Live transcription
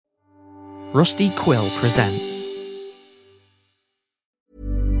Rusty Quill presents.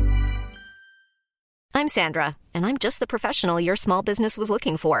 I'm Sandra, and I'm just the professional your small business was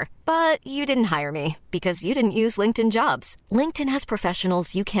looking for. But you didn't hire me because you didn't use LinkedIn Jobs. LinkedIn has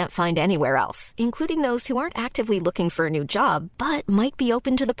professionals you can't find anywhere else, including those who aren't actively looking for a new job, but might be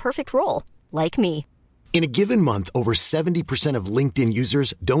open to the perfect role, like me. In a given month, over 70% of LinkedIn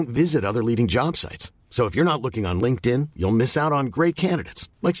users don't visit other leading job sites. So if you're not looking on LinkedIn, you'll miss out on great candidates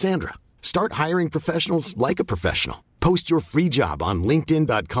like Sandra. Start hiring professionals like a professional. Post your free job on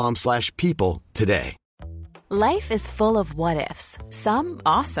linkedin.com/people today. Life is full of what-ifs. Some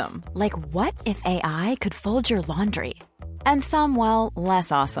awesome, like what if AI could fold your laundry? And some, well,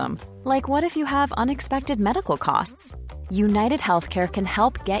 less awesome, like what if you have unexpected medical costs? United Healthcare can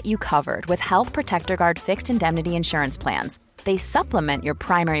help get you covered with Health Protector Guard fixed indemnity insurance plans. They supplement your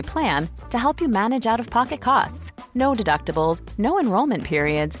primary plan to help you manage out-of-pocket costs. No deductibles, no enrollment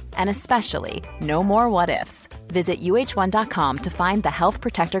periods, and especially no more what-ifs. Visit uh1.com to find the Health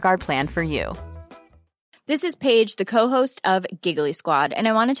Protector Guard plan for you. This is Paige, the co-host of Giggly Squad, and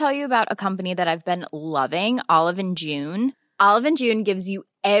I want to tell you about a company that I've been loving, Olive & June. Olive & June gives you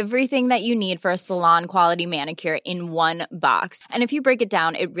everything that you need for a salon-quality manicure in one box. And if you break it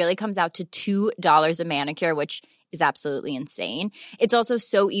down, it really comes out to $2 a manicure, which is absolutely insane. It's also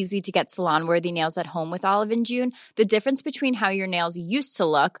so easy to get salon-worthy nails at home with Olive & June. The difference between how your nails used to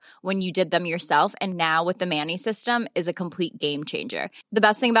look when you did them yourself and now with the Mani system is a complete game changer. The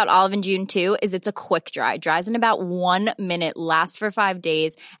best thing about Olive & June, too, is it's a quick dry. Dries in about 1 minute, lasts for 5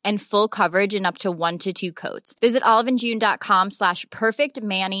 days, and full coverage in up to 1 to 2 coats. Visit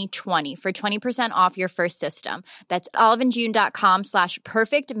oliveandjune.com/perfectmani20 for 20% off your first system. That's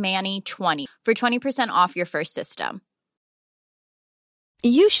oliveandjune.com/perfectmani20 for 20% off your first system.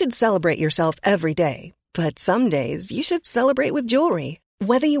 You should celebrate yourself every day, but some days you should celebrate with jewelry.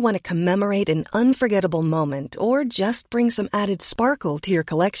 Whether you want to commemorate an unforgettable moment or just bring some added sparkle to your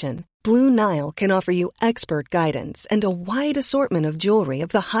collection, Blue Nile can offer you expert guidance and a wide assortment of jewelry of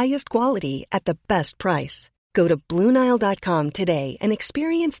the highest quality at the best price. Go to BlueNile.com today and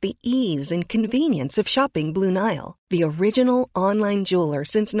experience the ease and convenience of shopping Blue Nile, the original online jeweler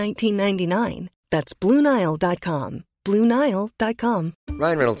since 1999. That's BlueNile.com. BlueNile.com.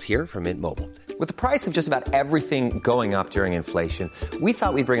 Ryan Reynolds here from Mint Mobile. With the price of just about everything going up during inflation, we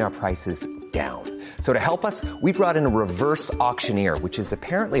thought we'd bring our prices down. So to help us, we brought in a reverse auctioneer, which is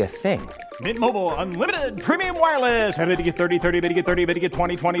apparently a thing. Mint Mobile Unlimited Premium Wireless. How to get 30, 30, bit to get 30, bit to get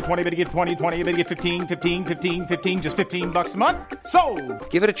 20, 20, 20, bit to get 20, 20, bit to get 15, 15, 15, 15, just $15 a month? Sold!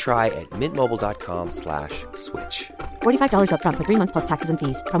 Give it a try at mintmobile.com/switch. $45 up front for 3 months plus taxes and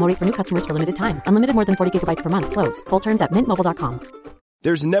fees. Promo rate for new customers for limited time. Unlimited more than 40 gigabytes per month. Slows full terms at mintmobile.com.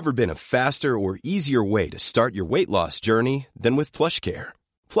 There's never been a faster or easier way to start your weight loss journey than with PlushCare.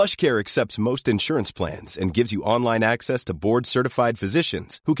 PlushCare accepts most insurance plans and gives you online access to board-certified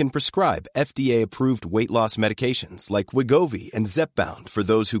physicians who can prescribe FDA-approved weight loss medications like Wegovy and Zepbound for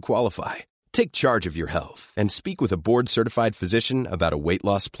those who qualify. Take charge of your health and speak with a board-certified physician about a weight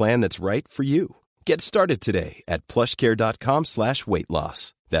loss plan that's right for you. Get started today at plushcare.com/weight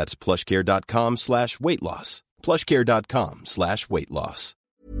loss. That's plushcare.com/weight loss. plushcare.com/weight loss.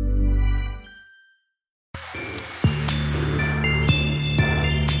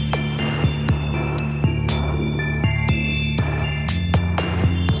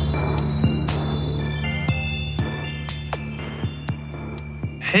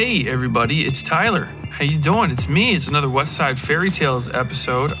 Hey everybody, it's Tyler. How you doing? It's me. It's another West Side Fairy Tales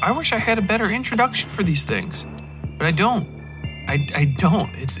episode. I wish I had a better introduction for these things, but I don't. I don't.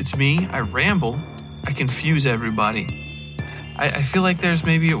 It's me. I ramble. I confuse everybody. I feel like there's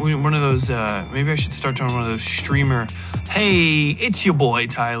maybe one of those, maybe I should start doing one of those streamer, hey, it's your boy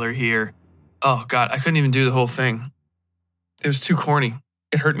Tyler here. Oh God, I couldn't even do the whole thing. It was too corny.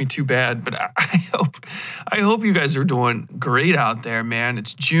 It hurt me too bad, but I hope you guys are doing great out there, man.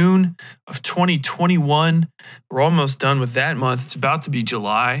 It's June of 2021. We're almost done with that month. It's about to be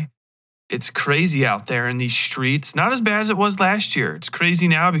July. It's crazy out there in these streets. Not as bad as it was last year. It's crazy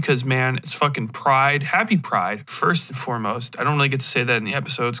now because, man, it's fucking Pride. Happy Pride, first and foremost. I don't really get to say that in the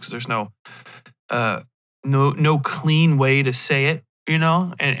episodes because there's no clean way to say it, you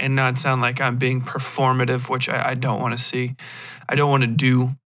know, and not sound like I'm being performative, which I don't want to see. I don't want to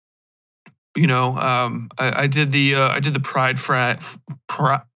do. You know, I did the pride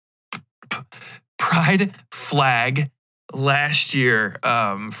flag last year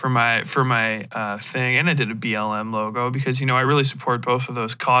for my thing, and I did a BLM logo because, you know, I really support both of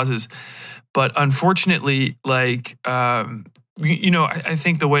those causes. But unfortunately, like, you know, I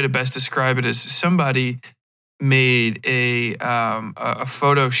think the way to best describe it is somebody made a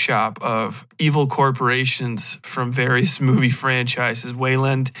Photoshop of evil corporations from various movie franchises: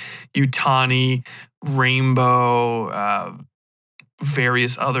 Wayland, Yutani, Rainbow,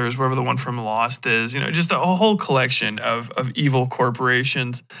 various others, wherever the one from Lost is. Just a whole collection of evil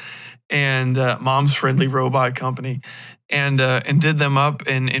corporations, and Mom's Friendly Robot Company, and did them up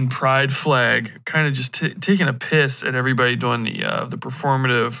in pride flag, kind of just taking a piss at everybody doing the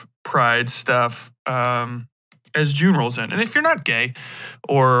performative pride stuff. As June rolls in. And if you're not gay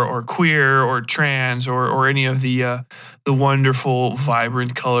or queer or trans or any of the wonderful,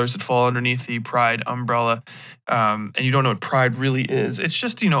 vibrant colors that fall underneath the Pride umbrella, and you don't know what Pride really is, it's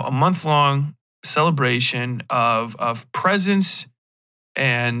just, a month-long celebration of presence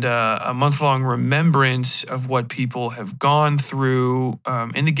and a month-long remembrance of what people have gone through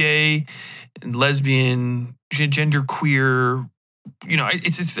in the gay and lesbian, genderqueer.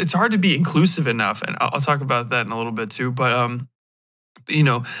 It's hard to be inclusive enough, and I'll talk about that in a little bit too. But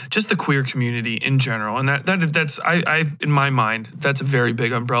just the queer community in general, and that's I in my mind, that's a very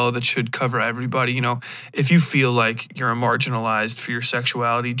big umbrella that should cover everybody. If you feel like you're marginalized for your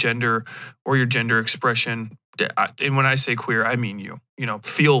sexuality, gender, or your gender expression, and when I say queer, I mean you.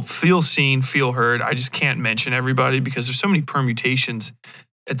 Feel seen, feel heard. I just can't mention everybody because there's so many permutations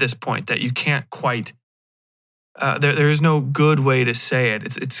at this point that you can't quite. There is no good way to say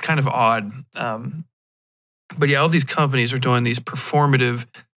it. It's kind of odd. But yeah, all these companies are doing these performative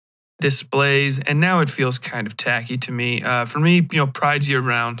displays, and now it feels kind of tacky to me. For me, Pride's year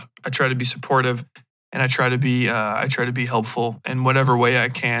round. I try to be supportive, and I try to be helpful in whatever way I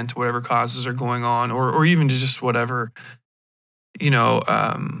can to whatever causes are going on, or even to just whatever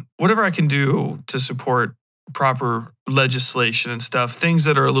whatever I can do to support proper legislation and stuff. Things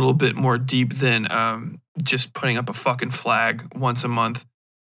that are a little bit more deep than just putting up a fucking flag once a month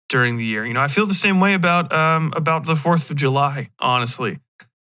during the year. I feel the same way about the 4th of July, honestly.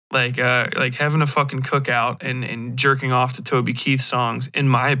 Like having a fucking cookout and jerking off to Toby Keith songs, in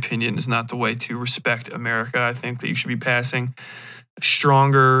my opinion, is not the way to respect America. I think that you should be passing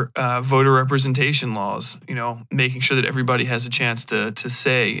stronger voter representation laws, making sure that everybody has a chance to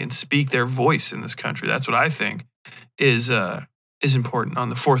say and speak their voice in this country. That's what I think is important on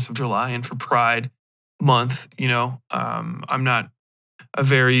the 4th of July and for Pride Month. I'm not a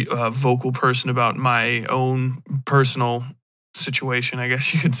very vocal person about my own personal situation, I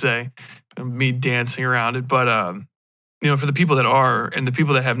guess you could say, me dancing around it. But, for the people that are, and the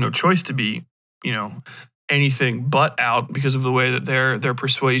people that have no choice to be, anything but out because of the way that their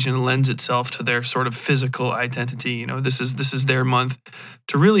persuasion lends itself to their sort of physical identity. This is their month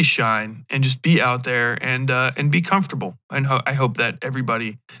to really shine and just be out there and be comfortable. And I hope that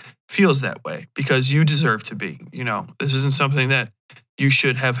everybody feels that way because you deserve to be. This isn't something that you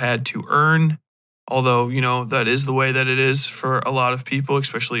should have had to earn. Although, that is the way that it is for a lot of people,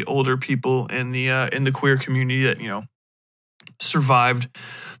 especially older people in the queer community that, survived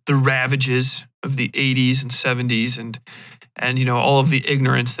the ravages of the 80s and 70s and all of the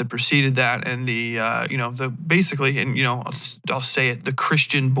ignorance that preceded that and the basically, and I'll say it, the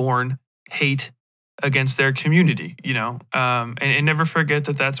Christian-born hate against their community, and never forget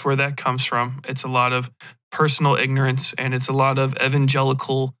that that's where that comes from. It's a lot of personal ignorance and it's a lot of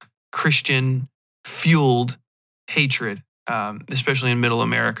evangelical Christian fueled hatred, especially in Middle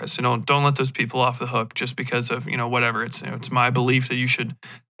America. So don't let those people off the hook just because of whatever. It's my belief that you should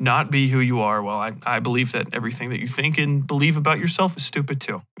not be who you are. Well, I believe that everything that you think and believe about yourself is stupid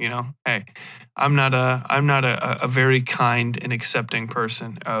too. Hey, I'm not a very kind and accepting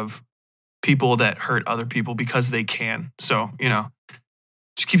person of people that hurt other people because they can. So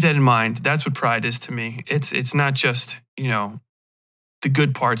just keep that in mind. That's what Pride is to me. It's not just the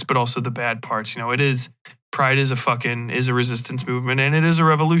good parts, but also the bad parts. Pride is a resistance movement and it is a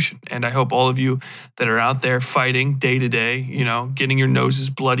revolution. And I hope all of you that are out there fighting day to day, getting your noses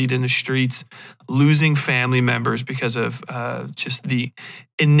bloodied in the streets, losing family members because of just the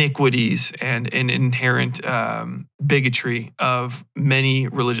iniquities and inherent bigotry of many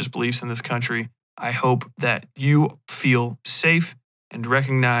religious beliefs in this country. I hope that you feel safe and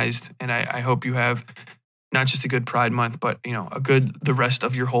recognized. And I hope you have not just a good Pride Month, but, the rest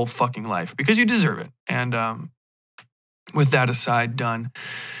of your whole fucking life because you deserve it. And with that aside done,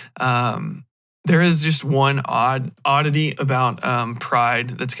 there is just one oddity about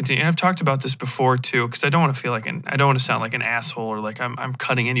Pride that's continuing. And I've talked about this before too, because I don't want to feel like I don't want to sound like an asshole or like I'm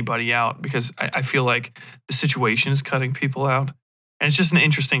cutting anybody out because I feel like the situation is cutting people out. And it's just an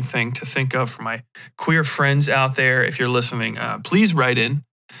interesting thing to think of for my queer friends out there. If you're listening, please write in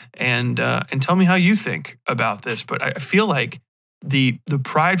and tell me how you think about this. But I feel like the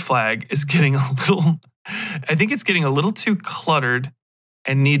pride flag is getting a I think it's getting a little too cluttered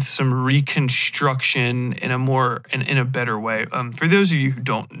and needs some reconstruction in a better way. For those of you who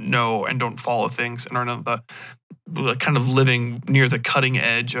don't know and don't follow things and are not the kind of living near the cutting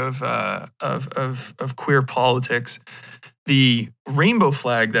edge of queer politics, the rainbow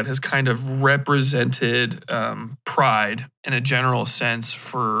flag that has kind of represented pride in a general sense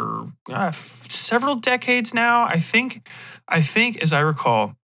for several decades now. I think, as I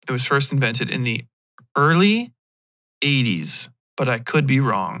recall, it was first invented in the early 80s, but I could be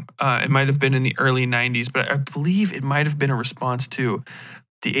wrong. It might have been in the early 90s, but I believe it might have been a response to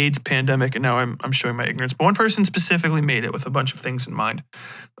the AIDS pandemic, and now I'm showing my ignorance. But one person specifically made it with a bunch of things in mind.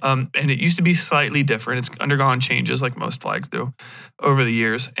 And it used to be slightly different. It's undergone changes like most flags do over the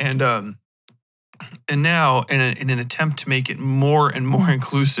years. And now, in an attempt to make it more and more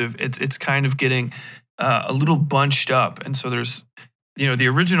inclusive, it's kind of getting a little bunched up. And so there's, the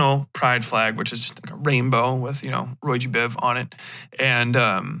original pride flag, which is just like a rainbow with, Roy G. Biv on it. And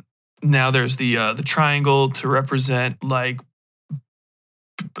now there's the triangle to represent like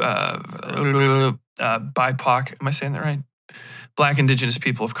BIPOC, am I saying that right? Black, Indigenous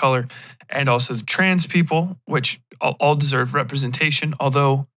people of color, and also the trans people, which all deserve representation,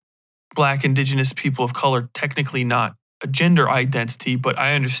 although Black, Indigenous people of color, technically not a gender identity, but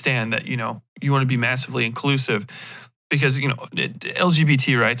I understand that, you want to be massively inclusive because,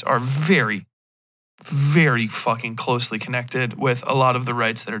 LGBT rights are very, very fucking closely connected with a lot of the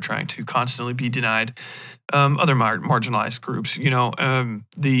rights that are trying to constantly be denied other marginalized groups.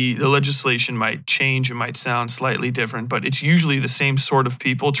 The legislation might change, it might sound slightly different, but it's usually the same sort of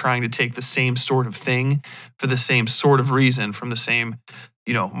people trying to take the same sort of thing for the same sort of reason from the same,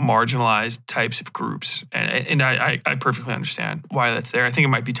 marginalized types of groups. And I perfectly understand why that's there. I think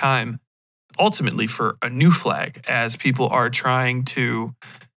it might be time ultimately for a new flag as people are trying to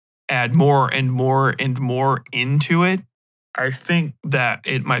add more and more and more into it. I think that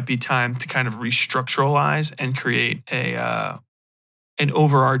it might be time to kind of restructuralize and create an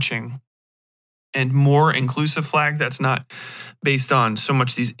overarching and more inclusive flag that's not based on so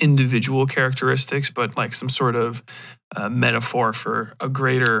much these individual characteristics, but like some sort of metaphor for a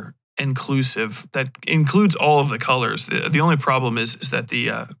greater inclusive that includes all of the colors. The only problem is that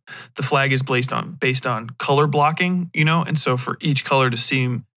the flag is based on color blocking, and so for each color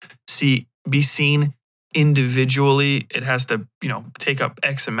to be seen individually, it has to, take up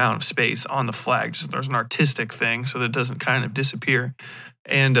X amount of space on the flag. Just, there's an artistic thing so that it doesn't kind of disappear.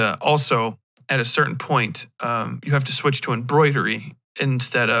 And also, at a certain point, you have to switch to embroidery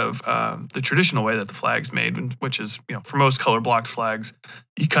instead of the traditional way that the flag's made, which is, for most color blocked flags,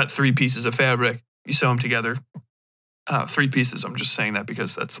 you cut 3 pieces of fabric, you sew them together. 3 pieces. I'm just saying that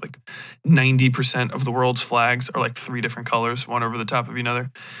because that's like 90% of the world's flags are like 3 different colors, one over the top of another.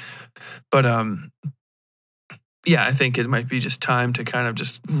 But I think it might be just time to kind of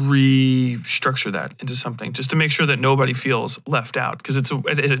just restructure that into something, just to make sure that nobody feels left out, because it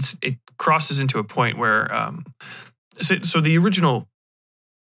crosses into a point where so the original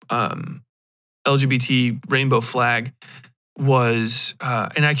LGBT rainbow flag was,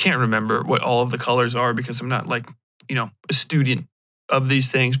 and I can't remember what all of the colors are because I'm not like a student of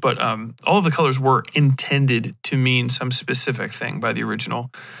these things, but all of the colors were intended to mean some specific thing by the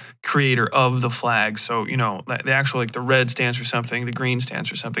original creator of the flag. So, the actual, like the red stands for something, the green stands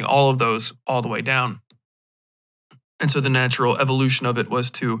for something, all of those all the way down. And so the natural evolution of it was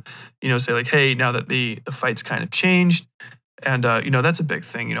to, say like, hey, now that the fight's kind of changed, and, that's a big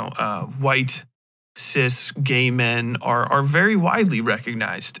thing, white, cis, gay men are very widely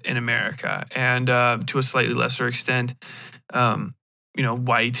recognized in America. And to a slightly lesser extent,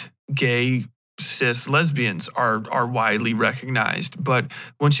 white, gay, cis lesbians are widely recognized. But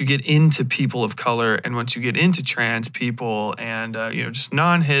once you get into people of color and once you get into trans people and, just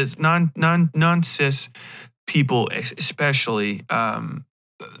non-cis people especially,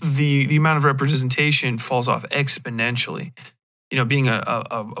 the amount of representation falls off exponentially. Being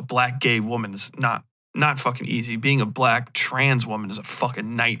a black gay woman is not fucking easy. Being a black trans woman is a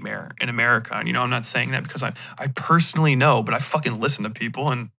fucking nightmare in America. And, I'm not saying that because I personally know, but I fucking listen to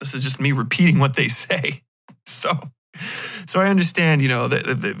people and this is just me repeating what they say. So I understand,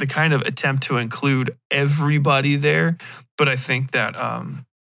 the kind of attempt to include everybody there. But I think that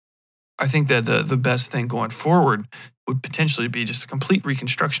the best thing going forward would potentially be just a complete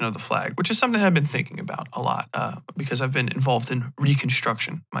reconstruction of the flag, which is something I've been thinking about a lot because I've been involved in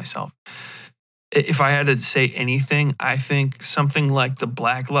reconstruction myself. If I had to say anything, I think something like the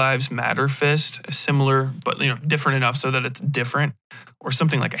Black Lives Matter fist, similar but different enough so that it's different, or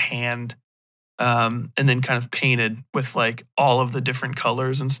something like a hand, and then kind of painted with like all of the different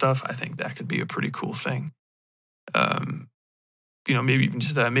colors and stuff. I think that could be a pretty cool thing. Maybe even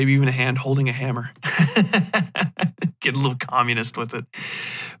just maybe even a hand holding a hammer. Get a little communist with it.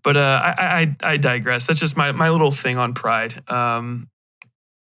 But I digress. That's just my little thing on Pride.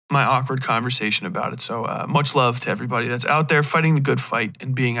 My awkward conversation about it. So much love to everybody that's out there fighting the good fight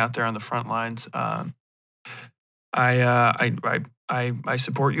and being out there on the front lines. I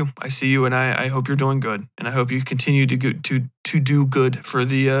support you. I see you, and I hope you're doing good, and I hope you continue to do good for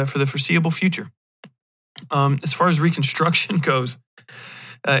the foreseeable future. As far as Reconstruction goes,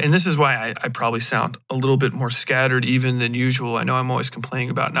 and this is why I probably sound a little bit more scattered even than usual. I know I'm always complaining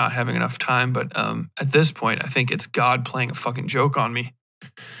about not having enough time, but at this point, I think it's God playing a fucking joke on me.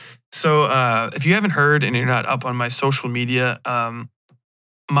 So if you haven't heard and you're not up on my social media,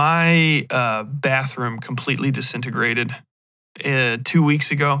 my bathroom completely disintegrated 2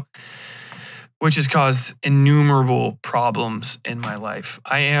 weeks ago, which has caused innumerable problems in my life.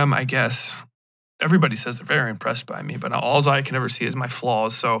 I guess, everybody says they're very impressed by me, but all I can ever see is my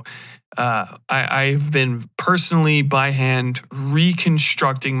flaws. So I've been personally by hand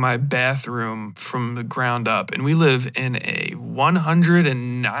reconstructing my bathroom from the ground up. And we live in a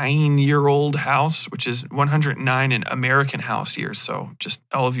 109-year-old house, which is 109 in American house years. So just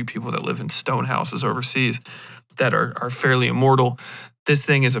all of you people that live in stone houses overseas that are fairly immortal. This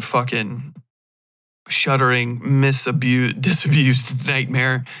thing is a fucking shuddering, disabused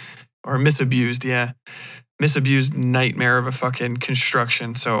nightmare. Or misabused, yeah. Misabused nightmare of a fucking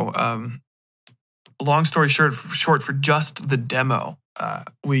construction. So, long story short for just the demo,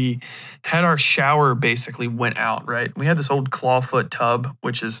 we had our shower basically went out, right? We had this old clawfoot tub,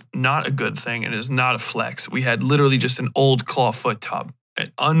 which is not a good thing. It is not a flex. We had literally just an old clawfoot tub,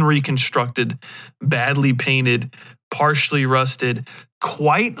 an unreconstructed, badly painted, partially rusted,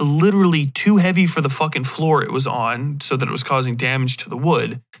 quite literally too heavy for the fucking floor it was on so that it was causing damage to the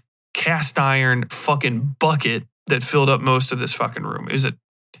wood. Cast iron fucking bucket that filled up most of this fucking room. It was a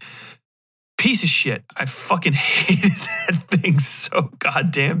piece of shit. I fucking hated that thing so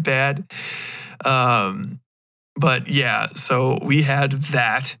goddamn bad. But yeah, so we had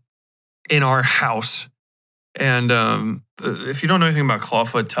that in our house. And if you don't know anything about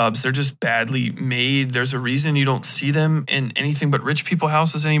clawfoot tubs, they're just badly made. There's a reason you don't see them in anything but rich people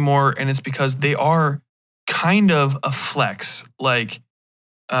houses anymore. And it's because they are kind of a flex. Like,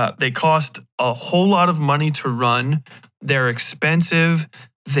 they cost a whole lot of money to run. They're expensive.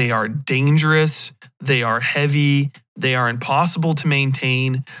 They are dangerous. They are heavy. They are impossible to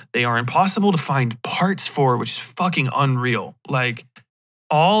maintain. They are impossible to find parts for, which is fucking unreal. Like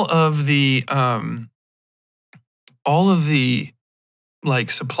all of the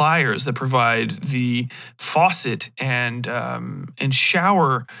like suppliers that provide the faucet and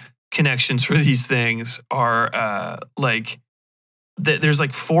shower connections for these things are there's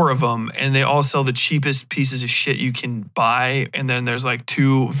like 4 of them, and they all sell the cheapest pieces of shit you can buy. And then there's like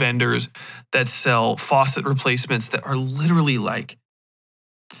 2 vendors that sell faucet replacements that are literally like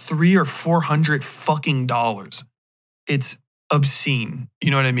 $300 or $400 fucking dollars. It's obscene.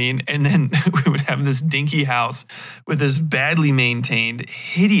 You know what I mean? And then we would have this dinky house with this badly maintained,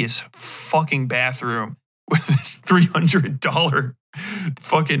 hideous fucking bathroom with this $300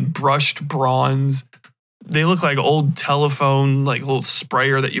 fucking brushed bronze. They look like old telephone, like little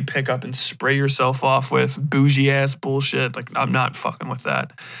sprayer that you pick up and spray yourself off with. Bougie ass bullshit. Like, I'm not fucking with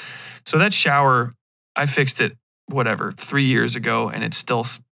that. So that shower, I fixed it, 3 years ago, and it still,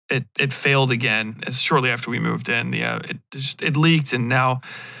 it failed again. It's shortly after we moved in. Yeah, it leaked, and now,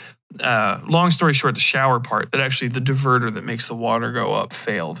 long story short, the shower part, that actually the diverter that makes the water go up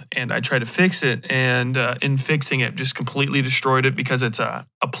failed. And I tried to fix it, and in fixing it, just completely destroyed it because it's a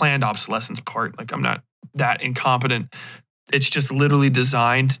planned obsolescence part. Like, I'm not that incompetent. It's just literally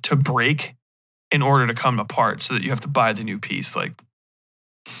designed to break in order to come apart so that you have to buy the new piece. Like,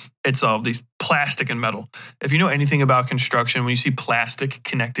 it's all these plastic and metal. If you know anything about construction, when you see plastic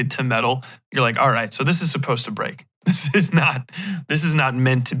connected to metal, you're like, all right, so this is supposed to break. This is not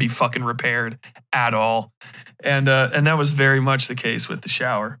meant to be fucking repaired at all. And that was very much the case with the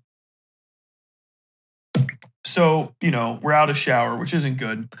shower. So, we're out of shower, which isn't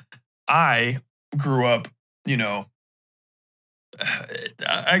good. I grew up,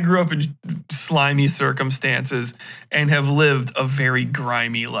 I grew up in slimy circumstances and have lived a very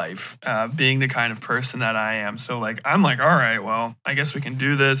grimy life, being the kind of person that I am. So I'm like, all right, well, I guess we can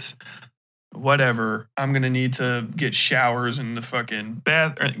do this. Whatever. I'm going to need to get showers in the fucking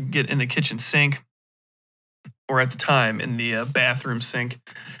bath, or get in the kitchen sink, or at the time in the bathroom sink,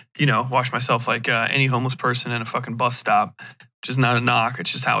 wash myself like any homeless person in a fucking bus stop, which is not a knock.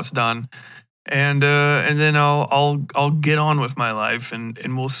 It's just how it's done. And then I'll get on with my life and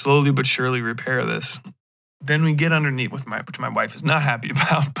we'll slowly but surely repair this. Then we get underneath which my wife is not happy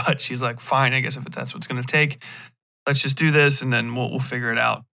about, but she's like, fine, I guess if that's what's going to take, let's just do this and then we'll figure it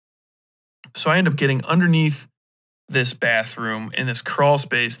out. So I end up getting underneath this bathroom in this crawl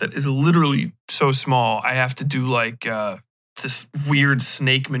space that is literally so small. I have to do like this weird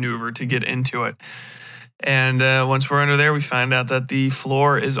snake maneuver to get into it. And once we're under there, we find out that the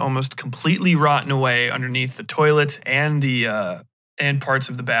floor is almost completely rotten away underneath the toilet and the and parts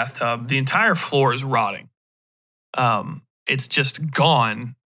of the bathtub. The entire floor is rotting. It's just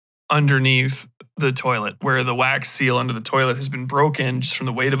gone underneath the toilet, where the wax seal under the toilet has been broken just from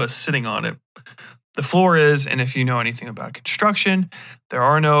the weight of us sitting on it. The floor is, and if you know anything about construction, there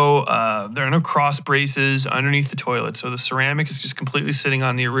are no cross braces underneath the toilet. So the ceramic is just completely sitting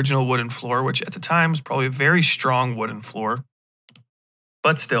on the original wooden floor, which at the time was probably a very strong wooden floor.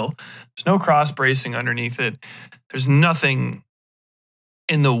 But still, there's no cross bracing underneath it. There's nothing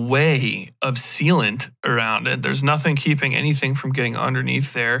in the way of sealant around it. There's nothing keeping anything from getting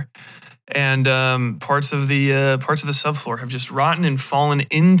underneath there. And parts of the subfloor have just rotten and fallen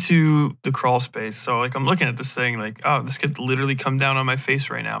into the crawl space. So like I'm looking at this thing like, oh, this could literally come down on my face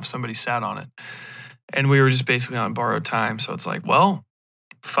right now if somebody sat on it. And we were just basically on borrowed time. So it's like, well,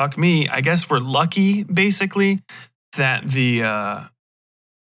 fuck me. I guess we're lucky basically that the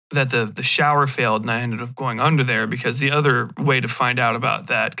shower failed and I ended up going under there, because the other way to find out about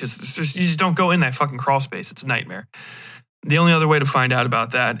that, because you just don't go in that fucking crawl space. It's a nightmare. The only other way to find out about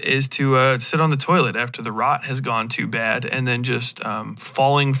that is to sit on the toilet after the rot has gone too bad and then just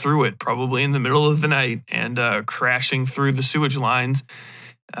falling through it probably in the middle of the night and crashing through the sewage lines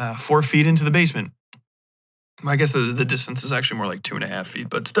 4 feet into the basement. I guess the distance is actually more like 2.5 feet,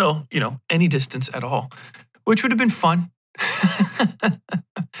 but still, any distance at all, which would have been fun.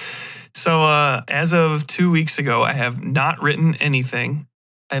 So as of 2 weeks ago, I have not written anything.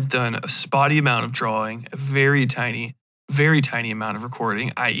 I've done a spotty amount of drawing, a very tiny amount of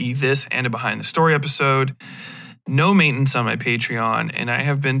recording, i.e. this and a behind the story episode. No maintenance on my Patreon, and I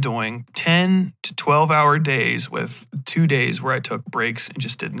have been doing 10 to 12-hour days with 2 days where I took breaks and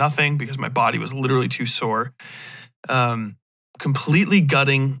just did nothing because my body was literally too sore. Completely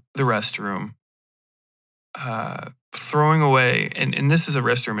gutting the restroom. Throwing away, and this is a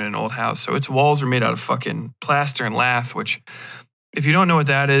restroom in an old house, so its walls are made out of fucking plaster and lath, which, if you don't know what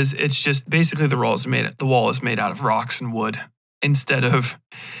that is, it's just basically the wall is made out of rocks and wood instead of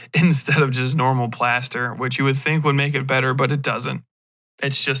just normal plaster, which you would think would make it better, but it doesn't.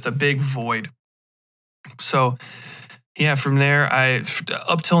 It's just a big void. So yeah, from there,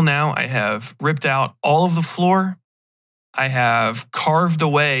 up till now, I have ripped out all of the floor. I have carved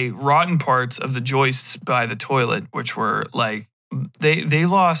away rotten parts of the joists by the toilet, which were like, they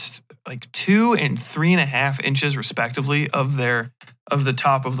lost like 2 and 3.5 inches respectively of the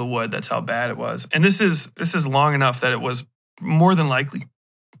top of the wood. That's how bad it was. And this is long enough that it was more than likely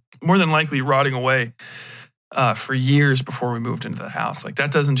rotting away for years before we moved into the house. Like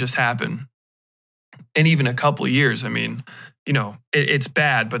that doesn't just happen. And even a couple of years, I mean, it's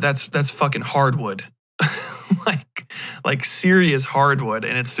bad, but that's fucking hardwood. like serious hardwood,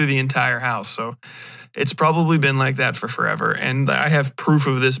 and it's through the entire house. So it's probably been like that for forever. And I have proof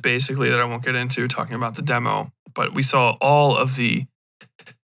of this basically that I won't get into talking about the demo, but we saw all of the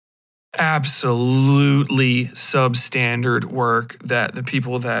absolutely substandard work that the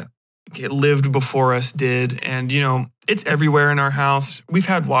people that lived before us did. And, it's everywhere in our house.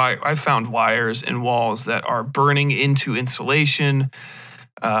 I've found wires and walls that are burning into insulation,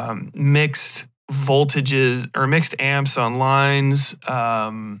 mixed voltages or mixed amps on lines,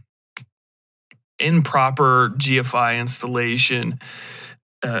 improper GFI installation,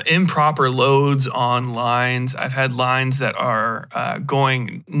 improper loads on lines. I've had lines that are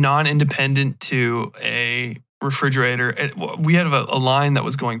going non-independent to a refrigerator. We had a line that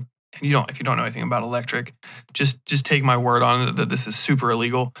was going, if you don't know anything about electric, just take my word on it that this is super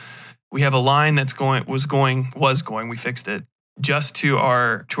illegal. We have a line that's was going, we fixed it, just to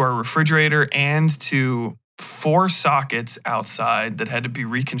our refrigerator and to 4 sockets outside that had to be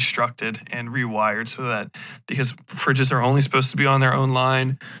reconstructed and rewired so that, because fridges are only supposed to be on their own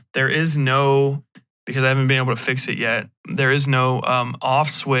line, there is no, because I haven't been able to fix it yet, there is no off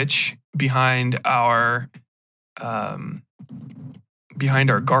switch behind our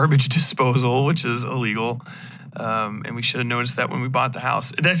garbage disposal, which is illegal. And we should have noticed that when we bought the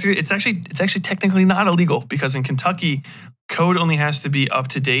house. It's actually technically not illegal, because in Kentucky, code only has to be up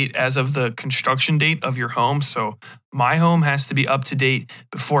to date as of the construction date of your home. So my home has to be up to date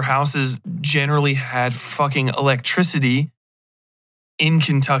before houses generally had fucking electricity in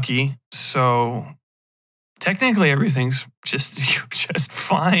Kentucky. So technically everything's just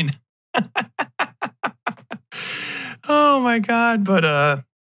fine. Oh my God. But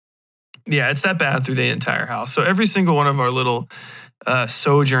yeah, it's that bad through the entire house. So every single one of our little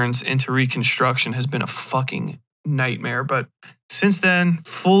sojourns into reconstruction has been a fucking nightmare. But since then,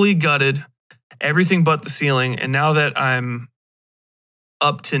 fully gutted everything but the ceiling. And now that I'm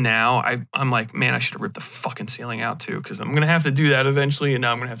up to now, I'm like, man, I should have ripped the fucking ceiling out too, because I'm going to have to do that eventually. And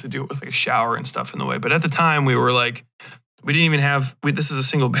now I'm going to have to do it with like a shower and stuff in the way. But at the time we were like, we didn't even have, this is a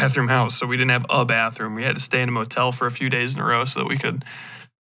single bathroom house. So we didn't have a bathroom. We had to stay in a motel for a few days in a row so that we could,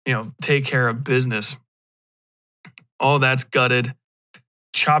 take care of business. All that's gutted,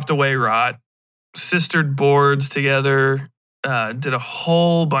 chopped away rot, sistered boards together, did a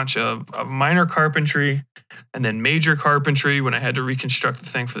whole bunch of minor carpentry and then major carpentry when I had to reconstruct the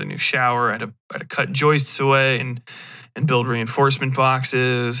thing for the new shower. I had to cut joists away and build reinforcement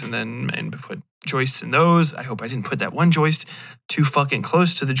boxes and put joists in those. I hope I didn't put that one joist too fucking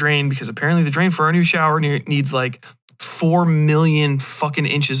close to the drain, because apparently the drain for our new shower needs like 4 million fucking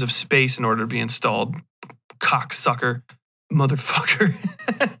inches of space in order to be installed. Cocksucker. Motherfucker.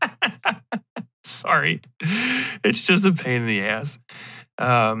 Sorry. It's just a pain in the ass.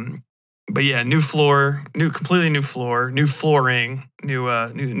 But yeah, new floor, completely new floor, new flooring, new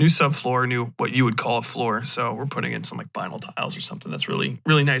subfloor, new what you would call a floor. So we're putting in some like vinyl tiles or something that's really,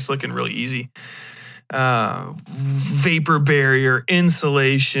 really nice looking, really easy. Vapor barrier,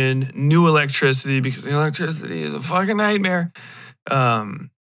 insulation, new electricity, because the electricity is a fucking nightmare.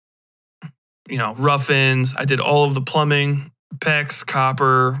 Rough ends. I did all of the plumbing, PEX,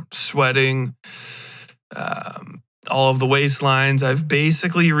 copper, sweating, all of the waistlines. I've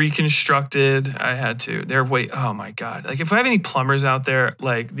basically reconstructed. I had to. Oh my God. Like if I have any plumbers out there,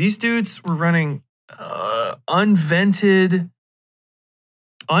 like these dudes were running unvented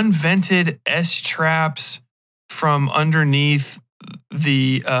S-traps from underneath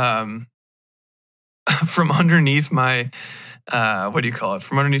the from underneath my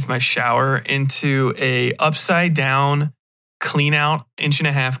from underneath my shower into a upside down clean out,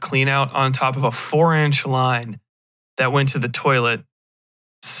 1.5 inch clean out on top of a 4-inch line that went to the toilet.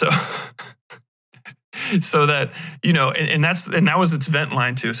 So that, and that was its vent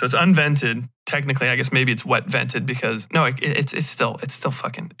line too. So it's unvented. Technically, I guess maybe it's wet vented, because it's still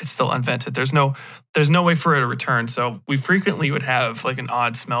unvented. There's no way for it to return. So we frequently would have like an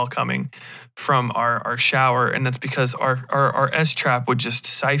odd smell coming from our shower, and that's because our S-trap would just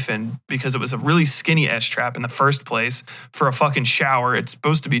siphon, because it was a really skinny S-trap in the first place for a fucking shower. It's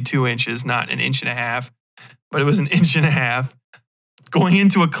supposed to be 2 inches, not 1.5 inches, but it was 1.5 inches going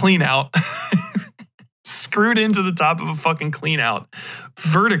into a clean out. Screwed into the top of a fucking clean out,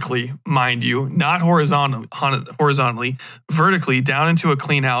 vertically, mind you, not horizontally, vertically down into a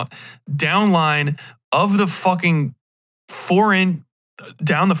clean out, down line of the fucking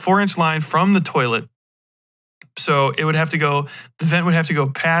down the 4-inch line from the toilet. So it would have to go, the vent would have to go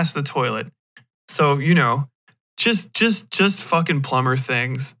past the toilet. So, just fucking plumber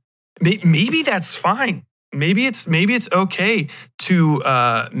things. Maybe that's fine. Maybe it's okay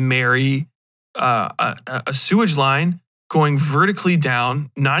to marry a sewage line going vertically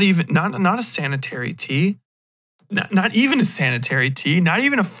down, not a sanitary T, not even a sanitary T, not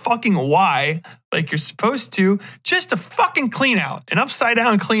even a fucking Y like you're supposed to, just a fucking clean out, an upside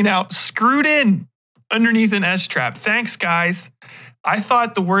down clean out screwed in underneath an S-trap. Thanks, guys. I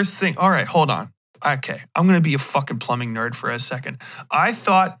thought the worst thing, all right, hold on. Okay, I'm going to be a fucking plumbing nerd for a second. I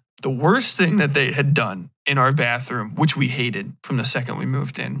thought the worst thing that they had done in our bathroom, which we hated from the second we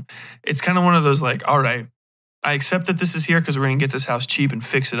moved in, it's kind of one of those like, all right, I accept that this is here because we're going to get this house cheap and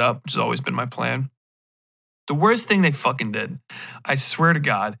fix it up, which has always been my plan. The worst thing they fucking did, I swear to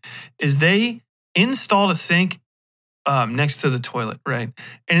God, is they installed a sink next to the toilet, right?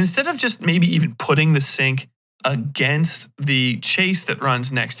 And instead of just maybe even putting the sink against the chase that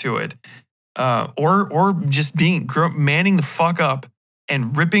runs next to it, or just manning the fuck up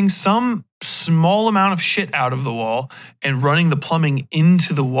and ripping some small amount of shit out of the wall and running the plumbing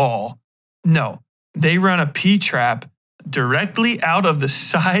into the wall. No, they run a P-trap directly out of the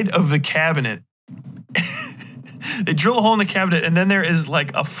side of the cabinet. They drill a hole in the cabinet, and then there is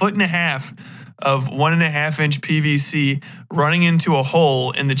like 1.5 foot of 1.5 inch PVC running into a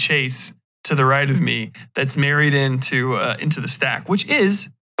hole in the chase to the right of me that's married into the stack, which is,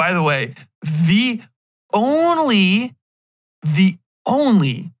 by the way, the only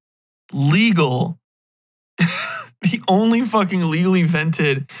legal, the only fucking legally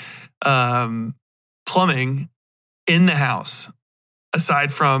vented plumbing in the house,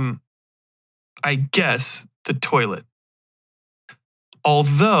 aside from, I guess, the toilet.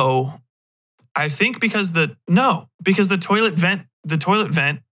 Although I think because the toilet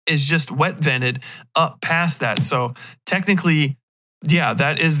vent is just wet vented up past that. So technically, yeah,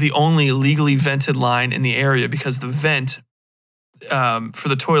 that is the only legally vented line in the area because the vent for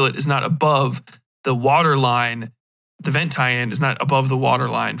the toilet is not above the water line. The vent tie-in is not above the water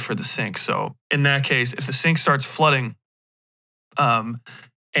line for the sink. So in that case, if the sink starts flooding and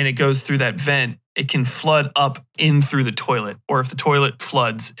it goes through that vent, it can flood up in through the toilet. Or if the toilet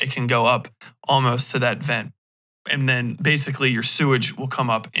floods, it can go up almost to that vent. And then basically your sewage will come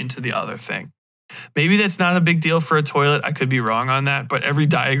up into the other thing. Maybe that's not a big deal for a toilet. I could be wrong on that. But every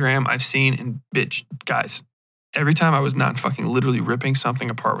diagram I've seen, and bitch, guys, every time I was not fucking literally ripping something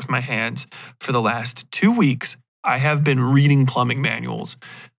apart with my hands for the last 2 weeks, I have been reading plumbing manuals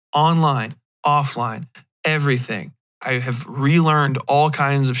online, offline, everything. I have relearned all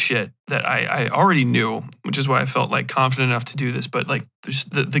kinds of shit that I already knew, which is why I felt like confident enough to do this. But like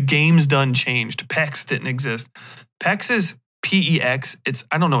the game's done changed. PEX didn't exist. PEX is PEX.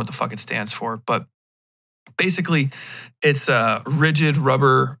 I don't know what the fuck it stands for, but basically it's a rigid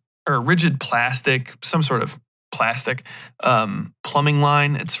rubber or rigid plastic, some sort of plastic plumbing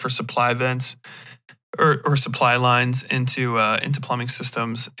line. It's for supply vents. Or supply lines into plumbing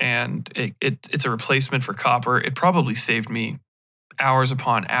systems, and it's a replacement for copper. It probably saved me hours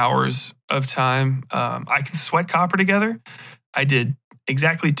upon hours of time. I can sweat copper together. I did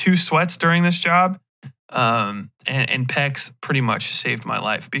exactly 2 sweats during this job, and PEX pretty much saved my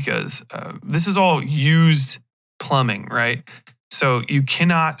life because this is all used plumbing, right? So you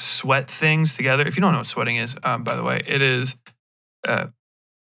cannot sweat things together. If you don't know what sweating is, by the way, it is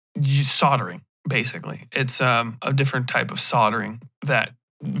soldering. Basically, it's a different type of soldering that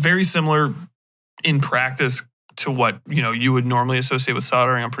very similar in practice to what you would normally associate with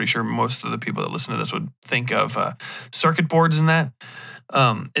soldering. I'm pretty sure most of the people that listen to this would think of circuit boards in that.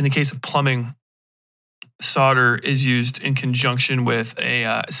 In the case of plumbing, solder is used in conjunction with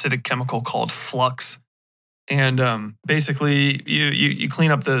a acidic chemical called flux. And basically, you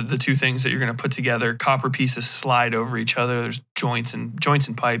clean up the 2 things that you're going to put together. Copper pieces slide over each other. There's joints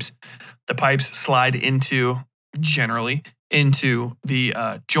and pipes. The pipes slide generally into the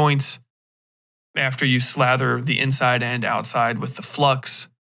joints after you slather the inside and outside with the flux.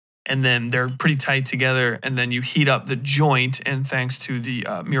 And then they're pretty tight together. And then you heat up the joint. And thanks to the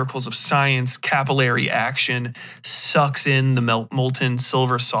miracles of science, capillary action sucks in the molten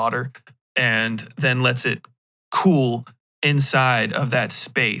silver solder and then lets it cool inside of that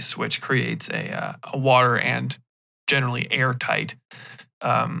space, which creates a water and generally airtight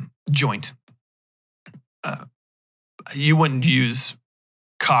joint. You wouldn't use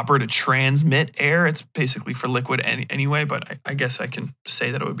copper to transmit air. It's basically for liquid anyway, but I guess I can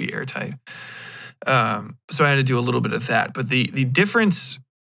say that it would be airtight. So I had to do a little bit of that. But the difference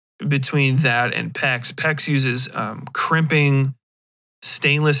between that and PEX uses crimping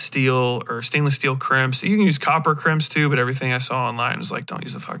stainless steel crimps. You can use copper crimps too, but everything I saw online was like, don't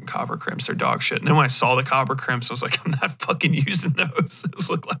use the fucking copper crimps. They're dog shit. And then when I saw the copper crimps, I was like, I'm not fucking using those. Those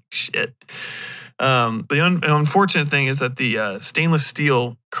look like shit. The unfortunate thing is that the stainless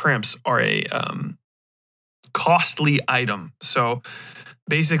steel crimps are a costly item. So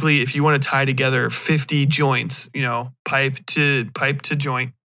basically, if you want to tie together 50 joints, pipe to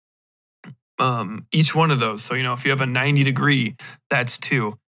joint, each one of those. So, if you have a 90 degree, that's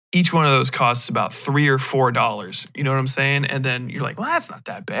 2. Each one of those costs about $3 or $4. You know what I'm saying? And then you're like, well, that's not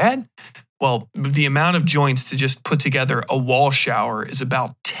that bad. Well, the amount of joints to just put together a wall shower is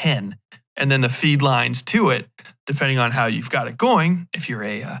about 10. And then the feed lines to it, depending on how you've got it going. If you're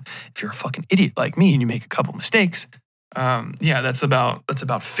a fucking idiot like me and you make a couple mistakes, that's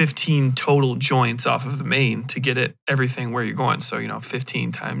about 15 total joints off of the main to get it everything where you're going. So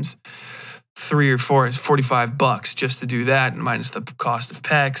 15 times 3 or 4 is $45 just to do that, and minus the cost of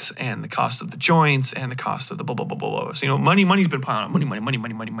PEX and the cost of the joints and the cost of the blah blah blah blah blah. So money's been piling on.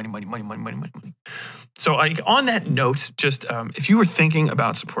 Money. So on that note, just if you were thinking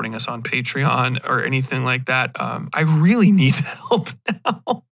about supporting us on Patreon or anything like that, I really need help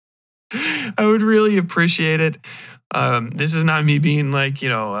now. I would really appreciate it. This is not me being like,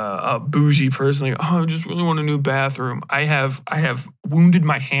 a bougie person. Like, I just really want a new bathroom. I have wounded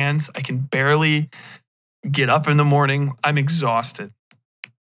my hands. I can barely get up in the morning. I'm exhausted.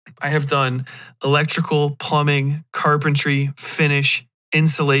 I have done electrical, plumbing, carpentry, finish,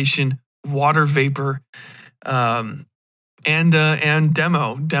 insulation, water vapor, and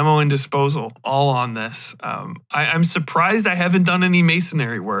demo and disposal all on this. I'm surprised I haven't done any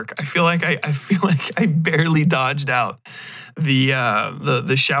masonry work. I feel like I barely dodged out.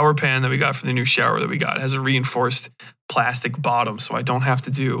 The shower pan that we got for the new shower that we got has a reinforced plastic bottom, so I don't have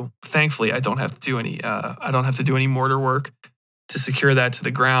to do. Thankfully, I don't have to do any mortar work to secure that to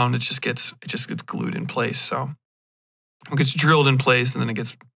the ground. It just gets glued in place. So it gets drilled in place, and then it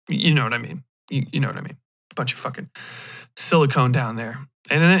gets. You know what I mean. You know what I mean. A bunch of fucking silicone down there,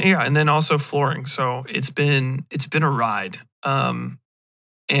 and then also flooring. So it's been a ride.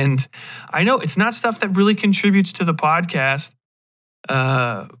 And I know it's not stuff that really contributes to the podcast,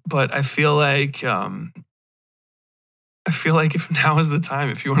 but I feel like if now is the time,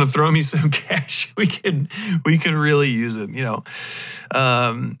 if you want to throw me some cash, we could really use it, you know.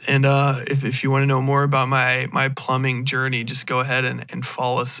 If you want to know more about my plumbing journey, just go ahead and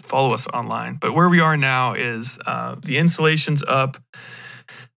follow us online. But where we are now is the insulation's up.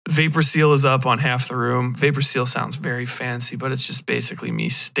 Vapor Seal is up on half the room. Vapor Seal sounds very fancy, but it's just basically me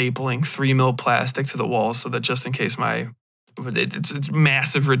stapling 3mm plastic to the walls so that just in case it's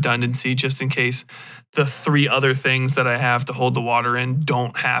massive redundancy, just in case the 3 other things that I have to hold the water in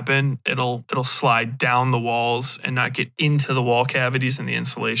don't happen, it'll slide down the walls and not get into the wall cavities in the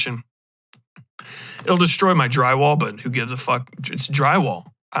insulation. It'll destroy my drywall, but who gives a fuck? It's drywall.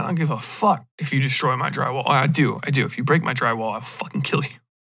 I don't give a fuck if you destroy my drywall. Oh, I do. If you break my drywall, I'll fucking kill you.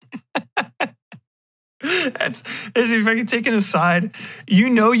 That's if I could take an aside. You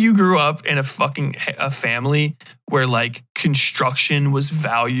know, you grew up in a family where like construction was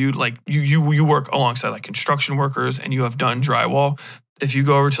valued. Like you work alongside like construction workers, and you have done drywall. If you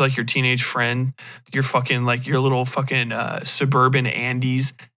go over to like your teenage friend, your little fucking suburban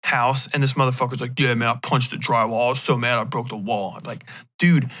Andes house, and this motherfucker's like, yeah, man, I punched the drywall. I was so mad I broke the wall. I'm like,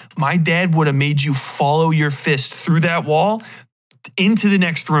 dude, my dad would have made you follow your fist through that wall into the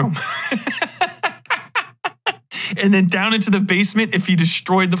next room. And then down into the basement if he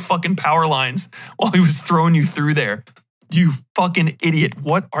destroyed the fucking power lines while he was throwing you through there. You fucking idiot.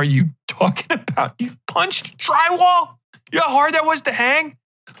 What are you talking about? You punched drywall? You know how hard that was to hang?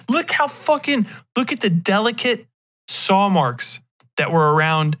 Look at the delicate saw marks that were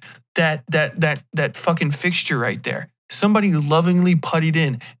around that fucking fixture right there. Somebody lovingly puttied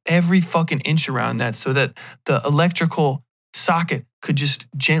in every fucking inch around that so that the electrical socket could just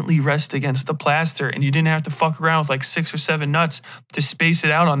gently rest against the plaster, and you didn't have to fuck around with like 6 or 7 nuts to space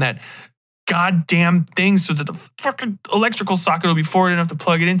it out on that goddamn thing so that the fucking electrical socket will be forward enough to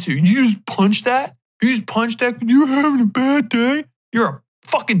plug it into. You just punch that? You just punch that because you're having a bad day? You're a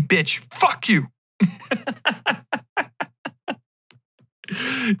fucking bitch. Fuck you.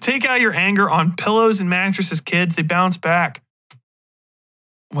 Take out your anger on pillows and mattresses, kids. They bounce back.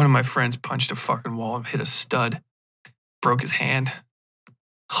 One of my friends punched a fucking wall and hit a stud. Broke his hand.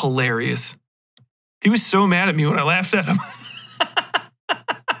 Hilarious. He was so mad at me when I laughed at him.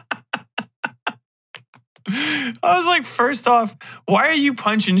 I was like, first off, why are you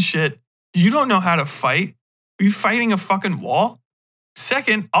punching shit? You don't know how to fight. Are you fighting a fucking wall?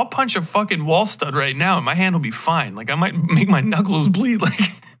 Second, I'll punch a fucking wall stud right now and my hand will be fine. Like, I might make my knuckles bleed. Like,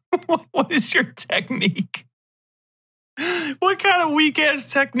 what is your technique? What kind of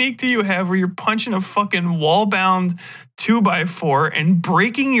weak-ass technique do you have where you're punching a fucking wall-bound 2x4 and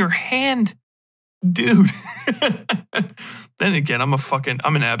breaking your hand? Dude. Then again, I'm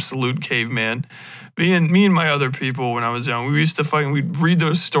an absolute caveman. Me and my other people when I was young, we used to we'd read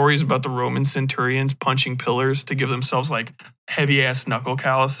those stories about the Roman centurions punching pillars to give themselves like heavy-ass knuckle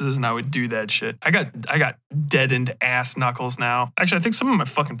calluses, and I would do that shit. I got deadened ass knuckles now. Actually, I think some of my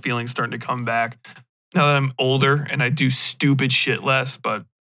fucking feelings starting to come back now that I'm older and I do stupid shit less, but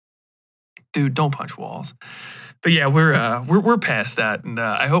dude, don't punch walls. But yeah, we're past that, and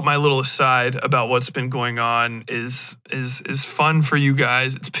I hope my little aside about what's been going on is fun for you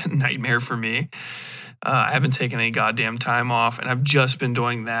guys. It's been a nightmare for me. I haven't taken any goddamn time off, and I've just been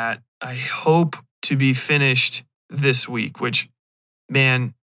doing that. I hope to be finished this week. Which,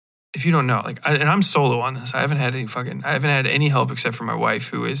 man, if you don't know, and I'm solo on this. I haven't had any help except for my wife,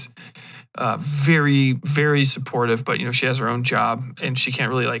 who is very, very supportive. But she has her own job, and she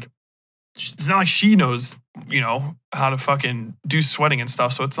can't really it's not like she knows, how to fucking do sweating and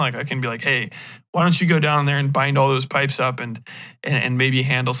stuff. So it's not like I can be like, hey, why don't you go down there and bind all those pipes up and maybe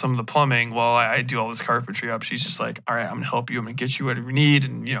handle some of the plumbing while I do all this carpentry up. She's just like, all right, I'm going to help you. I'm going to get you whatever you need.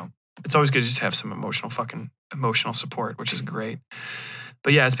 And, it's always good just to have some emotional support, which is great.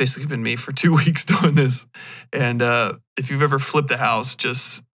 But yeah, it's basically been me for 2 weeks doing this. And if you've ever flipped a house,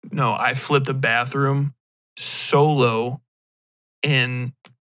 just know I flipped a bathroom solo in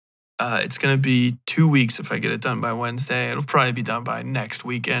It's going to be 2 weeks if I get it done by Wednesday. It'll probably be done by next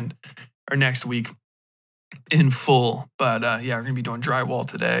weekend or next week in full. But yeah, we're going to be doing drywall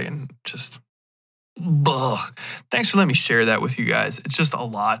today and just, thanks for letting me share that with you guys. It's just a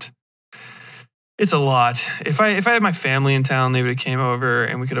lot. It's a lot. If I had my family in town, they would have came over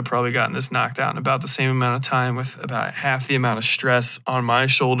and we could have probably gotten this knocked out in about the same amount of time with about half the amount of stress on my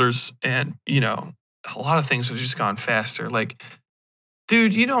shoulders. And, you know, a lot of things have just gone faster. Like,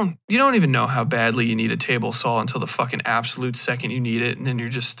 dude, you don't even know how badly you need a table saw until the fucking absolute second you need it. And then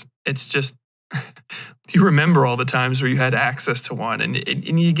it's just, you remember all the times where you had access to one and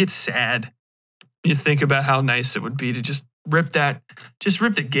you get sad. You think about how nice it would be to just rip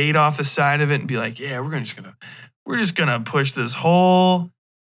the gate off the side of it and be like, yeah, we're just gonna push this whole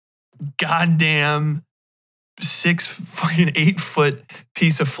goddamn 8 foot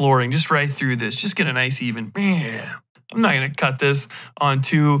piece of flooring just right through this. Just get a nice even. Man, I'm not gonna cut this on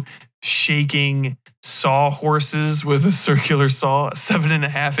 2 shaking saw horses with a circular saw, a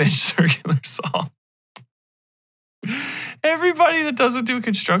 7.5-inch circular saw. Everybody that doesn't do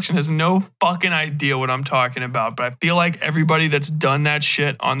construction has no fucking idea what I'm talking about. But I feel like everybody that's done that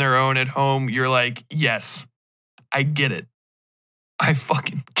shit on their own at home, you're like, yes, I get it. I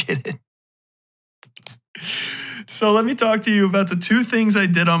fucking get it. So let me talk to you about the 2 things I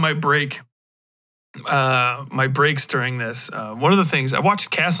did on my break. My breaks during this. One of the things, I watched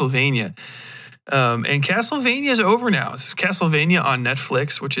Castlevania. And Castlevania is over now. This is Castlevania on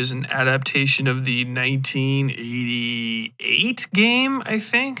Netflix, which is an adaptation of the 1988 game, I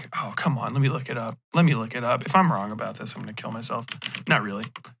think. Oh, come on. Let me look it up. If I'm wrong about this, I'm going to kill myself. Not really.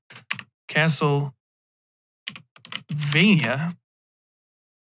 Castlevania.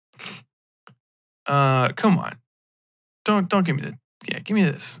 Come on. Don't give me give me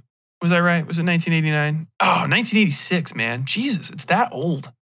this. Was I right? Was it 1989? Oh, 1986, man. Jesus, it's that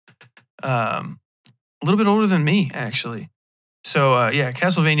old. A little bit older than me, actually. So, yeah,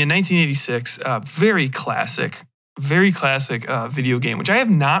 Castlevania 1986, very classic video game, which I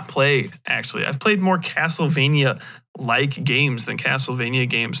have not played, actually. I've played more Castlevania-like games than Castlevania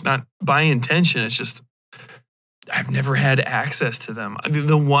games, not by intention. It's just I've never had access to them.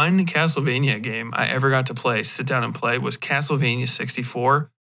 The one Castlevania game I ever got to sit down and play, was Castlevania 64,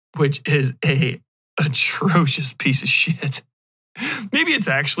 which is a atrocious piece of shit. Maybe it's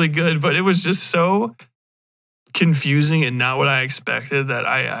actually good, but it was just so confusing and not what I expected that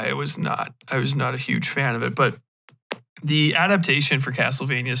I was not a huge fan of it. But the adaptation for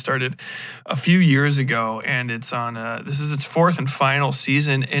Castlevania started a few years ago, and it's on this is its 4th and final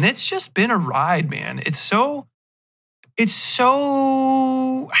season, and it's just been a ride, man. It's so I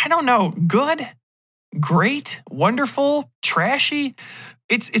don't know, good, great, wonderful, trashy.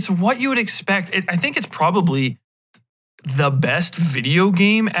 It's what you would expect. I think it's probably the best video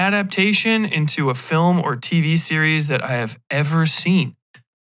game adaptation into a film or TV series that I have ever seen.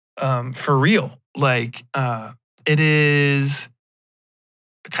 For real. Like, it is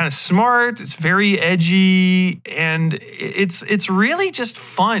kind of smart. It's very edgy, and it's really just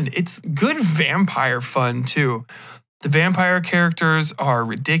fun. It's good vampire fun too. The vampire characters are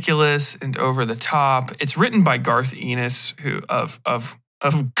ridiculous and over the top. It's written by Garth Ennis, who of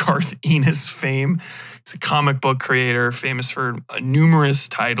Garth Ennis fame. He's a comic book creator, famous for numerous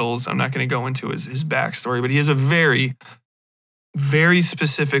titles. I'm not going to go into his backstory, but he has a very, very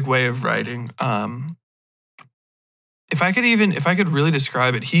specific way of writing. If I could really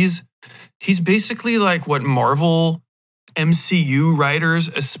describe it, he's basically like what Marvel MCU writers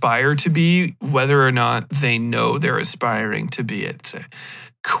aspire to be, whether or not they know they're aspiring to be it. It's a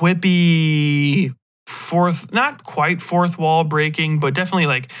quippy, not quite fourth wall breaking, but definitely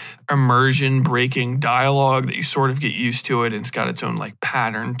like immersion breaking dialogue that you sort of get used to it, and it's got its own like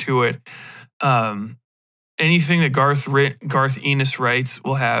pattern to it. Anything that Garth Ennis writes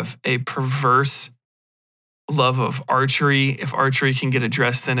will have a perverse love of archery, if archery can get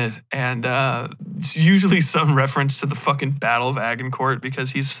addressed in it, and it's usually some reference to the fucking Battle of Agincourt,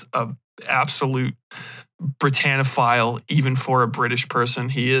 because he's a absolute Britannophile, even for a British person.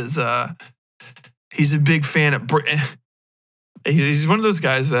 He's a big fan of he's one of those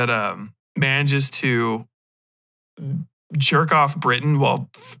guys that manages to jerk off Britain while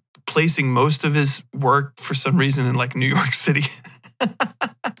placing most of his work for some reason in like New York City.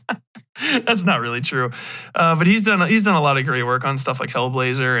 That's not really true, but he's done a lot of great work on stuff like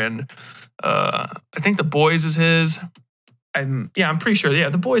Hellblazer, and I think The Boys is his. I'm pretty sure. Yeah,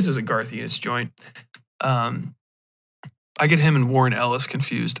 The Boys is a Garth Ennis joint. I get him and Warren Ellis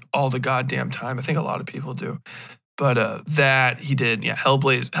confused all the goddamn time. I think a lot of people do. But that he did, yeah,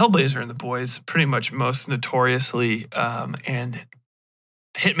 Hellblazer and The Boys, pretty much most notoriously. And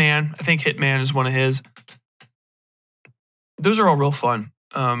Hitman. I think Hitman is one of his. Those are all real fun.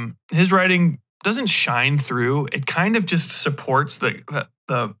 His writing doesn't shine through. It kind of just supports the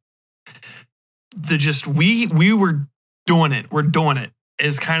just we were doing it. We're doing it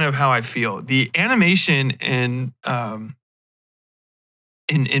is kind of how I feel. The animation in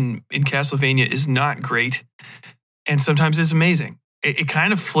Castlevania is not great, and sometimes it's amazing. It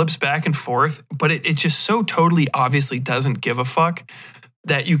kind of flips back and forth, but it just so totally obviously doesn't give a fuck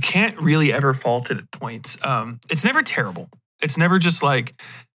that you can't really ever fault it at points. It's never terrible. It's never just like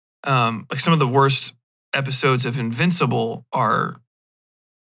some of the worst episodes of Invincible are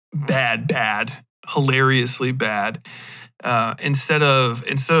bad, hilariously bad. Instead of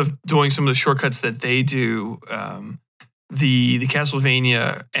doing some of the shortcuts that they do, the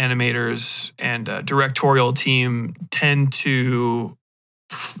Castlevania animators and directorial team tend to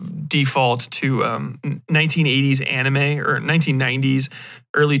default to 1980s anime or 1990s,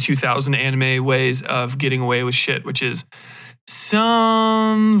 early 2000 anime ways of getting away with shit, which is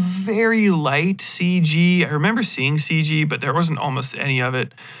some very light CG. I remember seeing CG, but there wasn't almost any of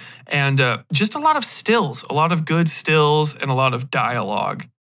it. And just a lot of stills, a lot of good stills and a lot of dialogue.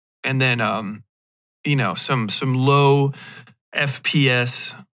 And then, some low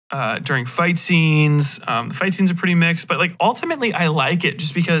FPS during fight scenes. The fight scenes are pretty mixed, but like ultimately I like it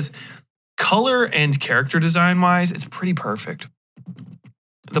just because color and character design wise, it's pretty perfect.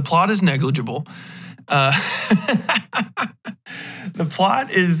 The plot is negligible. The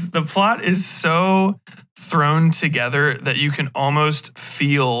plot is so thrown together that you can almost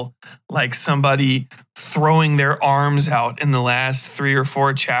feel like somebody throwing their arms out in the last 3 or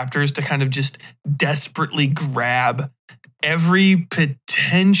 4 chapters to kind of just desperately grab every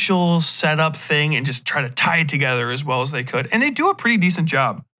potential setup thing and just try to tie it together as well as they could. And they do a pretty decent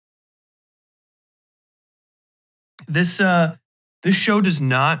job. This show does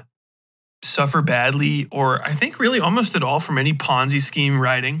not suffer badly, or I think really almost at all, from any Ponzi scheme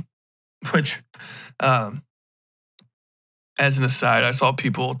writing, which, as an aside, I saw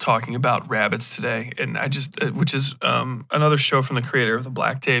people talking about rabbits today, and which is another show from the creator of the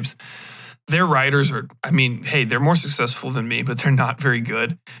Black Tapes. Their writers are, they're more successful than me, but they're not very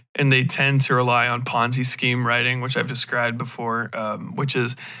good. And they tend to rely on Ponzi scheme writing, which I've described before, which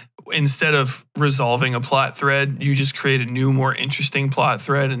is instead of resolving a plot thread, you just create a new, more interesting plot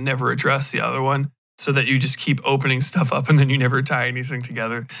thread and never address the other one, so that you just keep opening stuff up and then you never tie anything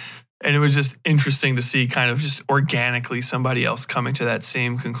together. And it was just interesting to see kind of just organically somebody else coming to that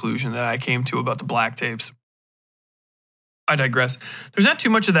same conclusion that I came to about the Black Tapes. I digress. There's not too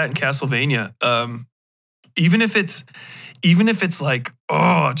much of that in Castlevania. Even if it's like,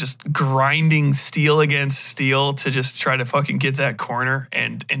 just grinding steel against steel to just try to fucking get that corner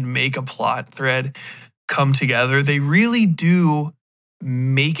and make a plot thread come together, they really do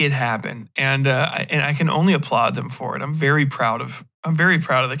make it happen. And I can only applaud them for it. I'm very proud of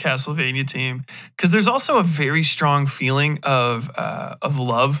the Castlevania team, because there's also a very strong feeling of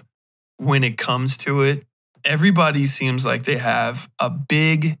love when it comes to it. Everybody seems like they have a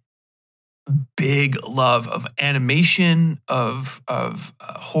big love of animation, of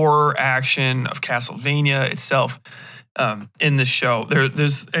horror action, of Castlevania itself in this show.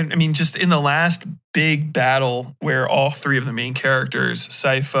 There's just in the last big battle where all 3 of the main characters,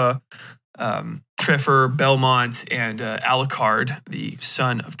 Sypha, Triffer, Belmont, and Alucard, the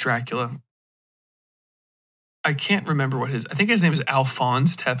son of Dracula. I can't remember I think his name is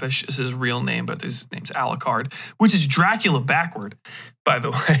Alphonse Tepish is his real name, but his name's Alucard, which is Dracula backward, by the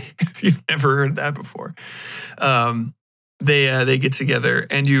way, if you've never heard that before. They get together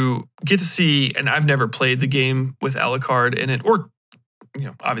and you get to see, and I've never played the game with Alucard in it, or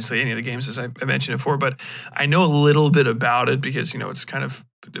obviously any of the games as I mentioned before, but I know a little bit about it because, it's kind of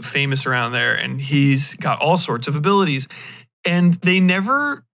famous around there, and he's got all sorts of abilities, and they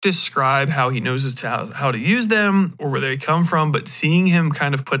never describe how he knows how to use them or where they come from, but seeing him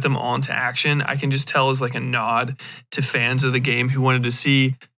kind of put them all into action, I can just tell is like a nod to fans of the game who wanted to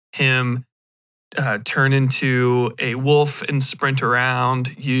see him turn into a wolf and sprint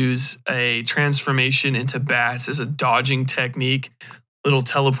around, use a transformation into bats as a dodging technique, little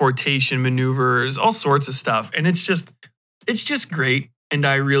teleportation maneuvers, all sorts of stuff. And it's just great. And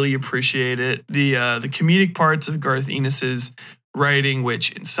I really appreciate it. The comedic parts of Garth Ennis's writing,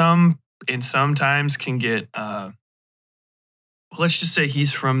 which in some times can get let's just say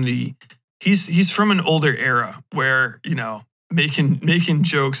he's from an older era where making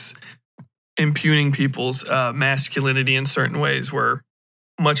jokes impugning people's masculinity in certain ways were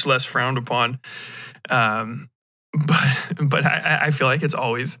much less frowned upon. But I feel like it's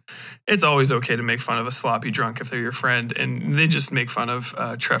always okay to make fun of a sloppy drunk if they're your friend, and they just make fun of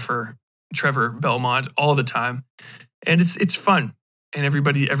Trevor Belmont all the time, and it's fun, and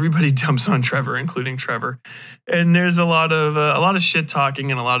everybody dumps on Trevor, including Trevor, and there's a lot of shit talking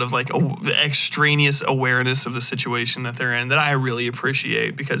and a lot of like extraneous awareness of the situation that they're in that I really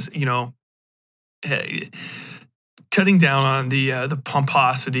appreciate, because cutting down on the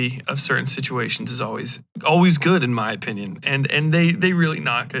pomposity of certain situations is always good, in my opinion. And they really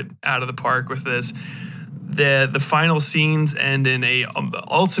knock it out of the park with this. The final scenes end in a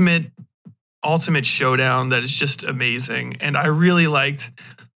ultimate showdown that is just amazing. And I really liked,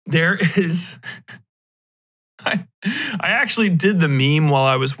 there is, I actually did the meme while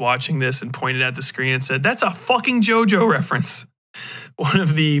I was watching this and pointed at the screen and said, that's a fucking JoJo reference. One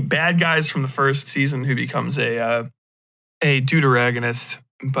of the bad guys from the first season who becomes a deuteragonist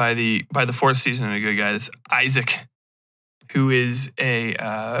by the fourth season, and a good guy. That's Isaac, who is a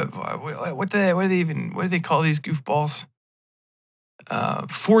what do they call these goofballs?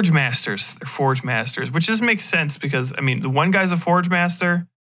 Forge masters. They're forge masters, which just makes sense because the one guy's a forge master.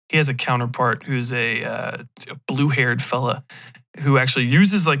 He has a counterpart who's a blue-haired fella who actually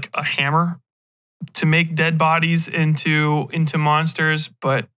uses like a hammer to make dead bodies into monsters,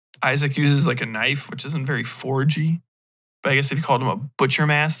 but Isaac uses like a knife, which isn't very forgy. But I guess if you called him a butcher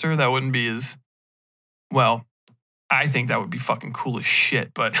master, that wouldn't be as well. I think that would be fucking cool as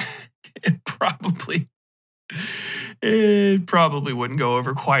shit, but it probably wouldn't go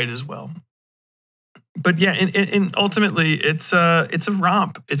over quite as well. But yeah, and ultimately, it's a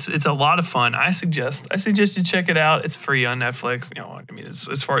romp. It's a lot of fun. I suggest you check it out. It's free on Netflix.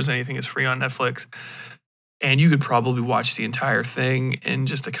 As far as anything is free on Netflix. And you could probably watch the entire thing in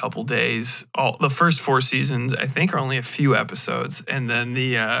just a couple days. The first 4 seasons, I think, are only a few episodes. And then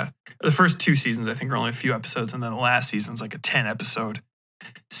the first 2 seasons, I think, are only a few episodes. And then the last season's like a 10-episode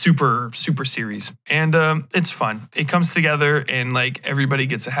super series. And it's fun. It comes together and like everybody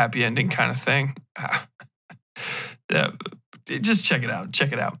gets a happy ending kind of thing. Just check it out.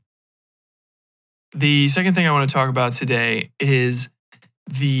 Check it out. The second thing I want to talk about today is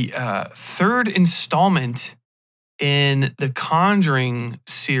the third installment in the Conjuring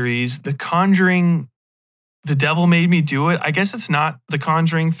series, The Conjuring, The Devil Made Me Do It. I guess it's not The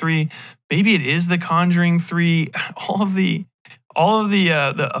Conjuring 3. Maybe it is The Conjuring 3. All of the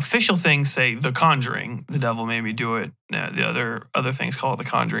official things say The Conjuring, The Devil Made Me Do It. The other things call it The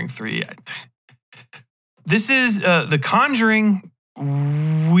Conjuring 3. This is The Conjuring.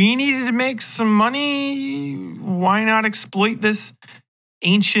 We needed to make some money. Why not exploit this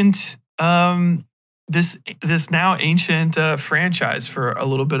ancient, this now ancient franchise for a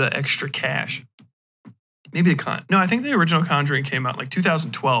little bit of extra cash? Maybe I think the original Conjuring came out like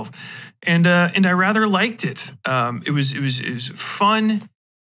 2012, and I rather liked it. It was fun.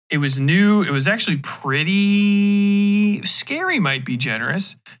 It was new. It was actually pretty scary, might be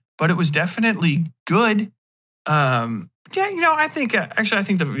generous, but it was definitely good. I think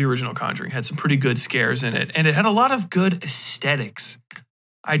the original Conjuring had some pretty good scares in it, and it had a lot of good aesthetics.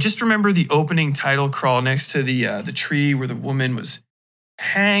 I just remember the opening title crawl next to the tree where the woman was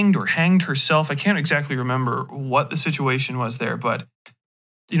hanged herself. I can't exactly remember what the situation was there, but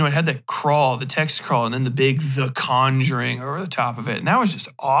it had that crawl, the text crawl, and then the big The Conjuring over the top of it, and that was just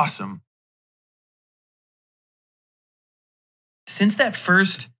awesome. Since that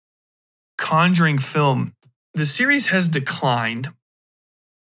first Conjuring film, the series has declined.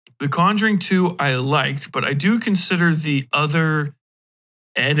 The Conjuring 2 I liked, but I do consider the other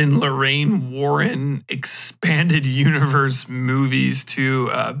Ed and Lorraine Warren expanded universe movies to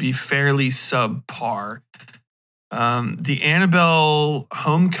be fairly subpar. The Annabelle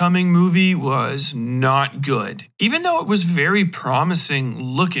Homecoming movie was not good, even though it was very promising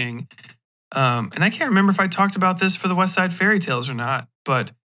looking. And I can't remember if I talked about this for the West Side Fairy Tales or not,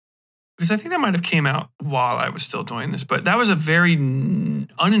 but because I think that might have came out while I was still doing this, but that was a very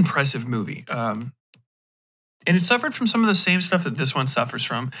unimpressive movie. And it suffered from some of the same stuff that this one suffers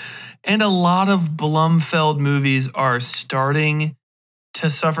from. And a lot of Blumfeld movies are starting to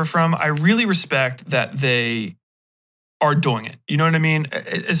suffer from. I really respect that they are doing it. You know what I mean?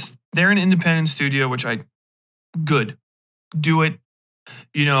 They're an independent studio, which good. Do it.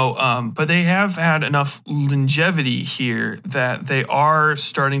 But they have had enough longevity here that they are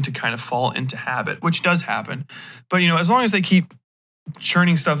starting to kind of fall into habit, which does happen. But, as long as they keep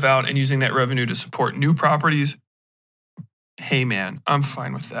churning stuff out and using that revenue to support new properties, hey man, I'm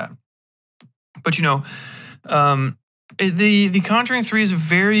fine with that. But the Conjuring 3 is a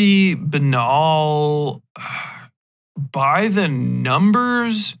very banal, by the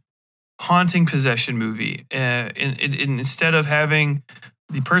numbers haunting possession movie. Instead of having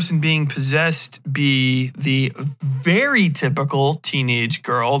the person being possessed be the very typical teenage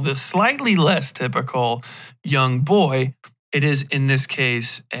girl, the slightly less typical young boy, it is in this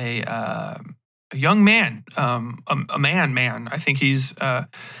case a young man, a man. I think he's a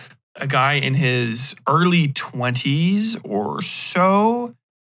guy in his early 20s or so,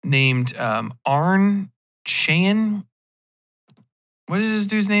 named Arn Shayan. What is this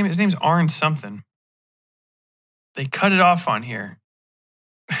dude's name? His name's Arn something. They cut it off on here.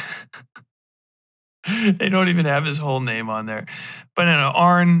 They don't even have his whole name on there. But no,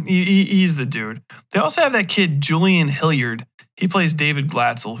 Arn, he's the dude. They also have that kid, Julian Hilliard. He plays David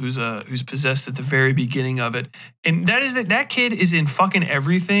Glatzel, who's possessed at the very beginning of it. And that kid is in fucking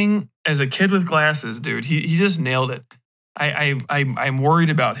everything as a kid with glasses, dude. He just nailed it. I'm worried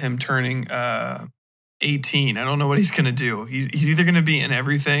about him turning 18. I don't know what he's going to do. He's either going to be in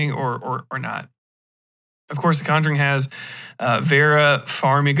everything or not. Of course, The Conjuring has Vera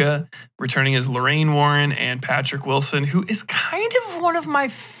Farmiga returning as Lorraine Warren and Patrick Wilson, who is kind of one of my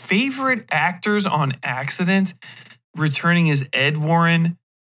favorite actors on accident, returning as Ed Warren.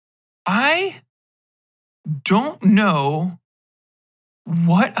 I don't know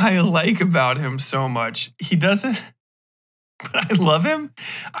what I like about him so much. He doesn't, but I love him.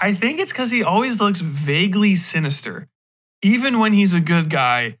 I think it's because he always looks vaguely sinister. Even when he's a good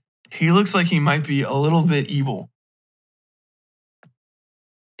guy, he looks like he might be a little bit evil.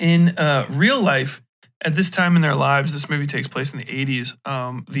 In real life, at this time in their lives, this movie takes place in the 80s.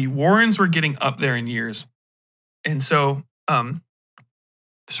 The Warrens were getting up there in years. And so,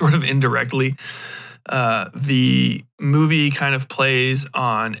 sort of indirectly, the movie kind of plays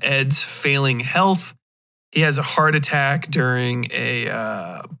on Ed's failing health. He has a heart attack during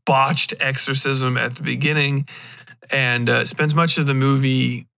a botched exorcism at the beginning, and spends much of the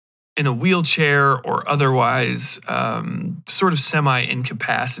movie in a wheelchair or otherwise sort of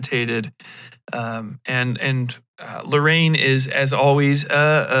semi-incapacitated. And Lorraine is, as always,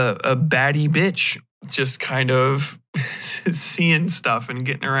 a baddie bitch, just kind of seeing stuff and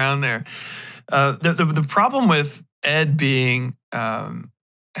getting around there. The problem with Ed being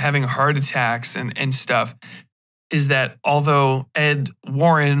having heart attacks and stuff is that although Ed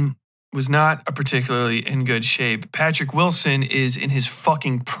Warren was not a particularly in good shape, Patrick Wilson is in his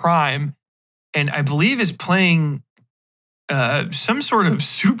fucking prime, and I believe is playing some sort of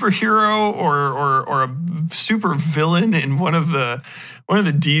superhero or a super villain in one of the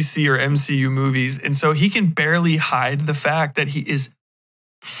DC or MCU movies, and so he can barely hide the fact that he is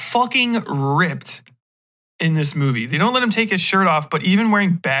fucking ripped in this movie. They don't let him take his shirt off, but even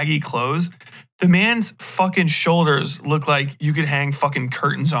wearing baggy clothes, the man's fucking shoulders look like you could hang fucking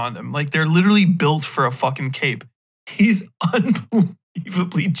curtains on them. Like they're literally built for a fucking cape. He's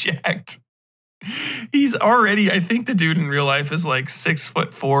unbelievably jacked. He's already, I think the dude in real life is like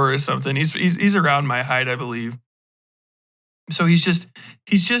 6'4" or something. He's around my height, I believe. So he's just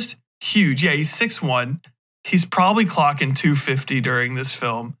huge. Yeah, he's 6'1". He's probably clocking 250 during this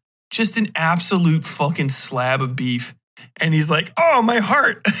film. Just an absolute fucking slab of beef. And he's like, oh, my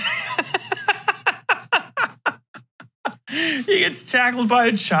heart. He gets tackled by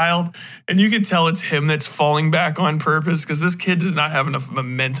a child, and you can tell it's him that's falling back on purpose because this kid does not have enough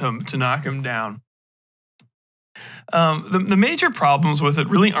momentum to knock him down. The major problems with it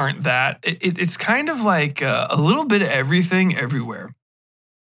really aren't that. It's kind of like a little bit of everything everywhere.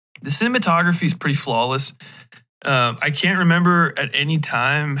 The cinematography is pretty flawless. I can't remember at any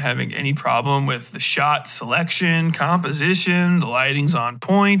time having any problem with the shot selection, composition, the lighting's on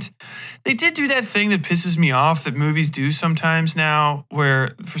point. They did do that thing that pisses me off that movies do sometimes now,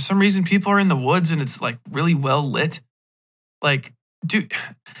 where for some reason people are in the woods and it's like really well lit. Like, dude,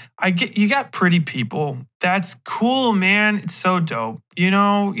 you got pretty people. That's cool, man. It's so dope. You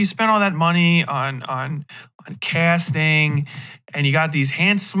know, you spent all that money on casting, and you got these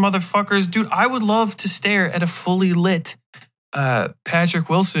handsome motherfuckers. Dude, I would love to stare at a fully lit Patrick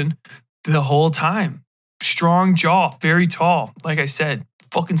Wilson the whole time. Strong jaw, very tall. Like I said,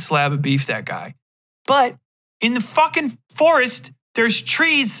 fucking slab of beef, that guy. But in the fucking forest, there's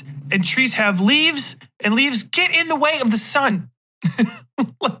trees, and trees have leaves, and leaves get in the way of the sun.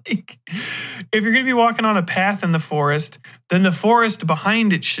 Like, if you're going to be walking on a path in the forest, then the forest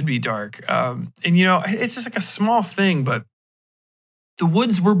behind it should be dark. And, you know, it's just like a small thing, but the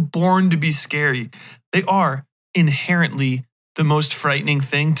woods were born to be scary. They are inherently the most frightening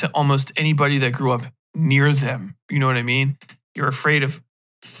thing to almost anybody that grew up near them. You know what I mean? You're afraid of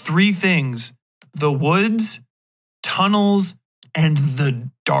three things: the woods, tunnels, and the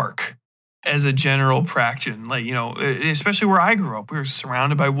dark. as a general practice. Like, especially where I grew up, we were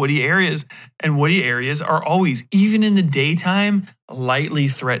surrounded by woody areas, and woody areas are always, even in the daytime, lightly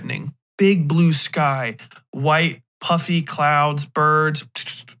threatening. Big blue sky, white puffy clouds, birds,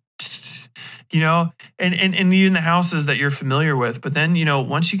 and even the houses that you're familiar with. But then,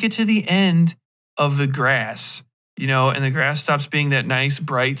 once you get to the end of the grass, and the grass stops being that nice,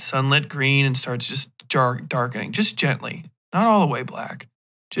 bright, sunlit green and starts just darkening, just gently, not all the way black,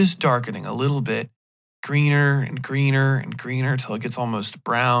 just darkening a little bit, greener and greener and greener till it gets almost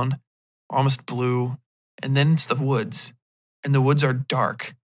brown, almost blue. And then it's the woods, and the woods are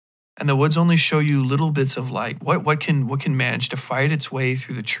dark. And the woods only show you little bits of light. What can manage to fight its way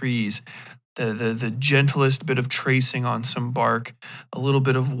through the trees? The gentlest bit of tracing on some bark, a little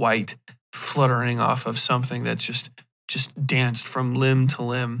bit of white fluttering off of something that just danced from limb to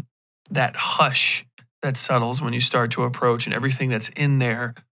limb. That hush that settles when you start to approach, and everything that's in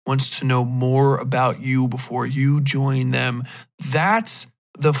there wants to know more about you before you join them. That's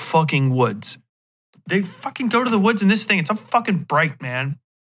the fucking woods. They fucking go to the woods in this thing. It's so fucking bright, man.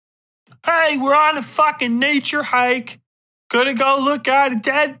 Hey, we're on a fucking nature hike. Gonna go look at a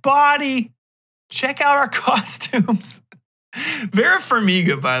dead body. Check out our costumes. Vera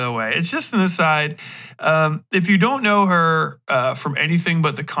Farmiga, by the way, it's just an aside. If you don't know her from anything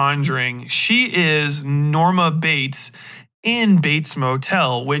but The Conjuring, she is Norma Bates in Bates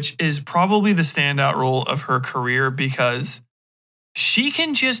Motel, which is probably the standout role of her career because she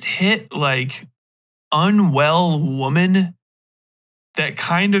can just hit like unwell woman that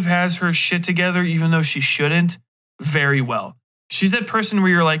kind of has her shit together, even though she shouldn't, very well. She's that person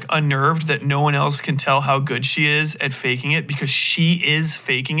where you're like unnerved that no one else can tell how good she is at faking it because she is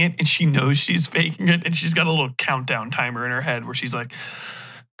faking it and she knows she's faking it. And she's got a little countdown timer in her head where she's like,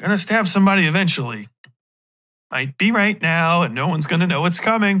 gonna stab somebody eventually. Might be right now and no one's gonna know it's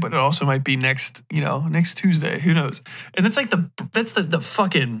coming, but it also might be next Tuesday. Who knows? And that's like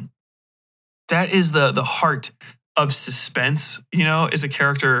that is the heart of suspense, is a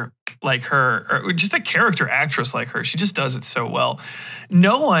character like her, or just a character actress like her. She just does it so well.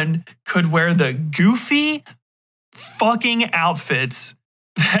 No one could wear the goofy fucking outfits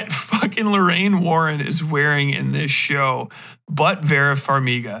that fucking Lorraine Warren is wearing in this show, but Vera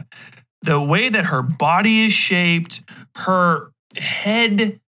Farmiga. The way that her body is shaped, her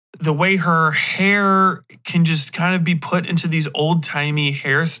head, the way her hair can just kind of be put into these old-timey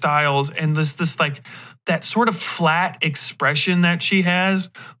hairstyles, and this like that sort of flat expression that she has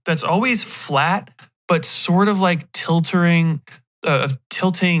that's always flat, but sort of like tilting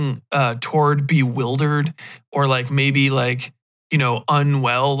toward bewildered or like maybe like,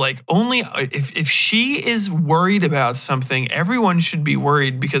 unwell. Like only if she is worried about something, everyone should be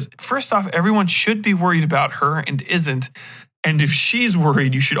worried because first off, everyone should be worried about her and isn't. And if she's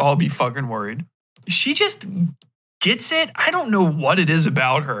worried, you should all be fucking worried. She just gets it. I don't know what it is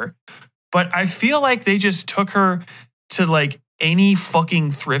about her. But I feel like they just took her to like any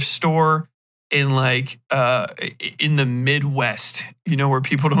fucking thrift store in like in the Midwest, where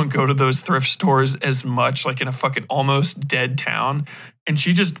people don't go to those thrift stores as much, like in a fucking almost dead town. And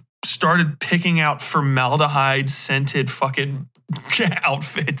she just started picking out formaldehyde scented fucking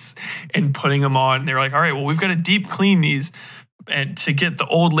outfits and putting them on. And they were like, all right, well, we've got to deep clean these and to get the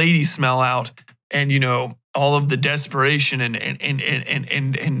old lady smell out. And, all of the desperation and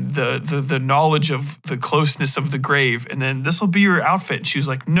the knowledge of the closeness of the grave. And then this will be your outfit. And she was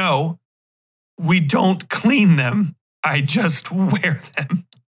like, no, we don't clean them. I just wear them.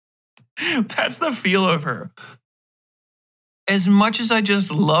 That's the feel of her. As much as I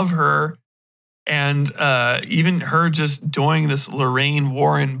just love her and even her just doing this Lorraine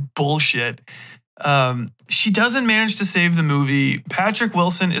Warren bullshit, she doesn't manage to save the movie. Patrick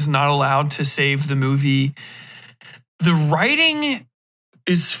Wilson is not allowed to save the movie. The writing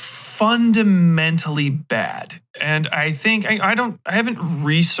is fundamentally bad. And I think I haven't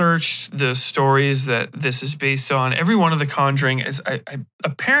researched the stories that this is based on. Every one of The Conjuring is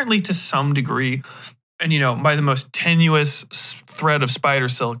apparently to some degree, and by the most tenuous thread of spider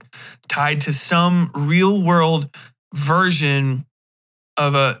silk, tied to some real world version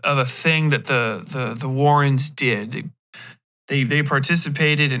of a thing that the Warrens did. They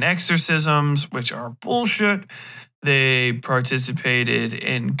participated in exorcisms, which are bullshit. They participated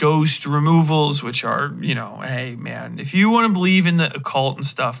in ghost removals, which are, hey man, if you want to believe in the occult and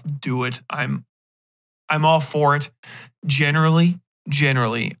stuff, do it. I'm all for it. Generally,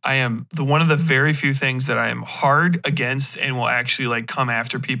 I am one of the very few things that I am hard against and will actually like come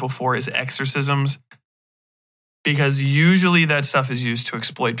after people for is exorcisms. Because usually that stuff is used to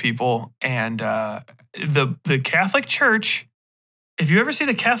exploit people. And the Catholic Church, if you ever see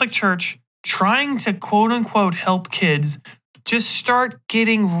the Catholic Church trying to quote unquote help kids just start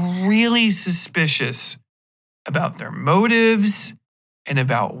getting really suspicious about their motives and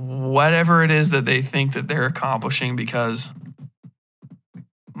about whatever it is that they think that they're accomplishing, because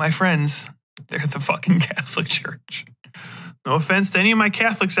my friends, they're the fucking Catholic Church. No offense to any of my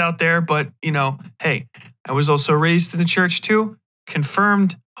Catholics out there, but, you know, hey, I was also raised in the church too.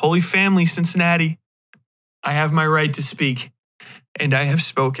 Confirmed, Holy Family, Cincinnati. I have my right to speak, and I have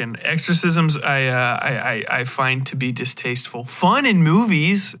spoken. Exorcisms, I find to be distasteful. Fun in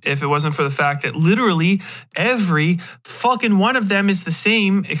movies, if it wasn't for the fact that literally every fucking one of them is the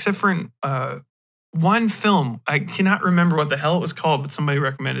same, except for in one film. I cannot remember what the hell it was called, but somebody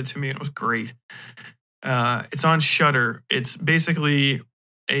recommended it to me, and it was great. It's on Shudder. It's basically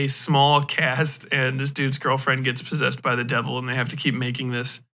a small cast, and this dude's girlfriend gets possessed by the devil, and they have to keep making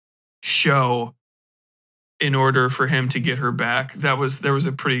this show in order for him to get her back. That's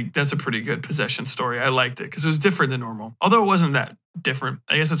a pretty good possession story. I liked it because it was different than normal. Although it wasn't that different.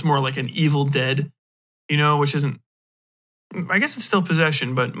 I guess it's more like an Evil Dead, you know, which isn't, I guess it's still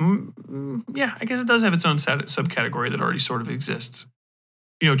possession, but yeah, I guess it does have its own subcategory that already sort of exists.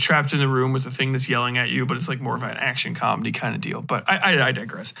 You know, trapped in the room with the thing that's yelling at you, but it's like more of an action comedy kind of deal. But I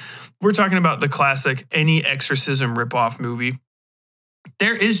digress. We're talking about the classic any exorcism ripoff movie.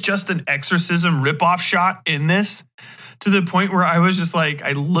 There is just an exorcism ripoff shot in this, to the point where I was just like,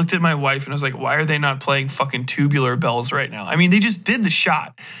 I looked at my wife and I was like, why are they not playing fucking Tubular Bells right now? I mean, they just did the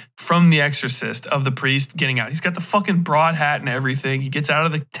shot from The Exorcist of the priest getting out. He's got the fucking broad hat and everything. He gets out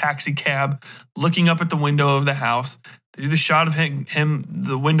of the taxi cab, looking up at the window of the house. They do the shot of him,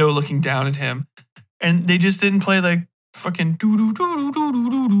 the window looking down at him. And they just didn't play like fucking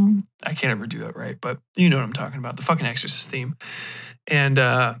doo-doo-doo-doo-doo-doo-doo. I can't ever do that right, but you know what I'm talking about. The fucking Exorcist theme. And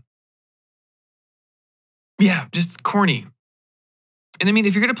yeah, just corny. And I mean,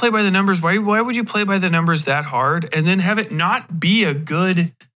 if you're going to play by the numbers, why would you play by the numbers that hard and then have it not be a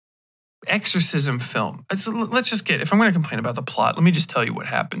good exorcism film? Let's just get, if I'm going to complain about the plot, let me just tell you what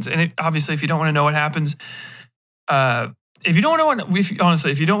happens. And obviously, if you don't want to know what happens, if you don't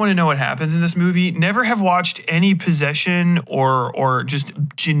want to know what happens in this movie, never have watched any possession or just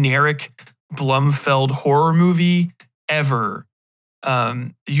generic Blumfeld horror movie ever.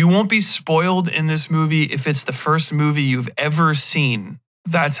 You won't be spoiled in this movie if it's the first movie you've ever seen.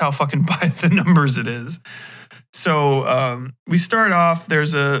 That's how fucking by the numbers it is. So we start off,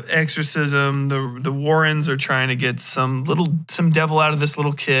 there's a exorcism. The Warrens are trying to get some devil out of this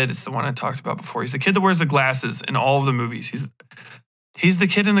little kid. It's the one I talked about before. He's the kid that wears the glasses in all of the movies. He's the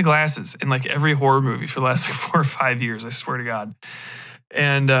kid in the glasses in like every horror movie for the last like 4 or 5 years, I swear to God.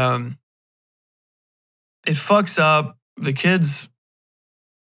 And it fucks up the kid's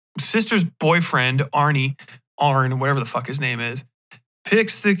sister's boyfriend, Arn, whatever the fuck his name is,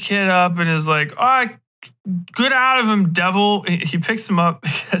 picks the kid up and is like, oh, get out of him, devil. He picks him up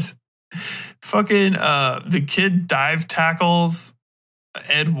because fucking the kid dive tackles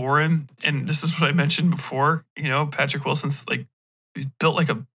Ed Warren. And this is what I mentioned before. You know, Patrick Wilson's like, he's built like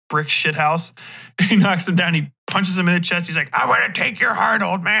a brick shit house. He knocks him down. He punches him in the chest. He's like, I want to take your heart,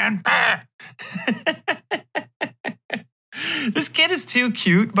 old man. This kid is too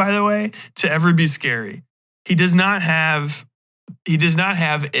cute, by the way, to ever be scary. He does not have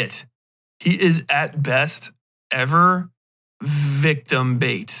it. He is at best ever victim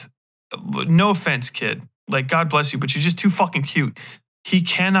bait. No offense, kid. Like, God bless you, but you're just too fucking cute. He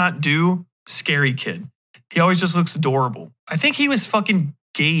cannot do scary kid. He always just looks adorable. I think he was fucking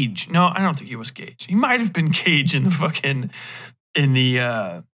Gage. No, I don't think he was Gage. He might have been Gage in the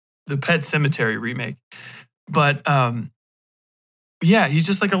Pet Sematary remake. But yeah, he's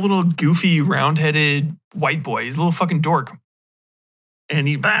just like a little goofy, round-headed white boy. He's a little fucking dork. And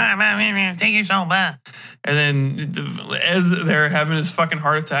he, take your soul, and then as they're having his fucking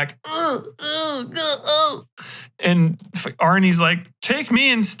heart attack, and Arnie's like, take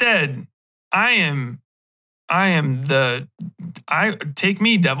me instead. Take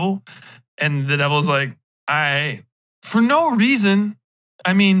me, devil. And the devil's like, for no reason.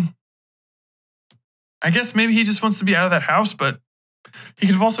 I mean, I guess maybe he just wants to be out of that house, but he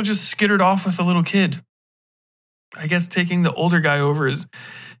could have also just skittered off with a little kid. I guess taking the older guy over is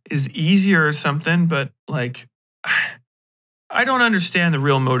easier or something, but like, I don't understand the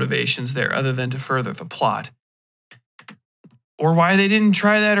real motivations there other than to further the plot. Or why they didn't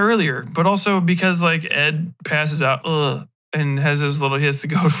try that earlier. But also because like Ed passes out and he has to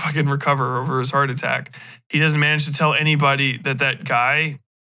go to fucking recover over his heart attack. He doesn't manage to tell anybody that guy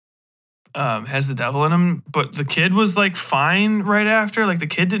has the devil in him, but the kid was like fine right after. Like the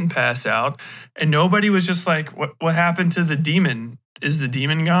kid didn't pass out, and nobody was just like, what happened to the demon? is the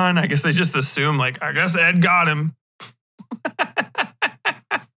demon gone? I guess they just assume, like, I guess Ed got him.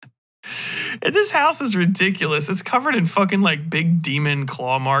 And this house is ridiculous. It's covered in fucking like big demon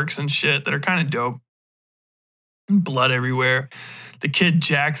claw marks and shit that are kind of dope. Blood everywhere. The kid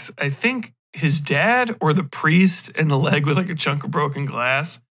jacks, I think, his dad or the priest in the leg with like a chunk of broken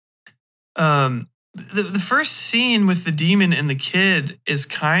glass. The first scene with the demon and the kid is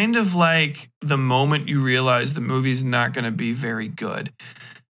kind of like the moment you realize the movie's not going to be very good.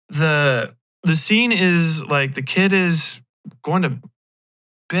 The scene is like the kid is going to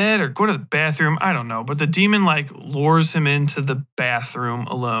bed or going to the bathroom. I don't know. But the demon like lures him into the bathroom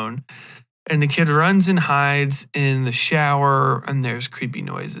alone. And the kid runs and hides in the shower. And there's creepy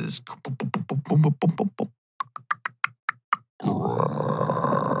noises.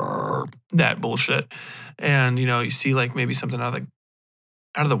 That bullshit. And, you know, you see like maybe something out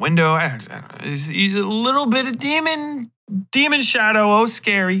of the window. I don't know. A little bit of demon shadow. Oh,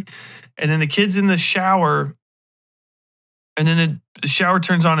 scary. And then the kid's in the shower. And then the shower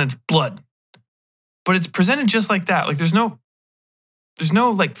turns on and it's blood. But it's presented just like that. Like there's no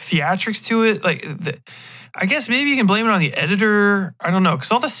like theatrics to it. Like I guess maybe you can blame it on the editor. I don't know.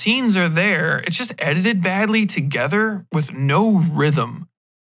 Because all the scenes are there. It's just edited badly together with no rhythm,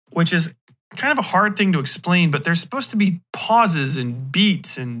 which is kind of a hard thing to explain. But there's supposed to be pauses and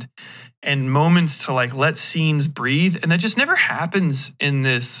beats and moments to like let scenes breathe. And that just never happens in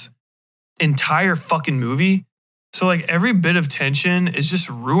this entire fucking movie. So like every bit of tension is just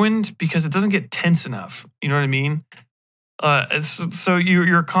ruined because it doesn't get tense enough. You know what I mean? So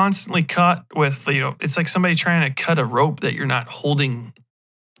you're constantly cut with, you know, it's like somebody trying to cut a rope that you're not holding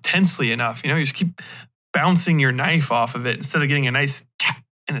tensely enough. You know, you just keep bouncing your knife off of it instead of getting a nice tap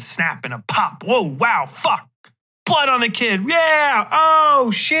and a snap and a pop. Whoa, wow, fuck. Blood on the kid. Yeah.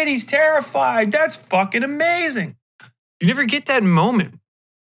 Oh, shit, he's terrified. That's fucking amazing. You never get that moment.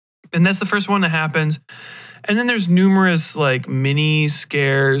 And that's the first one that happens. And then there's numerous like mini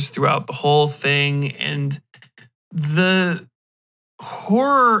scares throughout the whole thing. And the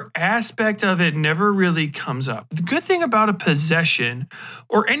horror aspect of it never really comes up. The good thing about a possession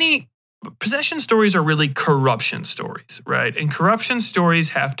or any possession stories are really corruption stories, right? And corruption stories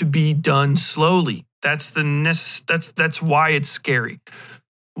have to be done slowly. That's why it's scary.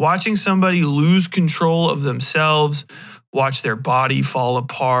 Watching somebody lose control of themselves, watch their body fall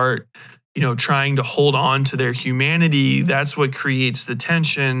apart, you know, trying to hold on to their humanity, that's what creates the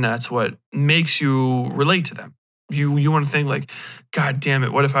tension. That's what makes you relate to them. You want to think like, God damn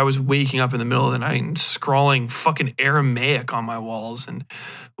it, what if I was waking up in the middle of the night and scrawling fucking Aramaic on my walls? And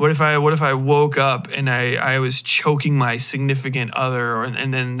what if I woke up and I was choking my significant other,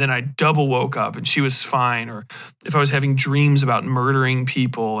 and then I double woke up and she was fine? Or if I was having dreams about murdering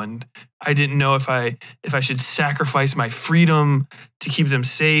people and I didn't know if I should sacrifice my freedom to keep them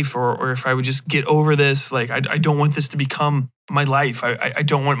safe, or if I would just get over this. Like, I don't want this to become my life. I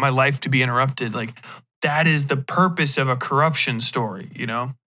don't want my life to be interrupted. Like, that is the purpose of a corruption story, you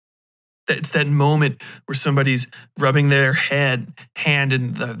know? It's that moment where somebody's rubbing their hand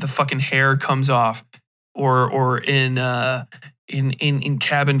and the fucking hair comes off. Or in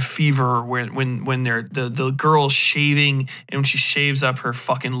Cabin Fever when they're the girl's shaving, and when she shaves up, her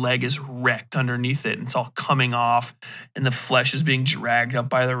fucking leg is wrecked underneath it and it's all coming off and the flesh is being dragged up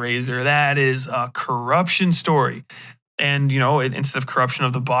by the razor. That is a corruption story. And, you know, instead of corruption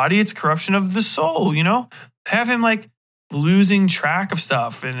of the body, it's corruption of the soul, you know? Have him like losing track of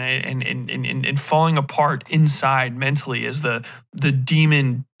stuff and falling apart inside mentally as the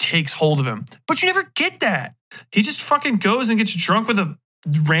demon takes hold of him. But you never get that. He just fucking goes and gets drunk with a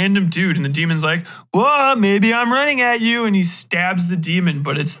random dude, and the demon's like, whoa, maybe I'm running at you. And he stabs the demon,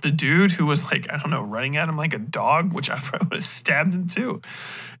 but it's the dude who was like, I don't know, running at him like a dog, which I probably would have stabbed him too.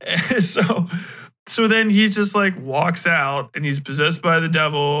 So then he just like walks out and he's possessed by the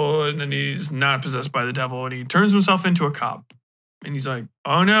devil, and then he's not possessed by the devil, and he turns himself into a cop. And he's like,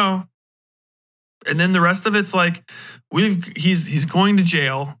 oh no. And then the rest of it's like, he's going to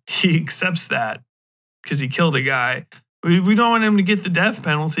jail. He accepts that because he killed a guy. We don't want him to get the death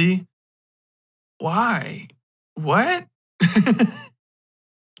penalty. Why? What?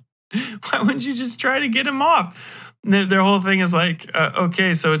 Why wouldn't you just try to get him off? Their whole thing is like,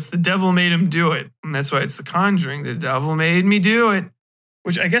 okay, so it's the devil made him do it. And that's why it's the Conjuring. The devil made me do it.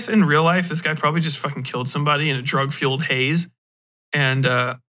 Which I guess in real life, this guy probably just fucking killed somebody in a drug-fueled haze and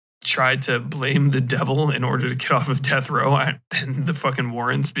tried to blame the devil in order to get off of death row. And the fucking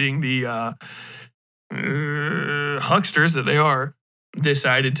Warrens, being the hucksters that they are,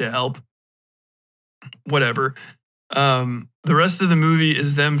 decided to help. Whatever. The rest of the movie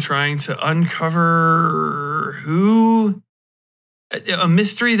is them trying to uncover who a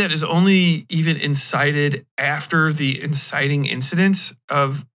mystery that is only even incited after the inciting incidents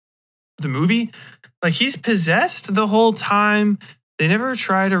of the movie. Like, he's possessed the whole time. They never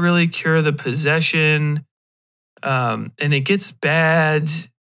try to really cure the possession. And it gets bad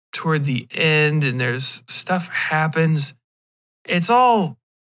toward the end, and there's stuff happens. It's all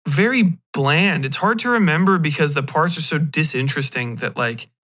very bland. It's hard to remember because the parts are so disinteresting that, like,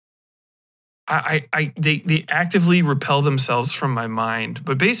 they actively repel themselves from my mind.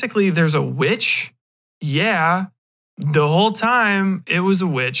 But basically, there's a witch. Yeah, the whole time it was a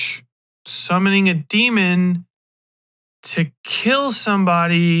witch summoning a demon to kill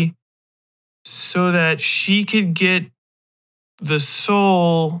somebody so that she could get the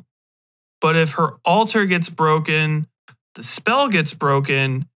soul. But if her altar gets broken, the spell gets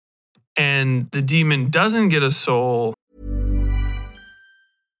broken, and the demon doesn't get a soul.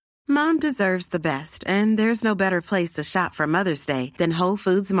 Mom deserves the best, and there's no better place to shop for Mother's Day than Whole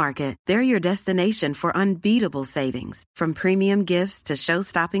Foods Market. They're your destination for unbeatable savings, from premium gifts to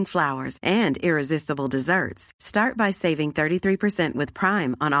show-stopping flowers and irresistible desserts. Start by saving 33% with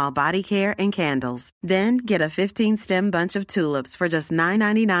Prime on all body care and candles. Then get a 15-stem bunch of tulips for just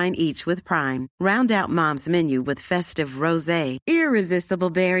 $9.99 each with Prime. Round out Mom's menu with festive rosé, irresistible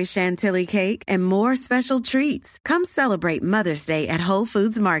berry chantilly cake, and more special treats. Come celebrate Mother's Day at Whole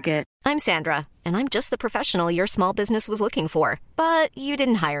Foods Market. I'm Sandra, and I'm just the professional your small business was looking for. But you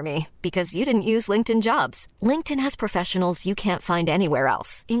didn't hire me because you didn't use LinkedIn Jobs. LinkedIn has professionals you can't find anywhere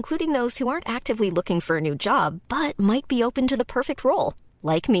else, including those who aren't actively looking for a new job, but might be open to the perfect role,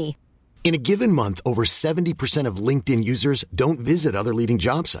 like me. In a given month, over 70% of LinkedIn users don't visit other leading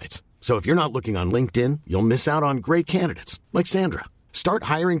job sites. So if you're not looking on LinkedIn, you'll miss out on great candidates like Sandra. Start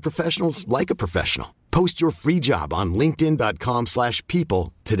hiring professionals like a professional. Post your free job on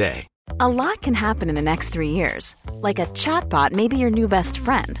linkedin.com/people today. A lot can happen in the next 3 years. Like a chatbot may be your new best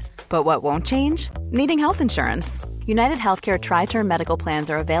friend. But what won't change? Needing health insurance. United Healthcare Tri-Term Medical Plans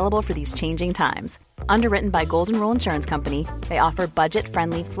are available for these changing times. Underwritten by Golden Rule Insurance Company, they offer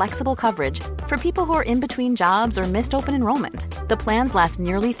budget-friendly, flexible coverage for people who are in between jobs or missed open enrollment. The plans last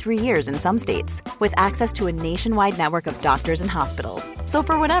nearly 3 years in some states, with access to a nationwide network of doctors and hospitals. So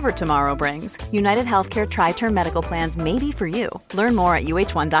for whatever tomorrow brings, United Healthcare Tri-Term Medical Plans may be for you. Learn more at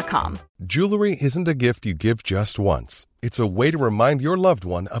uh1.com. Jewelry isn't a gift you give just once. It's a way to remind your loved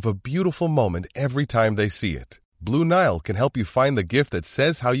one of a beautiful moment every time they see it. Blue Nile can help you find the gift that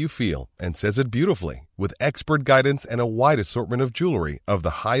says how you feel and says it beautifully, with expert guidance and a wide assortment of jewelry of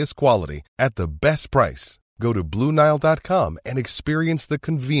the highest quality at the best price. Go to BlueNile.com and experience the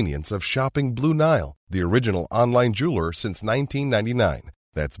convenience of shopping Blue Nile, the original online jeweler since 1999.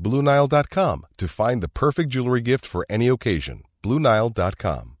 That's BlueNile.com to find the perfect jewelry gift for any occasion.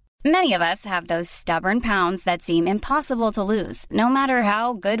 BlueNile.com. Many of us have those stubborn pounds that seem impossible to lose, no matter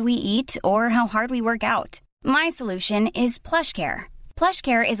how good we eat or how hard we work out. My solution is PlushCare.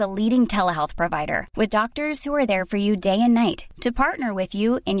 PlushCare is a leading telehealth provider with doctors who are there for you day and night to partner with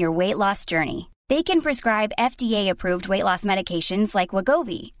you in your weight loss journey. They can prescribe FDA-approved weight loss medications like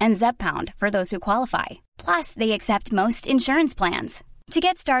Wegovy and Zepbound for those who qualify. Plus, they accept most insurance plans. To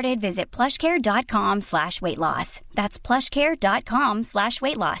get started, visit plushcare.com/weight loss. That's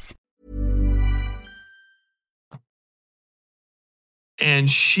plushcare.com/weight loss. And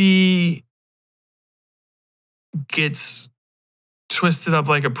she gets twisted up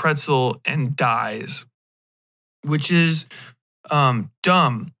like a pretzel and dies, which is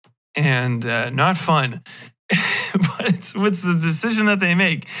dumb and not fun. But it's the decision that they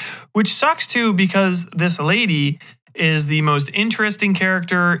make, which sucks too, because this lady is the most interesting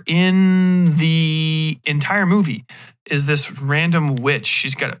character in the entire movie, is this random witch.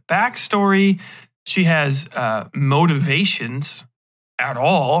 She's got a backstory. She has motivations at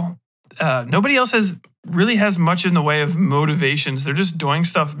all. Nobody else really has much in the way of motivations. They're just doing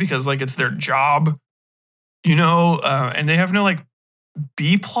stuff because, like, it's their job, you know, and they have no, like,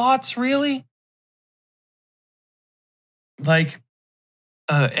 B plots, really. Like,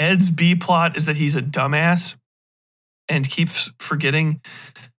 Ed's B plot is that he's a dumbass and keeps forgetting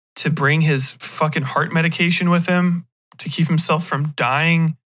to bring his fucking heart medication with him to keep himself from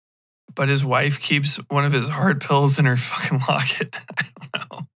dying. But his wife keeps one of his heart pills in her fucking locket. I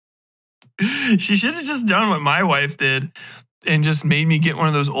don't know. She should have just done what my wife did and just made me get one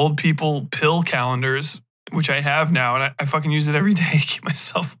of those old people pill calendars, which I have now. And I fucking use it every day to keep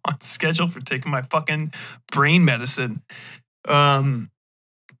myself on schedule for taking my fucking brain medicine.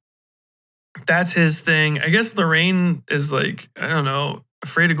 That's his thing. I guess Lorraine is like, I don't know,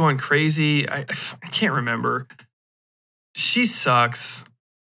 afraid of going crazy. I can't remember. She sucks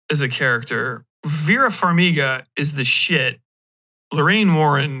as a character. Vera Farmiga is the shit. Lorraine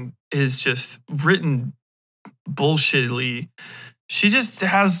Warren is just written bullshittily. She just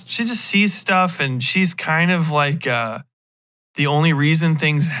sees stuff, and she's kind of like the only reason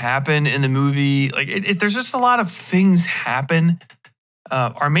things happen in the movie. Like there's just a lot of things happen.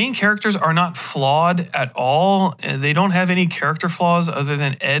 Our main characters are not flawed at all. They don't have any character flaws other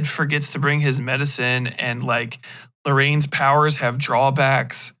than Ed forgets to bring his medicine, and like Lorraine's powers have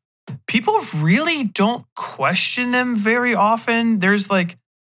drawbacks. People really don't question them very often. There's like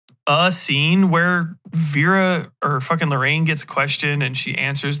a scene where Vera or fucking Lorraine gets a question and she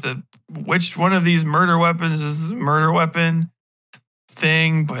answers the which one of these murder weapons is the murder weapon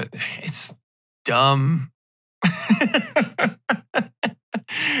thing, but it's dumb.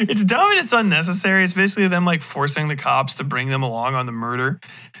 It's dumb and it's unnecessary. It's basically them like forcing the cops to bring them along on the murder.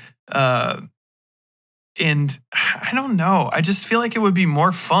 And I don't know. I just feel like it would be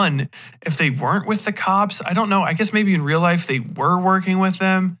more fun if they weren't with the cops. I don't know. I guess maybe in real life they were working with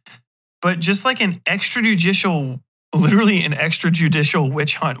them. But just like literally an extrajudicial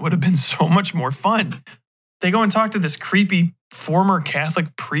witch hunt would have been so much more fun. They go and talk to this creepy former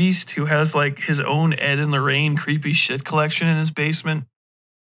Catholic priest who has like his own Ed and Lorraine creepy shit collection in his basement.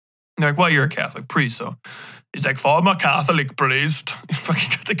 And they're like, well, you're a Catholic priest, so he's like, I'm a Catholic priest. He fucking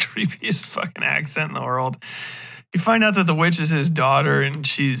got the creepiest fucking accent in the world. You find out that the witch is his daughter, and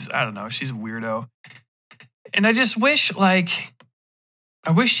she's a weirdo. And I just wish,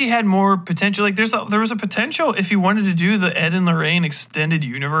 she had more potential. Like, there was a potential if you wanted to do the Ed and Lorraine extended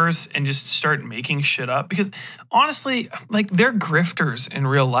universe and just start making shit up. Because honestly, like, they're grifters in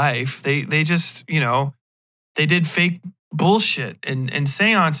real life. They just, they did fake bullshit and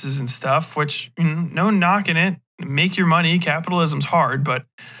seances and stuff, which, no knocking it. Make your money. Capitalism's hard, but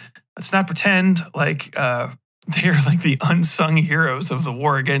let's not pretend like they're like the unsung heroes of the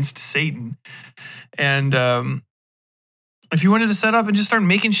war against Satan. And if you wanted to set up and just start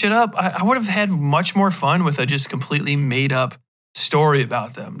making shit up, I would have had much more fun with a just completely made up story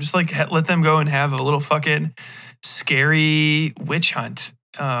about them. Just like let them go and have a little fucking scary witch hunt.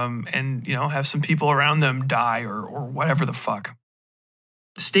 And have some people around them die or whatever the fuck.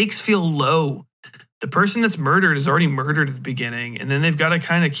 The stakes feel low. The person that's murdered is already murdered at the beginning, and then they've got to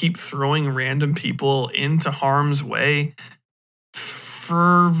kind of keep throwing random people into harm's way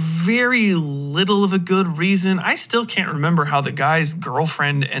for very little of a good reason. I still can't remember how the guy's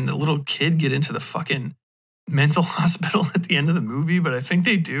girlfriend and the little kid get into the fucking mental hospital at the end of the movie, but I think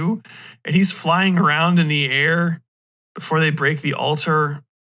they do. And he's flying around in the air before they break the altar.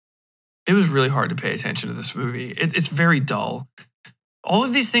 It was really hard to pay attention to this movie. It's very dull. All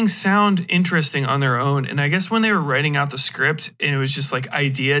of these things sound interesting on their own. And I guess when they were writing out the script and it was just like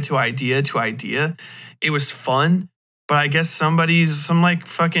idea to idea to idea, it was fun. But I guess some like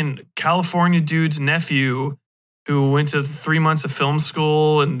fucking California dude's nephew who went to 3 months of film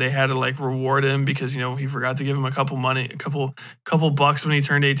school, and they had to like reward him because, he forgot to give him a couple bucks when he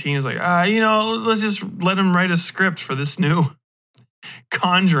turned 18. He's like, let's just let him write a script for this new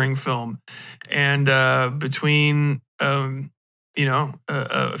Conjuring film. And between,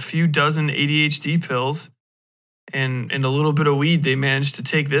 a few dozen ADHD pills and a little bit of weed, they managed to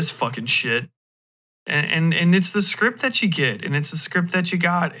take this fucking shit. And it's the script that you get, and it's the script that you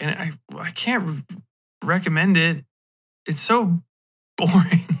got. And I can't recommend it. It's so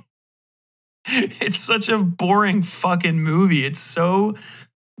boring. It's such a boring fucking movie. It's so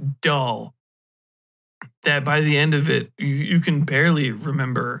dull that by the end of it, you can barely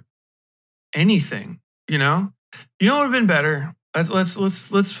remember anything. Tyler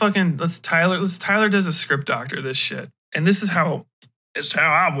does a script doctor this shit, and this is how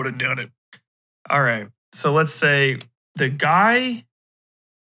I would have done it. All right, so let's say the guy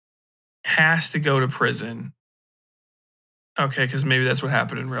has to go to prison. Okay, because maybe that's what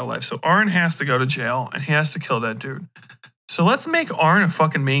happened in real life. So Arn has to go to jail, and he has to kill that dude. So let's make Arn a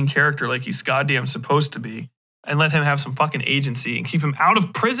fucking main character like he's goddamn supposed to be, and let him have some fucking agency and keep him out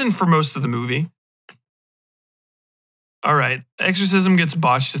of prison for most of the movie. All right, exorcism gets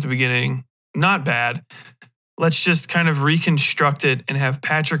botched at the beginning. Not bad. Let's just kind of reconstruct it and have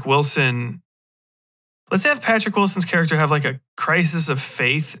Patrick Wilson. Let's have Patrick Wilson's character have like a crisis of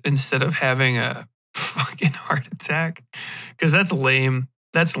faith instead of having a fucking heart attack. Because that's lame.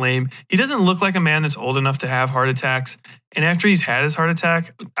 That's lame. He doesn't look like a man that's old enough to have heart attacks. And after he's had his heart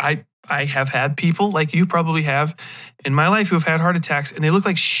attack, I have had people like you probably have in my life who have had heart attacks, and they look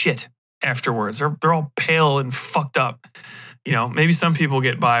like shit afterwards. They're all pale and fucked up. Maybe some people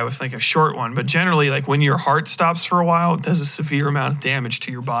get by with like a short one, but generally, like when your heart stops for a while, it does a severe amount of damage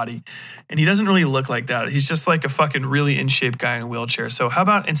to your body. And he doesn't really look like that. He's just like a fucking really in shape guy in a wheelchair. So how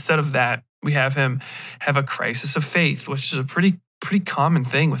about instead of that, we have him have a crisis of faith, which is a pretty pretty common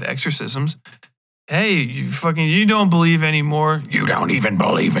thing with exorcisms. Hey, you don't believe anymore. You don't even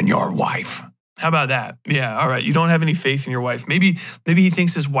believe in your wife. How about that? Yeah, all right. You don't have any faith in your wife. Maybe he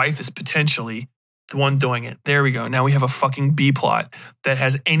thinks his wife is potentially the one doing it. There we go. Now we have a fucking B plot that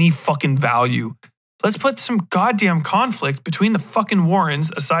has any fucking value. Let's put some goddamn conflict between the fucking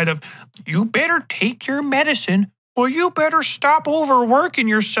Warrens aside of, you better take your medicine or you better stop overworking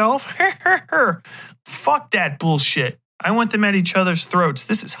yourself. Fuck that bullshit. I want them at each other's throats.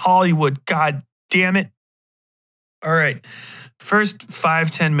 This is Hollywood. God damn it. All right. First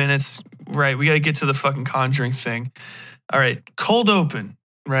 5-10 minutes, right? We got to get to the fucking Conjuring thing. All right. Cold open,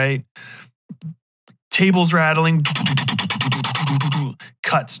 right? Tables rattling.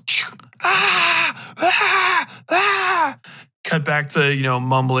 Cuts. Cut back to,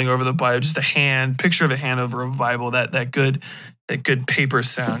 mumbling over the Bible. Just a hand, picture of a hand over a Bible. That good paper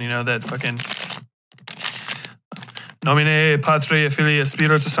sound, that fucking... Nomine Patri Filii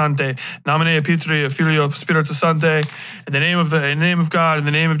Spiritus Sancti. Nomine Patri Filii Spiritus Sancti. In the name of God, in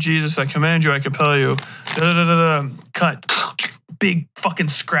the name of Jesus, I command you, I compel you. Cut. Big fucking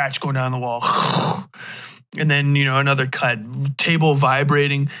scratch going down the wall. And then, another cut. Table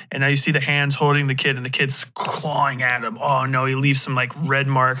vibrating. And now you see the hands holding the kid and the kid's clawing at him. Oh no, he leaves some like red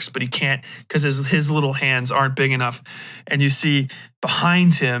marks, but he can't because his little hands aren't big enough. And you see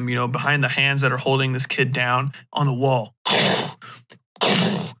behind him, behind the hands that are holding this kid down on the wall.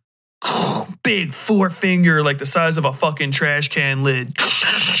 Big forefinger, like the size of a fucking trash can lid.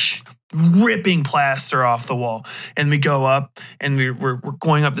 Ripping plaster off the wall. And we go up and we're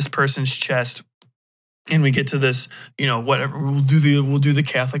going up this person's chest. And we get to this, whatever, we'll do the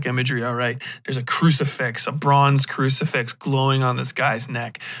Catholic imagery, all right? There's a crucifix, a bronze crucifix glowing on this guy's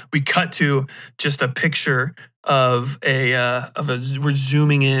neck. We cut to just a picture of we're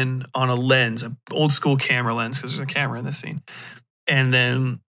zooming in on a lens, an old school camera lens, because there's a camera in this scene. And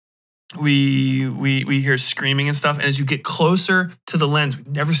then we hear screaming and stuff. And as you get closer to the lens, we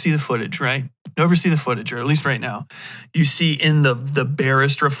never see the footage, right? Never see the footage, or at least right now. You see in the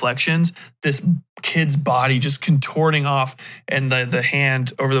barest reflections, this kid's body just contorting off and the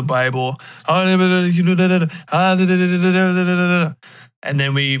hand over the Bible. And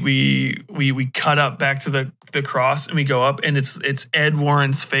then we cut up back to the cross and we go up and it's Ed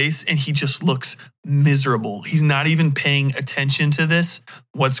Warren's face and he just looks miserable. He's not even paying attention to this,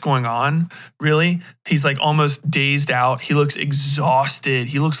 what's going on, really. He's like almost dazed out. He looks exhausted.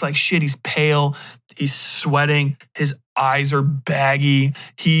 He looks like shit. He's pale. He's sweating. His eyes are baggy.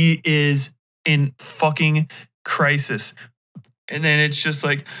 He is in fucking crisis. And then it's just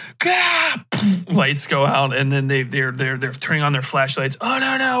like, lights go out, and then they're turning on their flashlights.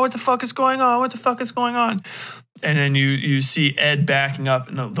 Oh no! What the fuck is going on? What the fuck is going on? And then you see Ed backing up,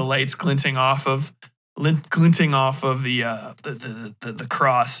 and the lights glinting off of the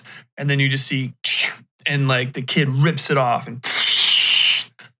cross, and then you just see, and like the kid rips it off, and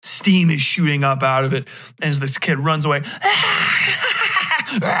steam is shooting up out of it, and as this kid runs away.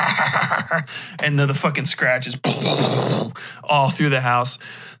 And the fucking scratches all through the house.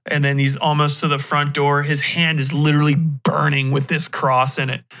 And then he's almost to the front door. His hand is literally burning with this cross in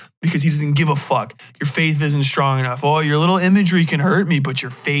it because he doesn't give a fuck. Your faith isn't strong enough. Oh, your little imagery can hurt me, but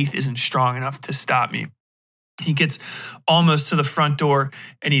your faith isn't strong enough to stop me. He gets almost to the front door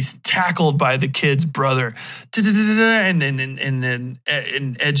and he's tackled by the kid's brother. And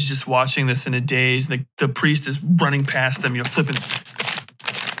Ed's just watching this in a daze. The priest is running past them, flipping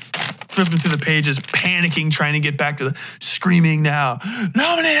through the pages, panicking, trying to get back to the screaming now.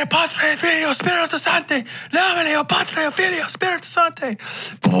 Nomine Patri Filio Spiritus Sancti. Nomine Patri Filio Spiritus Sancti.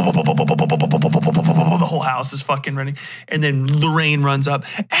 The whole house is fucking running. And then Lorraine runs up.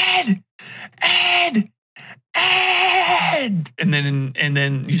 Ed! And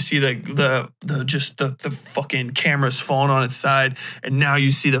then you see the fucking camera's falling on its side, and now you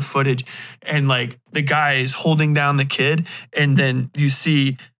see the footage, and like the guy is holding down the kid, and then you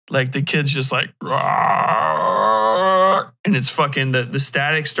see like the kid's just like, and it's fucking the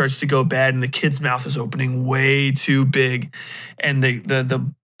static starts to go bad, and the kid's mouth is opening way too big, and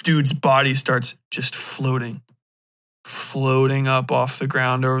the dude's body starts just floating up off the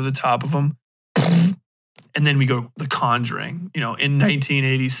ground over the top of him. And then we go The Conjuring, in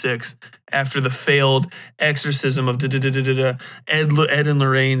 1986, after the failed exorcism of Ed and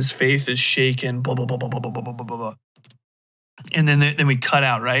Lorraine's faith is shaken, blah, blah, blah, blah, blah, blah, blah, blah, blah. And then we cut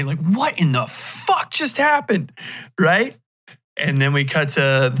out, right? Like, what in the fuck just happened, right? And then we cut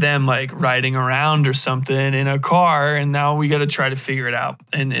to them like riding around or something in a car, and now we got to try to figure it out.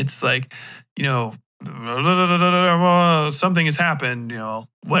 And it's like, something has happened,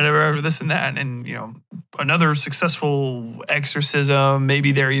 whatever, this and that. And, another successful exorcism.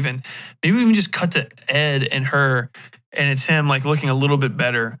 Maybe we even just cut to Ed and her, and it's him like looking a little bit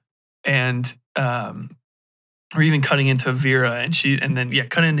better. And, or even cutting into Vera and then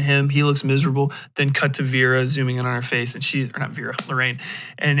cut into him. He looks miserable. Then cut to Vera, zooming in on her face, and not Vera, Lorraine.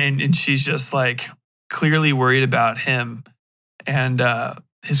 And she's just like clearly worried about him. And,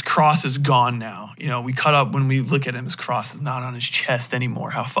 his cross is gone now. We cut up when we look at him, his cross is not on his chest anymore.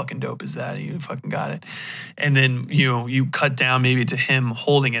 How fucking dope is that? You fucking got it. And then, you cut down maybe to him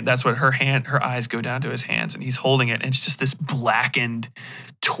holding it. That's what her eyes go down to his hands, and he's holding it. And it's just this blackened,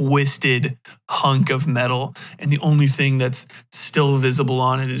 twisted hunk of metal. And the only thing that's still visible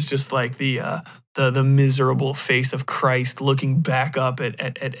on it is just like the miserable face of Christ looking back up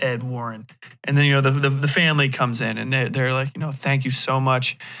at Ed Warren. And then, the family comes in, and they're like, thank you so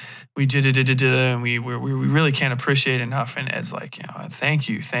much. We did it, and we really can't appreciate it enough. And Ed's like, thank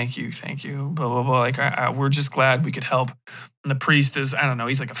you, blah, blah, blah. Like, we're just glad we could help. And the priest is, I don't know,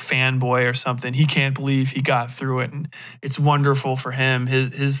 he's like a fanboy or something. He can't believe he got through it. And it's wonderful for him.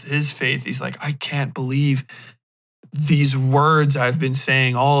 His faith, he's like, I can't believe these words I've been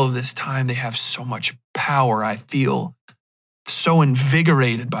saying all of this time, they have so much power. I feel so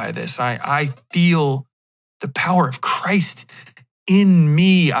invigorated by this. I feel the power of Christ in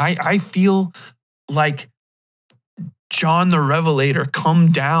me. I feel like John the Revelator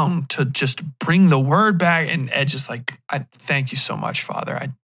come down to just bring the word back. And Ed just like, I thank you so much, Father. I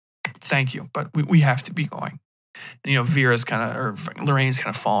thank you, but we have to be going. And, Lorraine's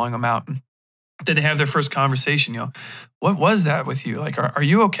kind of following him out. And then they have their first conversation, what was that with you? Like, are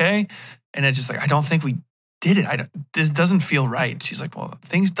you okay? And Ed's just like, I don't think we did it. This doesn't feel right. She's like, well,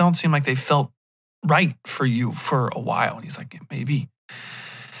 things don't seem like they felt right for you for a while. And he's like, maybe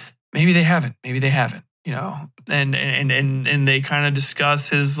they haven't. And they kind of discuss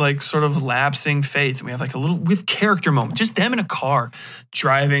his like sort of lapsing faith. And we have character moment, just them in a car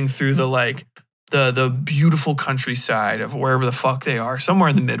driving through the beautiful countryside of wherever the fuck they are, somewhere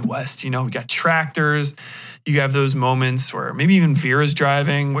in the Midwest. We got tractors. You have those moments where maybe even Vera's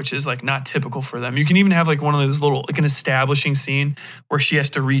driving, which is like not typical for them. You can even have like one of those little, like an establishing scene where she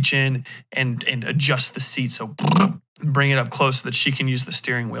has to reach in and adjust the seat. So bring it up close so that she can use the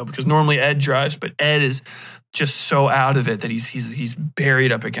steering wheel, because normally Ed drives, but Ed is just so out of it that he's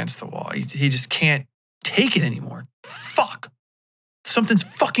buried up against the wall. He just can't take it anymore. Fuck. Something's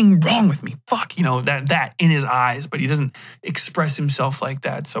fucking wrong with me. Fuck, that in his eyes, but he doesn't express himself like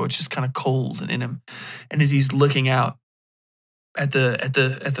that. So it's just kind of cold in him. And as he's looking out at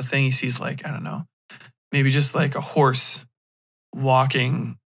the thing, he sees like, I don't know, maybe just like a horse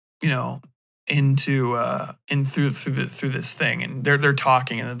walking, in through this thing, and they're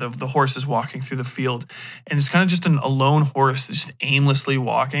talking, and the horse is walking through the field, and it's kind of just a lone horse just aimlessly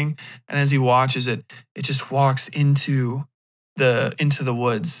walking. And as he watches it, it just walks into the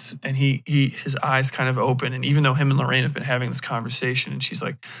woods, and his eyes kind of open. And even though him and Lorraine have been having this conversation, and she's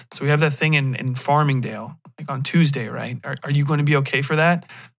like, so we have that thing in Farmingdale, like on Tuesday, right? Are you going to be okay for that?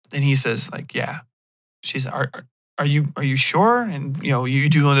 And he says like, yeah. She's, are you sure? And, you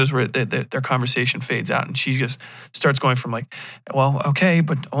do one of those where their conversation fades out, and she just starts going from like, well, okay,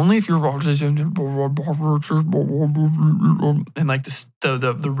 but only if you're, and like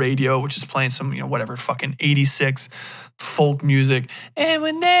the radio, which is playing some, whatever, fucking 86 folk music. And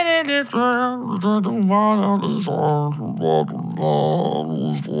when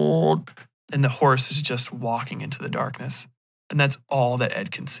and the horse is just walking into the darkness. And that's all that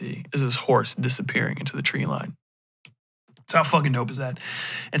Ed can see, is this horse disappearing into the tree line. So how fucking dope is that?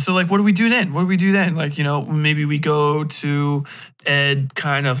 And so, like, what do we do then? Like, maybe we go to Ed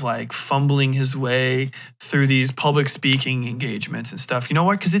kind of like fumbling his way through these public speaking engagements and stuff. You know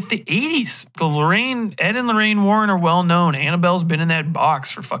what? Because it's the 80s. Ed and Lorraine Warren are well known. Annabelle's been in that box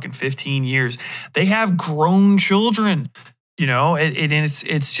for fucking 15 years. They have grown children, and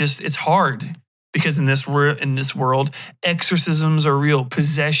it's hard. Because in this world, exorcisms are real,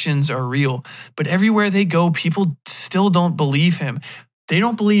 possessions are real. But everywhere they go, people still don't believe him. They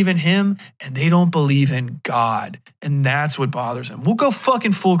don't believe in him, and they don't believe in God. And that's what bothers him. We'll go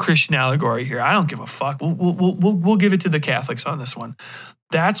fucking full Christian allegory here. I don't give a fuck. We'll give it to the Catholics on this one.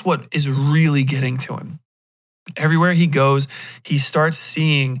 That's what is really getting to him. Everywhere he goes, he starts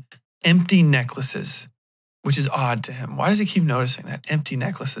seeing empty necklaces, which is odd to him. Why does he keep noticing that? Empty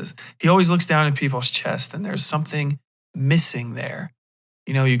necklaces. He always looks down at people's chest, and there's something missing there.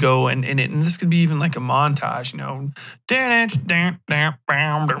 You go and this could be even like a montage, and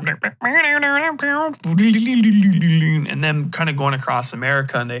them kind of going across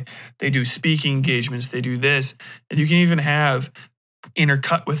America, and they do speaking engagements, they do this, and you can even have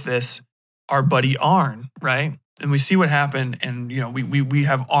intercut with this our buddy Arn, right? And we see what happened, and we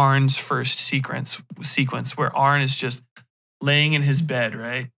have Arn's first sequence where Arn is just laying in his bed,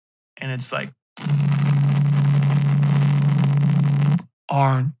 right? And it's like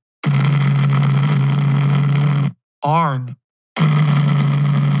Arn.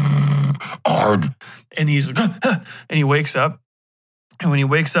 And he's like, and he wakes up. And when he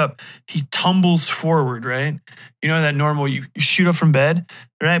wakes up, he tumbles forward, right? That normal, you shoot up from bed,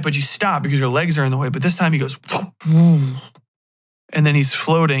 right? But you stop because your legs are in the way. But this time he goes, and then he's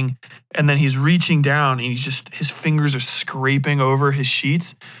floating, and then he's reaching down, and his fingers are scraping over his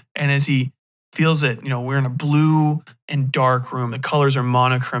sheets. And as he feels it, we're in a blue and dark room. The colors are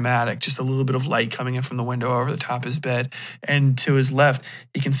monochromatic, just a little bit of light coming in from the window over the top of his bed. And to his left,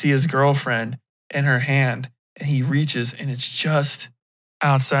 he can see his girlfriend in her hand, and he reaches, and it's just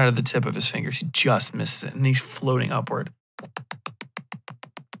outside of the tip of his fingers. He just misses it, and he's floating upward.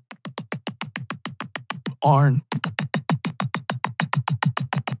 Arn.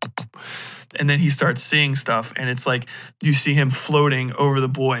 And then he starts seeing stuff, and it's like you see him floating over the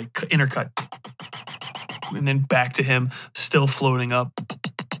boy, intercut. And then back to him, still floating up.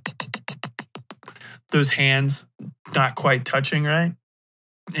 Those hands not quite touching, right?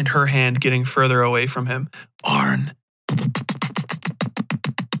 And her hand getting further away from him. Arn.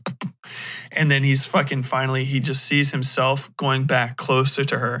 And then he's finally, he just sees himself going back closer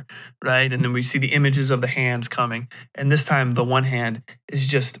to her, right? And then we see the images of the hands coming. And this time, the one hand is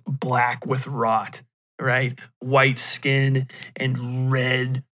just black with rot, right? White skin and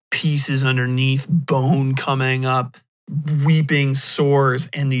red pieces underneath, bone coming up, weeping sores,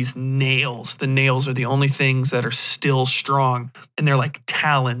 and these nails. The nails are the only things that are still strong. And they're like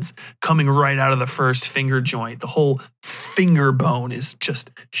talons coming right out of the first finger joint. The whole finger bone is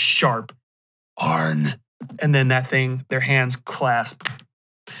just sharp. Arn. And then that thing, their hands clasp.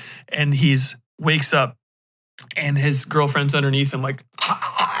 And he's wakes up, and his girlfriend's underneath him, like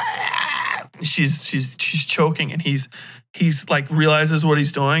she's choking, and he's like realizes what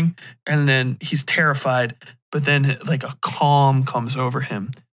he's doing, and then he's terrified, but then like a calm comes over him,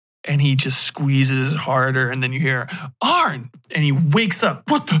 and he just squeezes harder, and then you hear Arn, and he wakes up.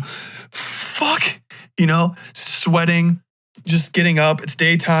 What the fuck? Sweating, just getting up. It's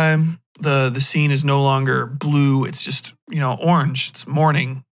daytime. The scene is no longer blue. It's just, orange. It's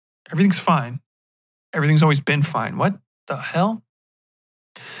morning. Everything's fine. Everything's always been fine. What the hell?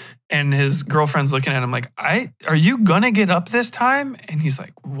 And his girlfriend's looking at him like, are you going to get up this time? And he's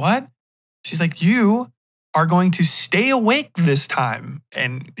like, what? She's like, you are going to stay awake this time.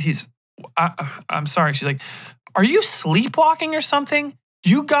 And I'm sorry. She's like, are you sleepwalking or something?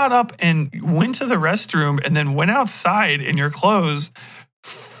 You got up and went to the restroom and then went outside in your clothes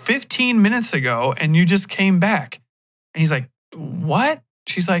 15 minutes ago, and you just came back. And he's like, what?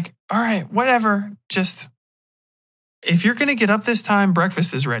 She's like, all right, whatever. Just, if you're going to get up this time,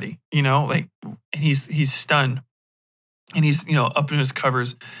 breakfast is ready, and he's stunned, and he's, up in his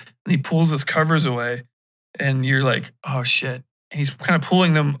covers, and he pulls his covers away, and you're like, oh shit. And he's kind of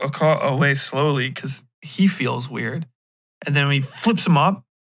pulling them away slowly because he feels weird. And then when he flips them up,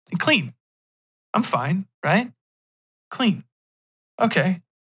 clean. I'm fine, right? Clean. Okay.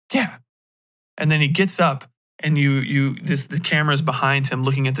 Yeah. And then he gets up, and the camera's behind him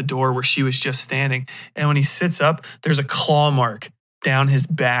looking at the door where she was just standing. And when he sits up, there's a claw mark down his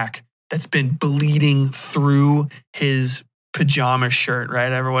back that's been bleeding through his pajama shirt,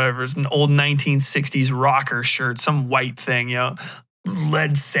 right? Or whatever. It's an old 1960s rocker shirt, some white thing,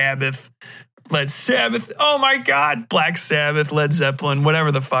 Led Sabbath. Oh my God. Black Sabbath, Led Zeppelin,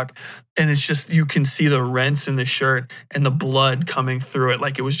 whatever the fuck. And it's just, you can see the rents in the shirt and the blood coming through it.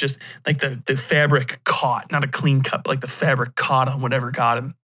 Like it was just like the fabric caught, not a clean cut, but like the fabric caught on whatever got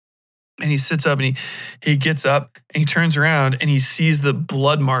him. And he sits up, and he gets up, and he turns around, and he sees the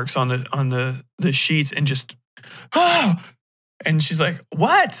blood marks on the sheets, and just, oh, and she's like,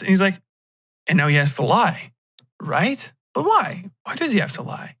 what? And he's like, and now he has to lie, right? But why? Why does he have to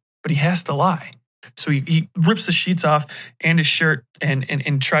lie? But he has to lie. So he rips the sheets off and his shirt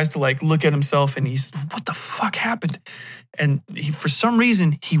and tries to like look at himself, and he's, what the fuck happened? And for some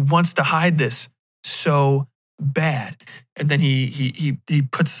reason, he wants to hide this so bad. And then he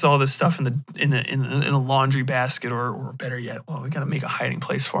puts all this stuff in the laundry basket, or better yet, well, we got to make a hiding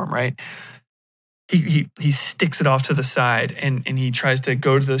place for him, right? he sticks it off to the side and he tries to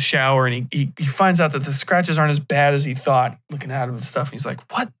go to the shower and he finds out that the scratches aren't as bad as he thought, looking at him and stuff. And he's like,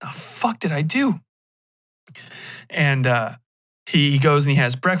 what the fuck did I do? And he goes and he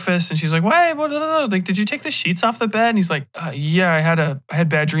has breakfast and she's like, wait, what? Like, did you take the sheets off the bed? And he's like, yeah, I had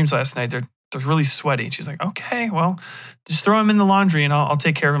bad dreams last night. They're really sweaty. And she's like, okay, well, just throw them in the laundry and I'll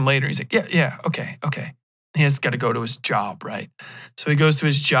take care of them later. He's like, yeah, okay. He has got to go to his job, right? So he goes to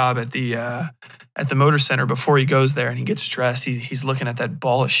his job at the motor center. Before he goes there and he gets dressed, he's looking at that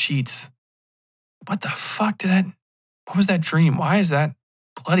ball of sheets. What the fuck what was that dream? Why is that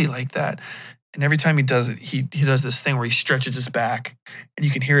bloody like that? And every time he does it, he does this thing where he stretches his back and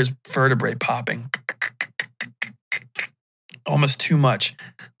you can hear his vertebrae popping. Almost too much.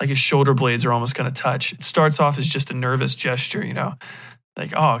 Like his shoulder blades are almost going to touch. It starts off as just a nervous gesture,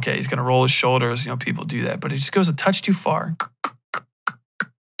 like, oh, okay, he's going to roll his shoulders. People do that, but it just goes a touch too far.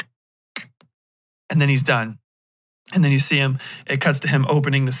 And then he's done. And then you see him, it cuts to him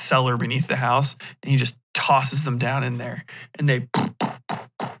opening the cellar beneath the house and he just tosses them down in there and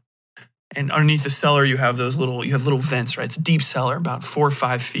and underneath the cellar, you have little vents, right? It's a deep cellar, about 4 or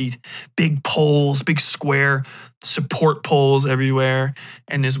 5 feet, big poles, big square support poles everywhere.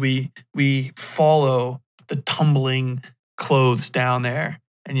 And as we follow the tumbling clothes down there,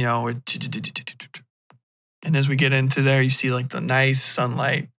 and and as we get into there, you see like the nice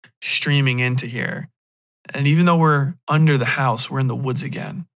sunlight streaming into here. And even though we're under the house, we're in the woods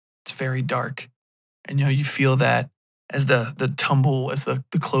again. It's very dark, and you feel that. As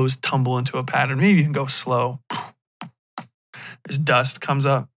the clothes tumble into a pattern, maybe you can go slow. There's dust comes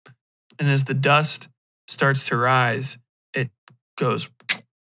up. And as the dust starts to rise, it goes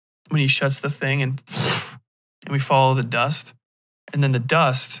when he shuts the thing and we follow the dust. And then the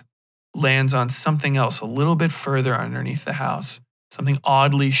dust lands on something else a little bit further underneath the house, something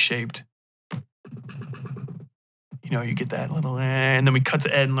oddly shaped. You get that little, and then we cut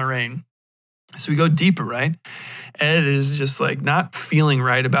to Ed and Lorraine. So we go deeper, right? Ed is just like not feeling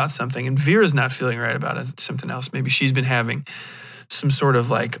right about something, and Vera's not feeling right about something else. Maybe she's been having some sort of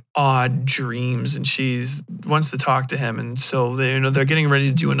like odd dreams, and she wants to talk to him. And so they're getting ready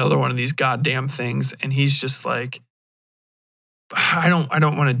to do another one of these goddamn things, and he's just like, I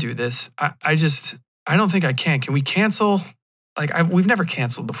don't want to do this. I don't think I can. Can we cancel? Like we've never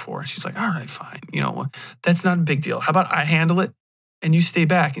canceled before. She's like, all right, fine. That's not a big deal. How about I handle it and you stay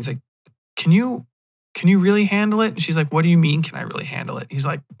back? He's like, Can you really handle it? And she's like, what do you mean, can I really handle it? He's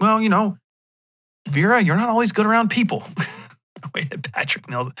like, well, Vera, you're not always good around people. The way that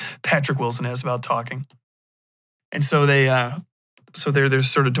Patrick Wilson has about talking. And so they're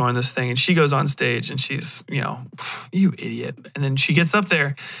sort of doing this thing, and she goes on stage and she's, you idiot. And then she gets up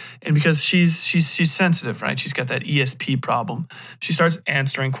there, and because she's sensitive, right? She's got that ESP problem. She starts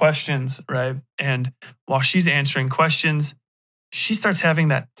answering questions, right? And while she's answering questions, she starts having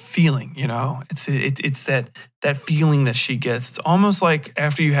that feeling, it's that feeling that she gets. It's almost like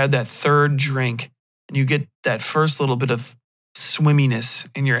after you had that third drink and you get that first little bit of swimminess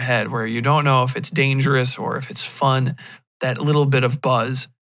in your head where you don't know if it's dangerous or if it's fun, that little bit of buzz.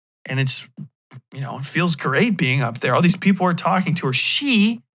 And it's, it feels great being up there. All these people are talking to her.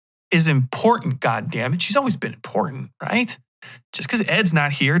 She is important, goddammit. She's always been important, right? Just because Ed's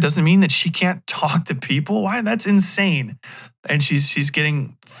not here doesn't mean that she can't talk to people. Why? That's insane. And she's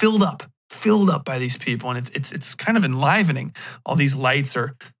getting filled up by these people, and it's kind of enlivening. All these lights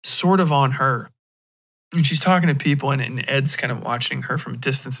are sort of on her, and she's talking to people, and Ed's kind of watching her from a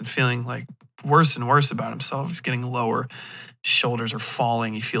distance and feeling like worse and worse about himself. He's getting lower, his shoulders are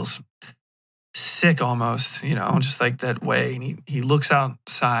falling. He feels sick almost, just like that way. And he looks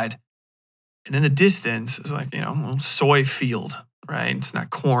outside. And in the distance is like, a soy field, right? It's not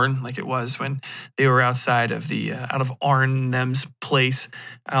corn like it was when they were outside of out of Arnhem's place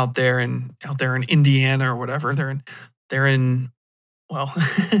out there in Indiana or whatever. They're in well,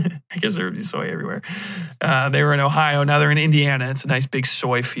 I guess there would be soy everywhere. They were in Ohio. Now they're in Indiana. It's a nice big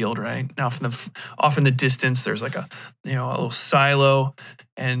soy field, right? Now off in the distance, there's like a little silo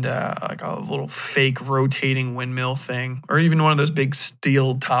and like a little fake rotating windmill thing, or even one of those big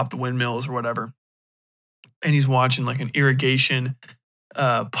steel topped windmills or whatever. And he's watching like an irrigation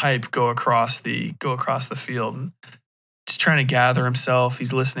pipe go across the field, and just trying to gather himself.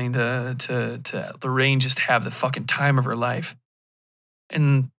 He's listening to Lorraine just have the fucking time of her life.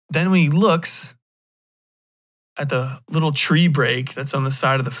 And then when he looks at the little tree break that's on the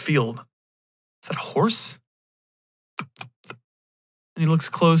side of the field, is that a horse? And he looks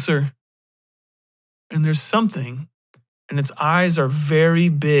closer, and there's something, and its eyes are very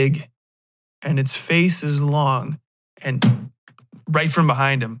big, and its face is long, and right from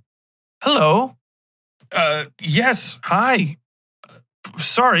behind him, hello, Yes. Hi.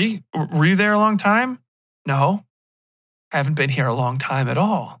 Sorry. Were you there a long time? No. I haven't been here a long time at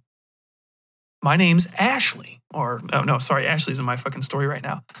all. My name's Ashley. Or, oh, no, sorry. Ashley's in my fucking story right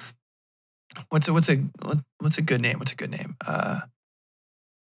now. What's a good name? What's a good name?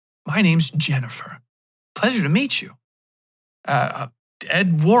 My name's Jennifer. Pleasure to meet you.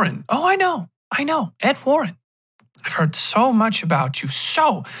 Ed Warren. Oh, I know. Ed Warren. I've heard so much about you.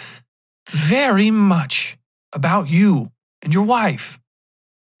 So very much about you and your wife.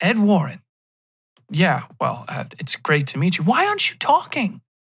 Ed Warren. Yeah, well, it's great to meet you. Why aren't you talking?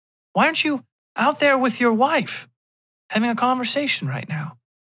 Why aren't you out there with your wife having a conversation right now?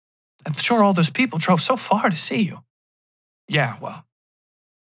 I'm sure all those people drove so far to see you. Yeah, well,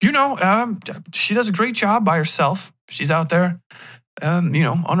 she does a great job by herself. She's out there, on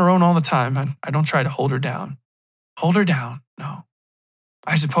her own all the time. I don't try to hold her down. Hold her down? No.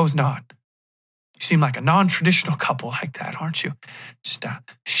 I suppose not. You seem like a non-traditional couple like that, aren't you? Just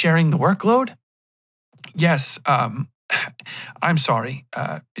sharing the workload? Yes, I'm sorry.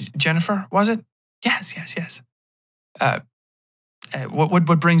 Jennifer, was it? Yes.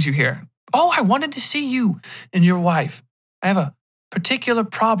 What brings you here? Oh, I wanted to see you and your wife. I have a particular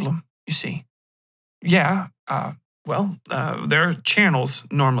problem, you see. Yeah, there are channels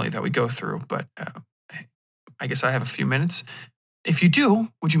normally that we go through, but I guess I have a few minutes. If you do,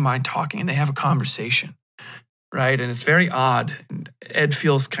 would you mind talking? And they have a conversation, right? And it's very odd. And Ed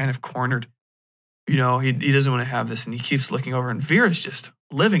feels kind of cornered. He doesn't want to have this, and he keeps looking over, and Vera's just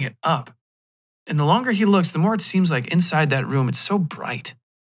living it up. And the longer he looks, the more it seems like inside that room, it's so bright.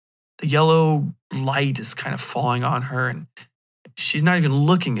 The yellow light is kind of falling on her, and she's not even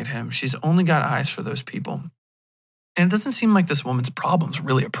looking at him. She's only got eyes for those people. And it doesn't seem like this woman's problem's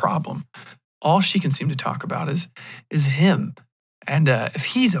really a problem. All she can seem to talk about is him, and if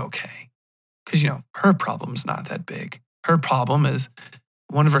he's okay. Because, her problem's not that big. Her problem is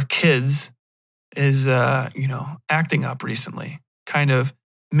one of her kids is, acting up recently, kind of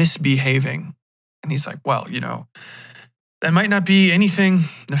misbehaving. And he's like, well, that might not be anything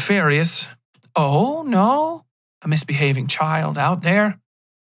nefarious. Oh, no? A misbehaving child out there,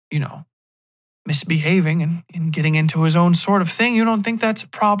 misbehaving and getting into his own sort of thing. You don't think that's a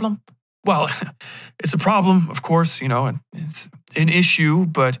problem? Well, it's a problem, of course, and it's an issue,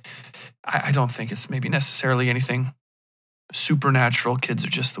 but I don't think it's maybe necessarily anything supernatural. Kids are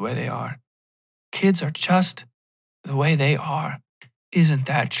just the way they are. Kids are just the way they are. Isn't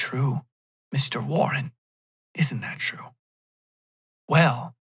that true, Mr. Warren? Isn't that true?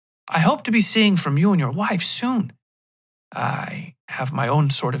 Well, I hope to be seeing from you and your wife soon. I have my own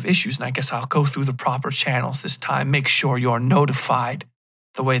sort of issues, and I guess I'll go through the proper channels this time. Make sure you're notified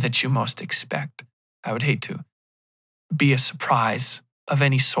the way that you most expect. I would hate to be a surprise of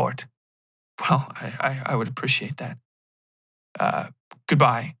any sort. Well, I would appreciate that.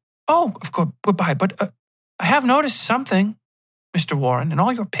 Goodbye. Oh, of course, goodbye. But I have noticed something, Mr. Warren. In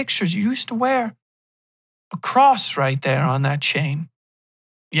all your pictures, you used to wear a cross right there on that chain.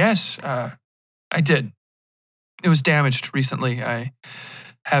 Yes, I did. It was damaged recently. I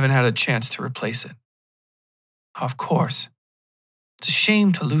haven't had a chance to replace it. Of course. It's a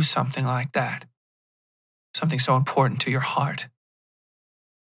shame to lose something like that. Something so important to your heart.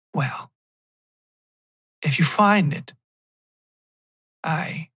 Well, if you find it,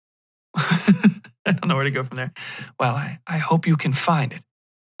 I don't know where to go from there. Well, I hope you can find it.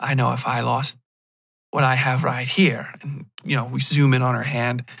 I know if I lost what I have right here, and, we zoom in on her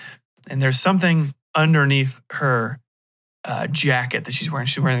hand, and there's something underneath her jacket that she's wearing.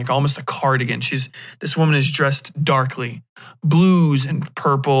 She's wearing like almost a cardigan. This woman is dressed darkly, blues and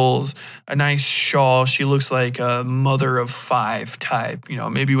purples, a nice shawl. She looks like a mother of five type,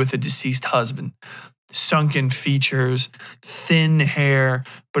 maybe with a deceased husband. Sunken features, thin hair,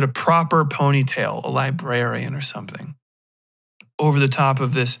 but a proper ponytail, a librarian or something. Over the top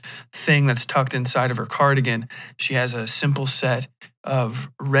of this thing that's tucked inside of her cardigan, she has a simple set of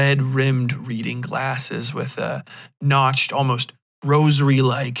red-rimmed reading glasses with a notched, almost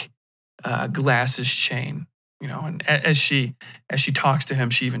rosary-like glasses chain. And as she talks to him,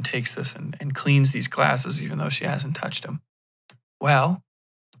 she even takes this and cleans these glasses, even though she hasn't touched them. Well,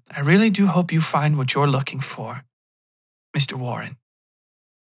 I really do hope you find what you're looking for, Mr. Warren.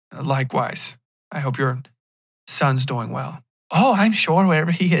 Likewise, I hope your son's doing well. Oh, I'm sure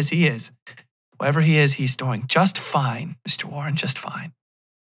wherever he is, he is. Wherever he is, he's doing just fine, Mr. Warren, just fine.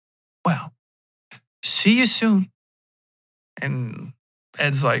 Well, see you soon. And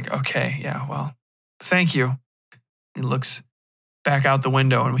Ed's like, okay, yeah, well, thank you. He looks back out the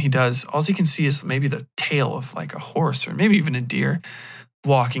window, and when he does, all he can see is maybe the tail of like a horse or maybe even a deer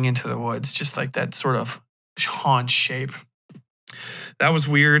walking into the woods, just like that sort of haunch shape. That was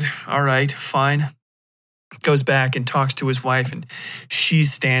weird. All right, fine. Goes back and talks to his wife, and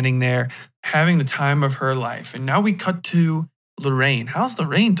she's standing there having the time of her life. And now we cut to Lorraine. How's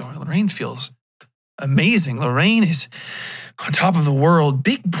Lorraine doing? Lorraine feels amazing. Lorraine is on top of the world.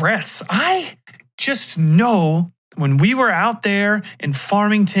 Big breaths. I just know when we were out there in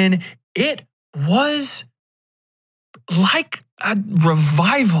Farmington, it was like a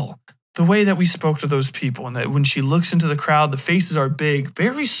revival. The way that we spoke to those people, and that when she looks into the crowd, the faces are big,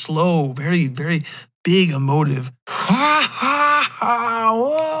 very slow, very, very big, emotive. Ha, ha, ha,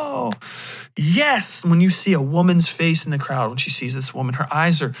 whoa. Yes, when you see a woman's face in the crowd, when she sees this woman, her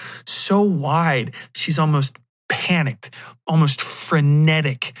eyes are so wide, she's almost panicked, almost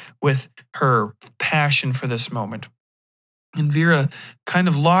frenetic with her passion for this moment. And Vera kind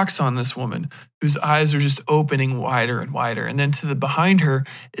of locks on this woman whose eyes are just opening wider and wider. And then behind her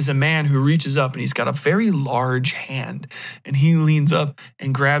is a man who reaches up, and he's got a very large hand. And he leans up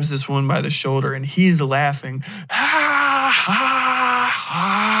and grabs this woman by the shoulder, and he's laughing. Ha, ha,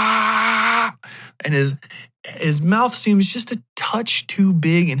 ha. And his mouth seems just a touch too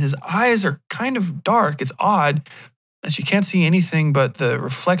big, and his eyes are kind of dark. It's odd that she can't see anything but the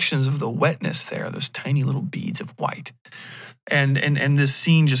reflections of the wetness there, those tiny little beads of white. And this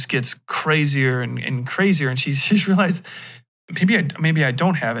scene just gets crazier and crazier. And she's realized maybe I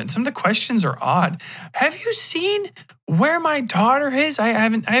don't have it. And some of the questions are odd. Have you seen where my daughter is? I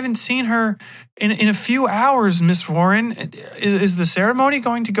haven't seen her in a few hours, Miss Warren. Is the ceremony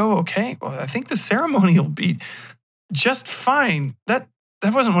going to go okay? Well, I think the ceremony will be just fine. That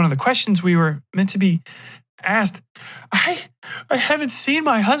wasn't one of the questions we were meant to be asked. I haven't seen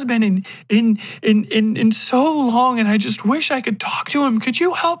my husband in so long, and I just wish I could talk to him. Could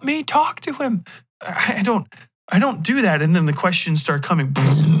you help me talk to him? I don't do that. And then the questions start coming.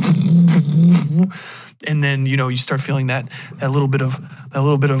 And then, you start feeling that little bit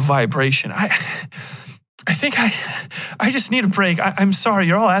of vibration. I think I just need a break. I'm sorry.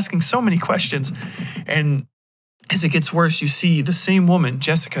 You're all asking so many questions. And as it gets worse, you see the same woman,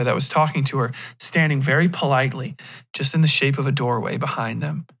 Jessica, that was talking to her, standing very politely, just in the shape of a doorway behind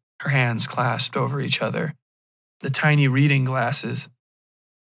them, her hands clasped over each other, the tiny reading glasses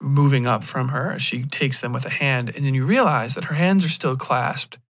moving up from her as she takes them with a hand. And then you realize that her hands are still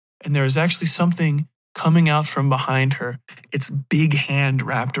clasped, and there is actually something coming out from behind her. Its big hand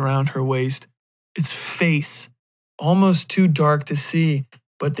wrapped around her waist, its face almost too dark to see,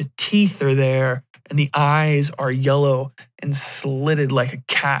 but the teeth are there. And the eyes are yellow and slitted like a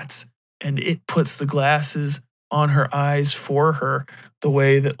cat's. And it puts the glasses on her eyes for her the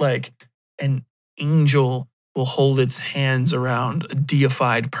way that like an angel will hold its hands around a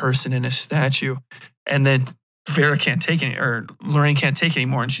deified person in a statue. And then Lorraine can't take it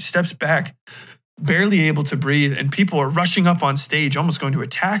anymore. And she steps back, barely able to breathe. And people are rushing up on stage, almost going to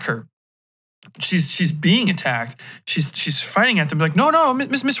attack her. She's being attacked. She's fighting at them like, no,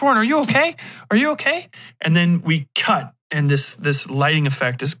 Miss Warren, are you okay? Are you okay? And then we cut, and this lighting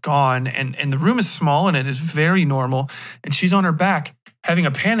effect is gone, and the room is small, and it is very normal. And she's on her back having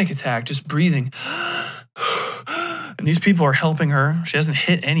a panic attack, just breathing. And these people are helping her. She hasn't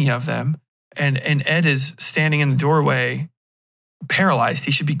hit any of them. And Ed is standing in the doorway, paralyzed.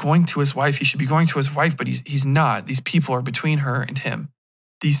 He should be going to his wife. But he's not. These people are between her and him.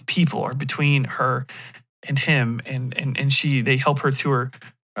 These people are between her and him, and they help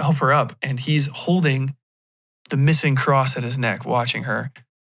her up, and he's holding the missing cross at his neck, watching her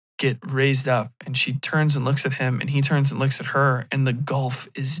get raised up, and she turns and looks at him, and he turns and looks at her, and the gulf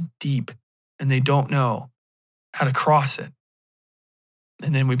is deep, and they don't know how to cross it.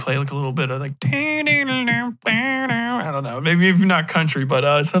 And then we play like a little bit of like, I don't know, maybe not country,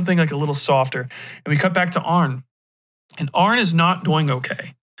 but something like a little softer, and we cut back to Arn. And Arn is not doing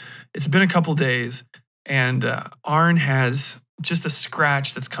okay. It's been a couple days, and Arn has just a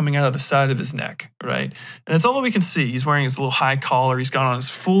scratch that's coming out of the side of his neck, right? And that's all that we can see. He's wearing his little high collar. He's got on his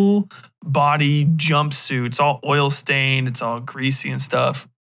full body jumpsuit. It's all oil stained. It's all greasy and stuff.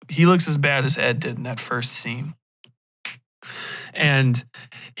 He looks as bad as Ed did in that first scene. And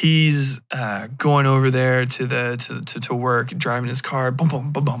he's going over there to work, driving his car, boom,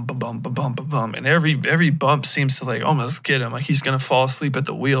 boom, boom, boom, boom, boom, boom, boom, boom, and every bump seems to like almost get him, like he's gonna fall asleep at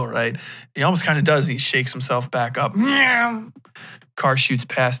the wheel, right? He almost kind of does. And he shakes himself back up. Car shoots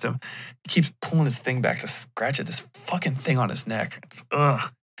past him. He keeps pulling his thing back to scratch at this fucking thing on his neck. It's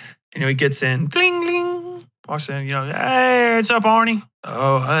he gets in, ding, ding, walks in. Hey, what's up, Arnie?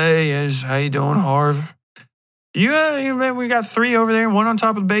 Oh, hey, how you doing, Harv? We got 3 over there, 1 on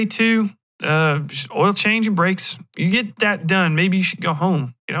top of the bay, 2. just oil change and brakes. You get that done, maybe you should go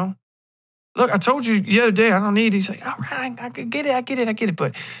home, you know? Look, I told you the other day I don't need it. He's like, all right, I get it.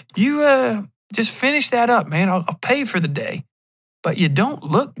 But you just finish that up, man. I'll pay for the day. But you don't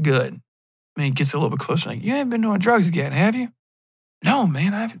look good. Man, he gets a little bit closer. Like, you haven't been doing drugs again, have you? No,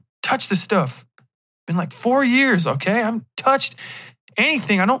 man, I haven't touched the stuff. Been like 4 years, okay? I haven't touched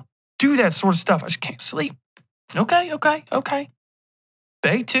anything. I don't do that sort of stuff. I just can't sleep. Okay.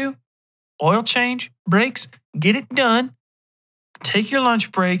 Bay 2, oil change, brakes, get it done. Take your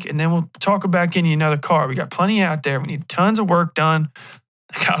lunch break, and then we'll talk about getting you another car. We got plenty out there. We need tons of work done.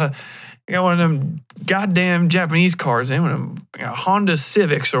 I got one of them goddamn Japanese cars, one of them Honda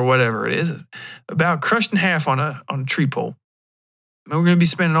Civics or whatever it is, about crushed in half on a tree pole. And we're going to be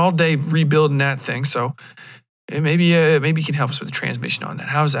spending all day rebuilding that thing. So maybe you can help us with the transmission on that.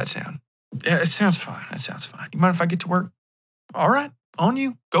 How does that sound? Yeah, it sounds fine. That sounds fine. You mind if I get to work? All right, on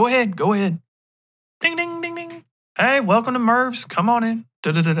you. Go ahead. Ding, ding, ding, ding. Hey, welcome to Merv's. Come on in.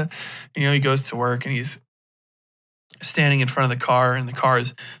 Da-da-da-da. He goes to work and he's standing in front of the car and the car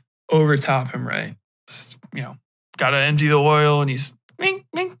is over top him, right? Got to empty the oil and he's bling,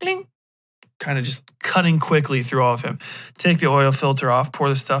 bling, bling. Kind of just cutting quickly through all of him. Take the oil filter off, pour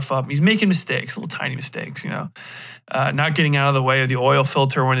the stuff up. He's making mistakes, little tiny mistakes, not getting out of the way of the oil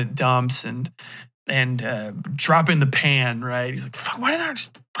filter when it dumps and dropping the pan, right? He's like, fuck, why didn't I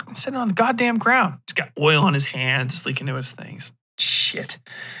just fucking set it on the goddamn ground? He's got oil on his hands, leaking into his things. Shit.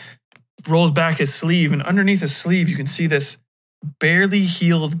 Rolls back his sleeve, and underneath his sleeve, you can see this barely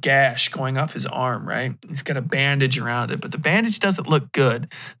healed gash going up his arm, right? He's got a bandage around it, but the bandage doesn't look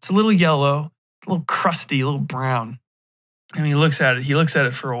good. It's a little yellow, a little crusty, a little brown. And he looks at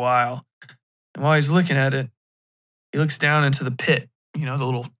it for a while. And while he's looking at it, he looks down into the pit, the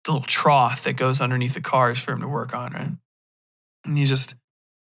little trough that goes underneath the cars for him to work on, right? And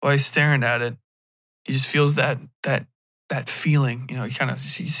while he's staring at it, he just feels that feeling, you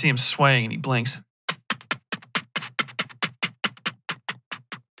see him swaying and he blinks.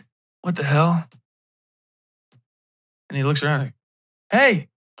 What the hell? And he looks around like, hey,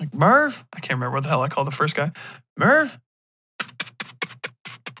 like Merv? I can't remember what the hell I called the first guy. Merv?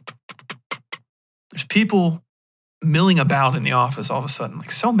 There's people milling about in the office all of a sudden,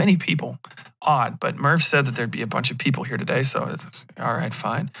 like so many people. Odd, but Merv said that there'd be a bunch of people here today, so it's all right,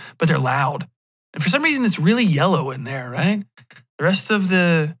 fine. But they're loud. And for some reason, it's really yellow in there, right? The rest of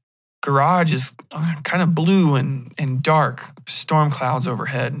the garage is kind of blue and dark, storm clouds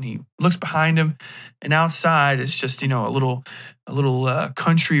overhead. And he looks behind him, and outside is just, a little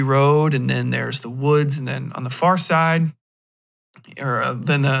country road, and then there's the woods, and then on the far side,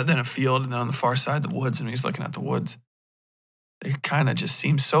 then a field, and then on the far side, the woods. And he's looking at the woods. It kind of just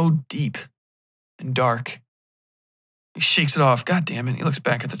seems so deep and dark. He shakes it off. God damn it. He looks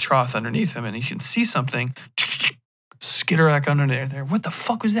back at the trough underneath him and he can see something skitter back under there. What the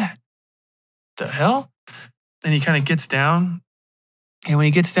fuck was that? The hell? Then he kind of gets down. And when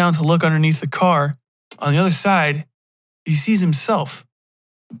he gets down to look underneath the car, on the other side, he sees himself.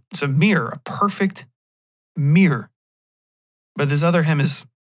 It's a mirror, a perfect mirror. But this other him is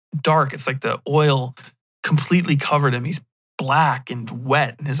dark. It's like the oil completely covered him. He's black and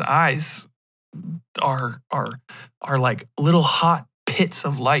wet, and his eyes are like little hot pits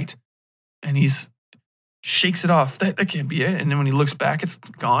of light. And he's shakes it off. That can't be it. And then when he looks back, it's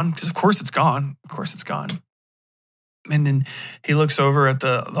gone. Because of course it's gone. And then he looks over at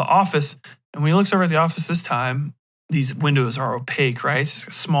the office. And when he looks over at the office this time, these windows are opaque, right? It's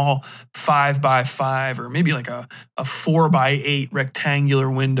a small 5x5 or maybe like a 4x8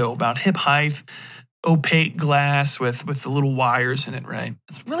 rectangular window, about hip height, opaque glass with the little wires in it, right?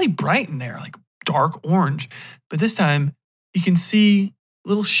 It's really bright in there, like dark orange. But this time, you can see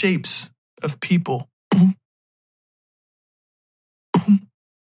little shapes of people. Boom, boom,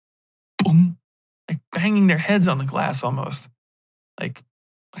 boom. Like banging their heads on the glass almost. Like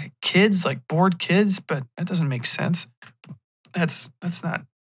kids, like bored kids, but that doesn't make sense. That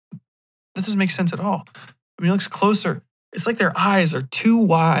doesn't make sense at all. When he looks closer, it's like their eyes are too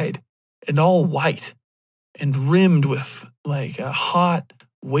wide and all white and rimmed with like a hot,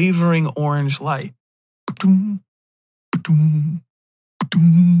 wavering orange light. You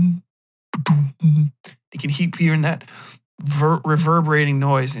can keep hearing that reverberating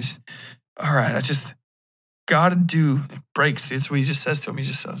noise. And he's, all right, I just gotta do brakes. It's what he just says to him. He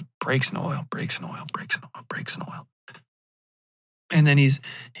just says, brakes and oil, brakes and oil, brakes and oil, brakes and oil. And then he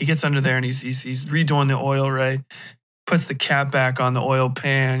gets under there and he's redoing the oil, right? Puts the cap back on the oil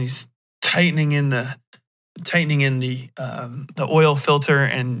pan. He's tightening in the tightening in the oil filter,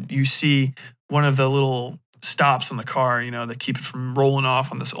 and you see one of the little stops on the car, that keep it from rolling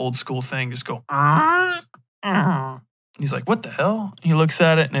off on this old school thing, just go. He's like, what the hell? He looks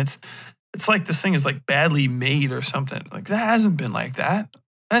at it, and it's like this thing is like badly made or something. Like, that hasn't been like that.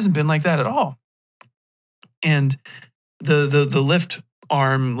 It hasn't been like that at all. And the lift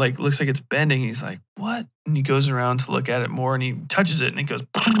arm like looks like it's bending. He's like, what? And he goes around to look at it more, and he touches it, and it goes.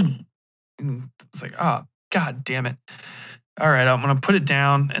 And it's like, oh, God damn it. All right, I'm going to put it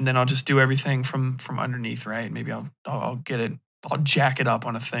down, and then I'll just do everything from underneath, right? Maybe I'll get it. I'll jack it up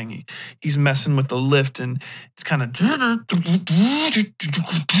on a thing. He's messing with the lift, and it's kind of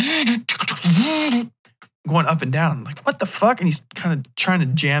going up and down. Like, what the fuck? And he's kind of trying to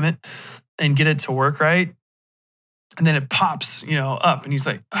jam it and get it to work right. And then it pops, up, and he's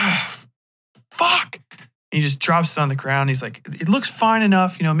like, oh, fuck. And he just drops it on the ground. He's like, it looks fine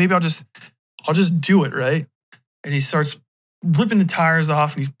enough. Maybe I'll just do it, right? And he starts ripping the tires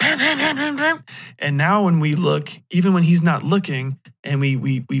off, and he's and now when we look, even when he's not looking, and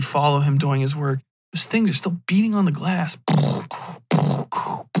we follow him doing his work, those things are still beating on the glass.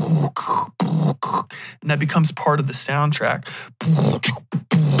 And that becomes part of the soundtrack.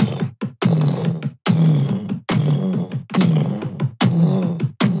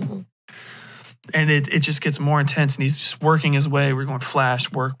 And it just gets more intense, and he's just working his way. We're going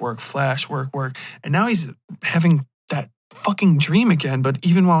flash, work, flash, work. And now he's having that fucking dream again, but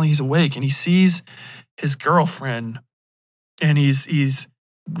even while he's awake, and he sees his girlfriend, and he's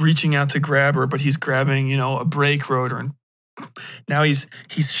reaching out to grab her, but he's grabbing, a brake rotor, and now he's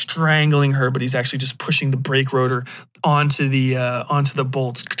strangling her, but he's actually just pushing the brake rotor onto the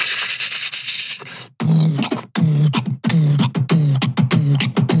bolts.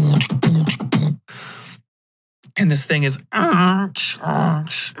 And this thing is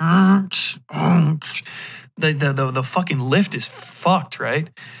the fucking lift is fucked, right?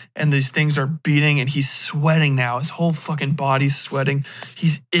 And these things are beating, and he's sweating now. His whole fucking body's sweating.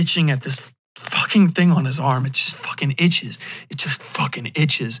 He's itching at this fucking thing on his arm. It just fucking itches. It just fucking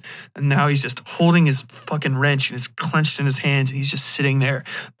itches. And now he's just holding his fucking wrench, and it's clenched in his hands, and he's just sitting there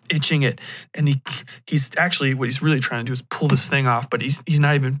itching it. And he's actually, what he's really trying to do is pull this thing off, but he's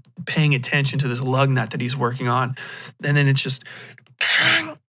not even paying attention to this lug nut that he's working on. And then it's just,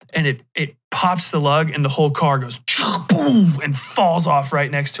 and it pops the lug, and the whole car goes boom and falls off right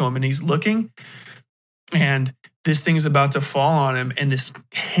next to him. And he's looking, and this thing is about to fall on him, and this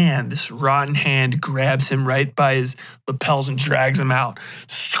rotten hand grabs him right by his lapels and drags him out,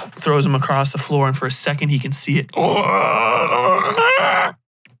 throws him across the floor, and for a second he can see it.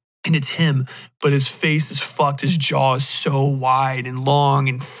 And it's him, but his face is fucked. His jaw is so wide and long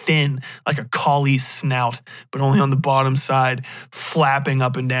and thin, like a collie's snout, but only on the bottom side, flapping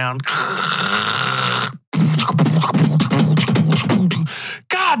up and down.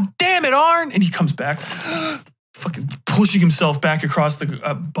 God damn it, Arn! And he comes back, fucking pushing himself back across the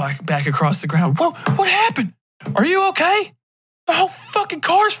ground. What happened? Are you okay? The whole fucking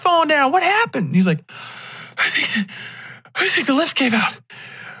car's falling down. What happened? And he's like, I think the lift gave out.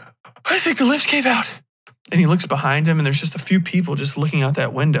 And he looks behind him, and there's just a few people just looking out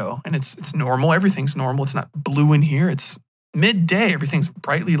that window. And it's normal. Everything's normal. It's not blue in here. It's midday. Everything's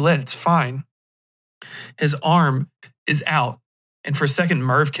brightly lit. It's fine. His arm is out. And for a second,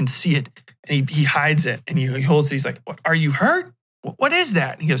 Merv can see it. And he hides it. And he holds it. He's like, what, are you hurt? What is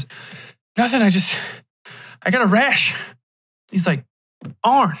that? And he goes, nothing. I got a rash. He's like,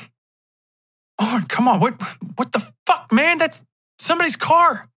 Arn, come on. What the fuck, man? That's somebody's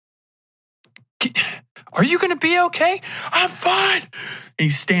car. Are you going to be okay? I'm fine. And he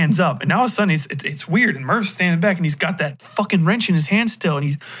stands up, and now all of a sudden it's weird. And Merv's standing back, and he's got that fucking wrench in his hand still, and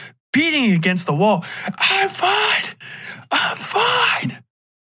he's beating it against the wall. I'm fine.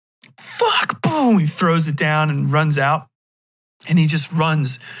 Fuck, boom. He throws it down and runs out, and he just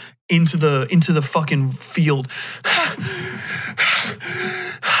runs into the fucking field.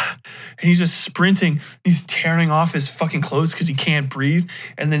 And he's just sprinting. He's tearing off his fucking clothes because he can't breathe.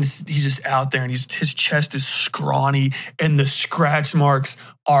 And then he's just out there, and his chest is scrawny, and the scratch marks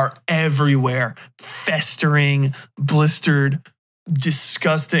are everywhere. Festering, blistered,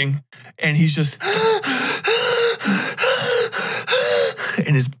 disgusting. And he's just...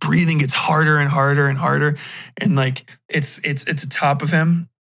 and his breathing gets harder and harder and harder. And like, it's atop of him.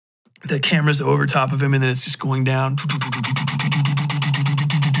 The camera's over top of him, and then it's just going down.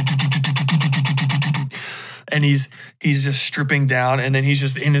 And he's just stripping down, and then he's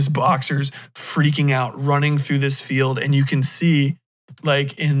just in his boxers, freaking out, running through this field. And you can see,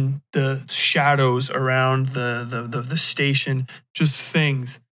 like, in the shadows around the station, just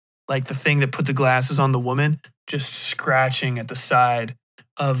things like the thing that put the glasses on the woman, just scratching at the side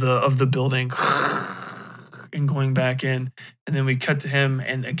of the building and going back in. And then we cut to him,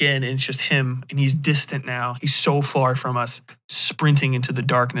 and again, it's just him, and he's distant now. He's so far from us, sprinting into the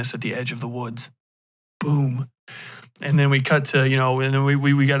darkness at the edge of the woods. Boom. And then we cut to, and then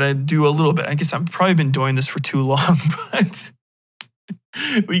we got to do a little bit. I guess I've probably been doing this for too long, but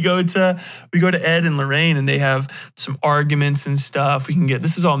we go to Ed and Lorraine, and they have some arguments and stuff.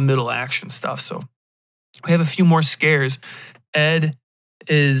 This is all middle action stuff. So we have a few more scares. Ed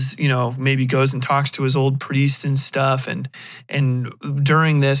is, maybe goes and talks to his old priest and stuff. And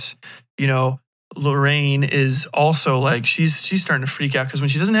during this, Lorraine is also like, she's starting to freak out because when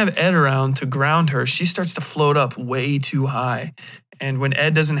she doesn't have Ed around to ground her, she starts to float up way too high. And when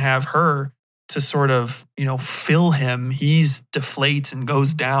Ed doesn't have her to sort of, fill him, he deflates and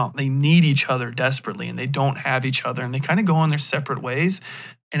goes down. They need each other desperately, and they don't have each other, and they kind of go on their separate ways.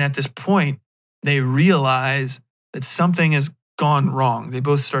 And at this point, they realize that something has gone wrong. They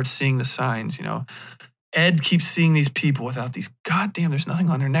both start seeing the signs, Ed keeps seeing these people without these, goddamn, there's nothing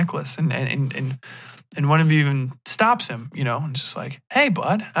on their necklace. And one of you even stops him, and just like, hey,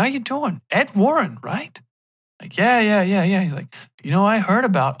 bud, how you doing? Ed Warren, right? Like, yeah. He's like, I heard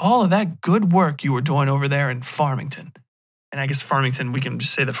about all of that good work you were doing over there in Farmington. And I guess Farmington, we can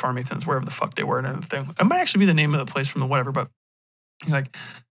just say that Farmington's wherever the fuck they were and everything. It might actually be the name of the place from the whatever, but he's like,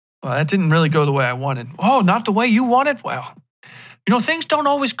 well, that didn't really go the way I wanted. Oh, not the way you wanted? Well, things don't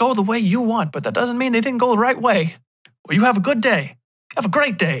always go the way you want, but that doesn't mean they didn't go the right way. Well, you have a good day. Have a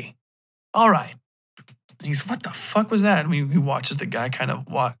great day. All right. And he's, what the fuck was that? And he watches the guy kind of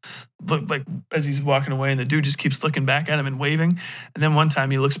look like as he's walking away, and the dude just keeps looking back at him and waving. And then one time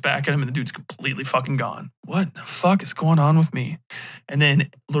he looks back at him, and the dude's completely fucking gone. What the fuck is going on with me? And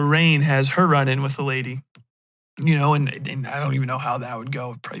then Lorraine has her run in with the lady, and I don't even know how that would go.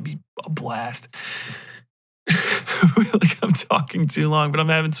 It'd probably be a blast. Like I'm talking too long, but I'm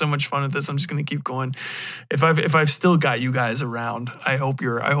having so much fun with this. I'm just gonna keep going. If I've still got you guys around, I hope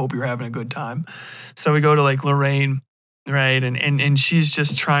you're having a good time. So we go to like Lorraine, right? And she's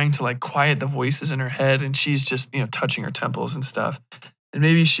just trying to like quiet the voices in her head, and she's just, touching her temples and stuff. And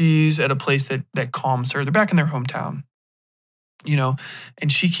maybe she's at a place that calms her. They're back in their hometown,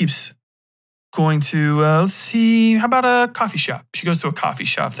 and she keeps going to, let's see, how about a coffee shop? She goes to a coffee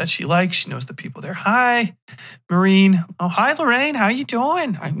shop that she likes. She knows the people there. Hi, Maureen. Oh, hi, Lorraine. How you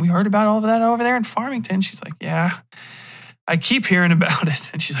doing? We heard about all of that over there in Farmington. She's like, yeah, I keep hearing about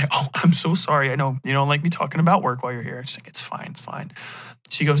it. And she's like, oh, I'm so sorry. I know you don't like me talking about work while you're here. She's like, it's fine.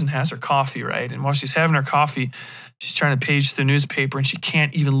 She goes and has her coffee, right? And while she's having her coffee, she's trying to page the newspaper, and she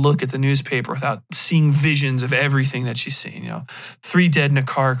can't even look at the newspaper without seeing visions of everything that she's seen. 3 dead in a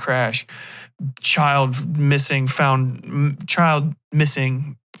car crash, child missing, foul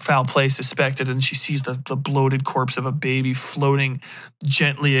play suspected, and she sees the bloated corpse of a baby floating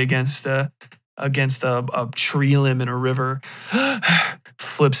gently against a tree limb in a river.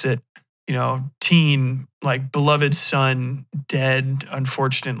 Flips it. Teen, like beloved son, dead,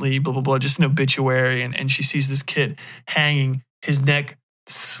 unfortunately, blah, blah, blah, just an obituary. And she sees this kid hanging, his neck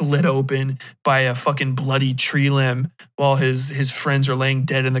slit open by a fucking bloody tree limb while his friends are laying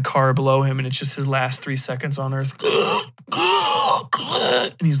dead in the car below him. And it's just his last 3 seconds on earth.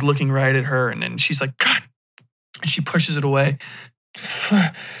 And he's looking right at her. And then she's like, God. And she pushes it away.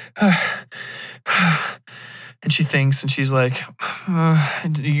 And she thinks, and she's like,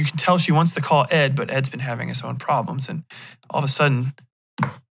 and you can tell she wants to call Ed, but Ed's been having his own problems. And all of a sudden,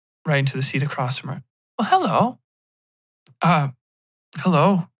 right into the seat across from her. Well,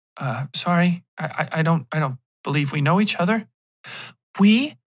 hello. Sorry, I don't believe we know each other.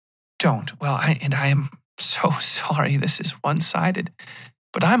 We don't. Well, I am so sorry. This is one-sided,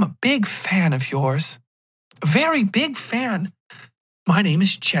 but I'm a big fan of yours. A very big fan. My name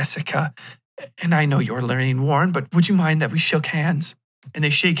is Jessica. And I know you're Lorraine Warren, but would you mind that we shook hands? And they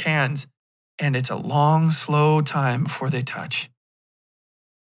shake hands, and it's a long, slow time before they touch.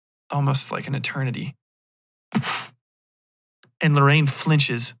 Almost like an eternity. And Lorraine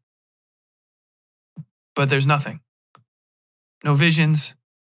flinches. But there's nothing. No visions,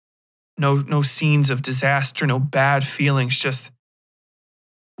 no scenes of disaster, no bad feelings, just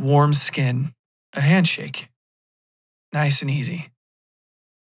warm skin, a handshake. Nice and easy.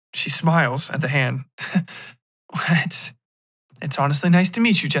 She smiles at the hand. It's honestly nice to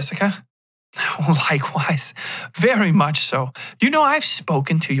meet you, Jessica. Likewise, very much so. I've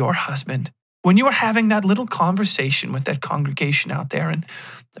spoken to your husband when you were having that little conversation with that congregation out there in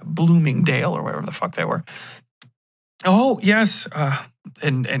Bloomingdale or wherever the fuck they were. Oh, yes.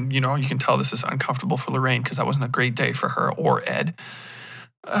 And you can tell this is uncomfortable for Lorraine because that wasn't a great day for her or Ed.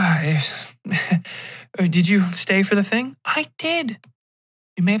 Did you stay for the thing? I did.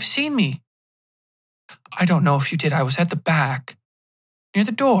 You may have seen me. I don't know if you did. I was at the back, near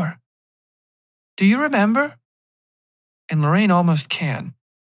the door. Do you remember? And Lorraine almost can.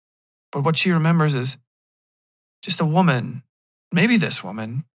 But what she remembers is just a woman, maybe this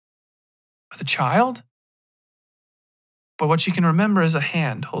woman, with a child. But what she can remember is a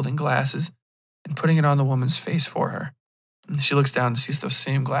hand holding glasses and putting it on the woman's face for her. And she looks down and sees those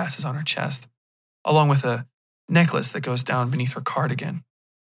same glasses on her chest, along with a necklace that goes down beneath her cardigan.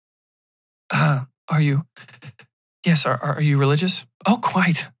 Are you religious? Oh,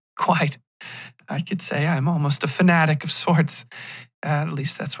 quite. I could say I'm almost a fanatic of sorts. At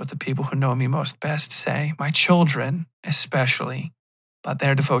least that's what the people who know me most best say. My children, especially. But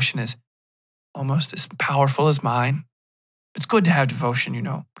their devotion is almost as powerful as mine. It's good to have devotion, you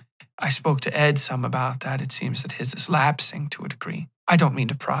know. I spoke to Ed some about that. It seems that his is lapsing to a degree. I don't mean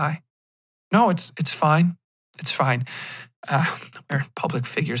to pry. No, it's fine. It's fine. We're public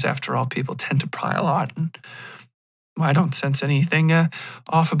figures, after all. People tend to pry a lot. And I don't sense anything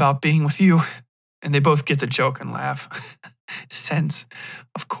off about being with you. And they both get the joke and laugh. Sense.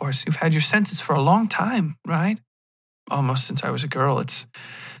 Of course, you've had your senses for a long time, right? Almost since I was a girl. It's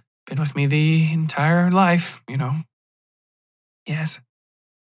been with me the entire life, you know. Yes.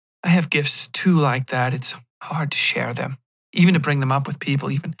 I have gifts too like that. It's hard to share them. Even to bring them up with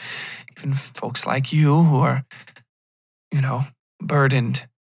people, even folks like you who are, you know, burdened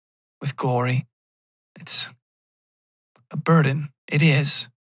with glory. It's a burden. It is.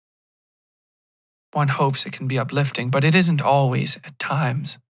 One hopes it can be uplifting, but it isn't always at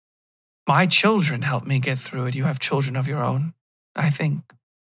times. My children help me get through it. You have children of your own, I think.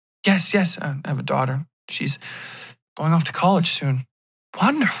 Yes, I have a daughter. She's going off to college soon.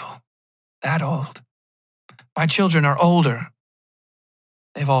 Wonderful. That old. My children are older.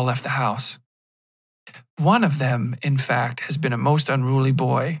 They've all left the house. One of them, in fact, has been a most unruly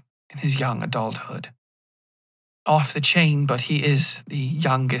boy in his young adulthood. Off the chain, but he is the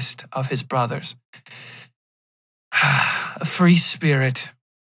youngest of his brothers. A free spirit.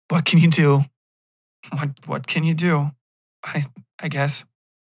 What can you do? What can you do? I guess.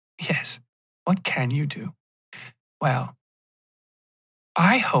 Yes. What can you do? Well,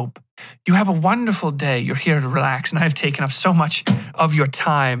 I hope you have a wonderful day. You're here to relax, and I've taken up so much of your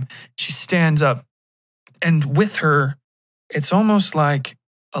time. She stands up, and with her, it's almost like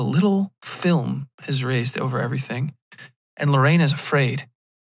a little film is raised over everything. And Lorraine is afraid,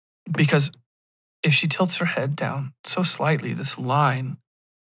 because if she tilts her head down so slightly, this line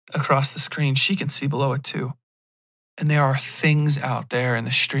across the screen, she can see below it too. And there are things out there in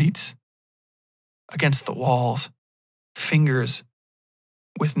the streets, against the walls, fingers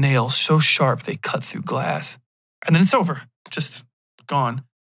with nails so sharp they cut through glass. And then it's over, just gone.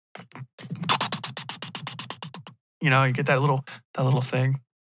 You know, you get that little thing.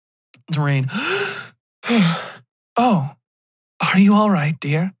 Lorraine, oh, are you all right,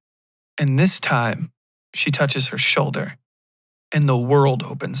 dear? And this time, she touches her shoulder, and the world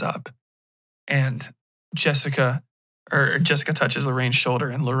opens up. And Jessica touches Lorraine's shoulder,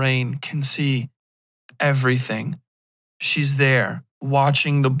 and Lorraine can see everything. She's there,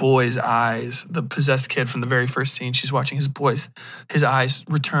 watching the boy's eyes, the possessed kid from the very first scene. She's watching his eyes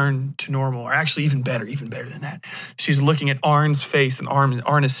return to normal, or actually even better than that. She's looking at Arn's face, and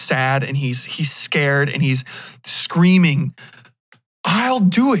Arn is sad, and he's scared, and he's screaming, "I'll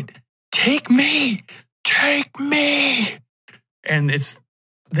do it. Take me. And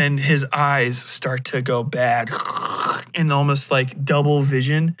then his eyes start to go bad, and almost like double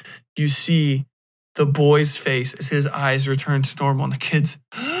vision. You see the boy's face as his eyes return to normal, and the kid's,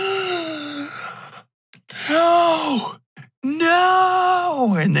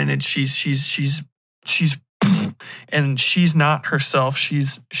 no. And then she's and she's not herself.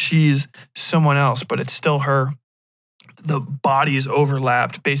 She's someone else, but it's still her. The body is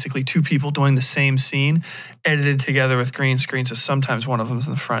overlapped, basically two people doing the same scene, edited together with green screen. So sometimes one of them is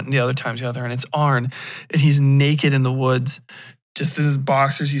in the front and the other time's the other. And it's Arn, and he's naked in the woods, just in his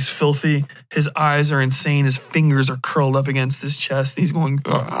boxers. He's filthy. His eyes are insane. His fingers are curled up against his chest. And he's going,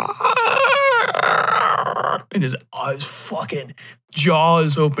 and his fucking jaw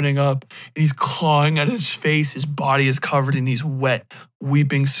is opening up, and he's clawing at his face. His body is covered in these wet,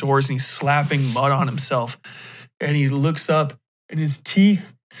 weeping sores, and he's slapping mud on himself. And he looks up, and his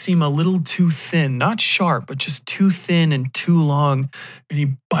teeth seem a little too thin, not sharp, but just too thin and too long. And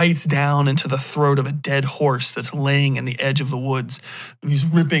he bites down into the throat of a dead horse that's laying in the edge of the woods. And he's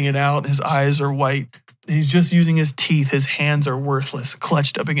ripping it out, and his eyes are white. And he's just using his teeth. His hands are worthless,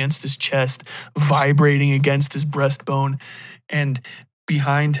 clutched up against his chest, vibrating against his breastbone. And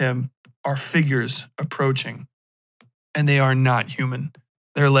behind him are figures approaching, and they are not human.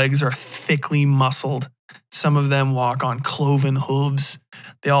 Their legs are thickly muscled. Some of them walk on cloven hooves.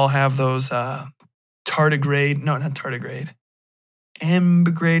 They all have those tardigrade, no, not tardigrade,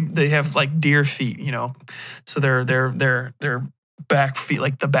 ambigrade. They have like deer feet, you know. So they're back feet,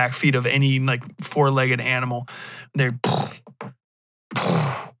 like the back feet of any like four-legged animal. They're,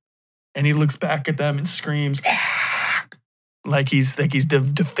 and he looks back at them and screams like he's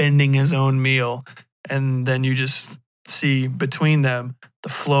defending his own meal. And then you just see between them the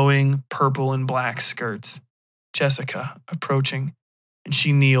flowing purple and black skirts. Jessica approaching, and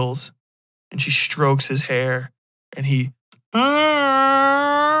she kneels and she strokes his hair, and he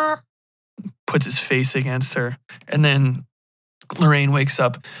puts his face against her. And then Lorraine wakes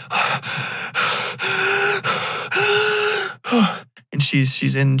up and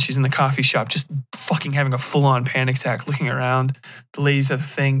she's in the coffee shop, just fucking having a full-on panic attack, looking around. The ladies at the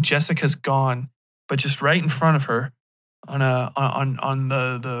thing. Jessica's gone, but just right in front of her on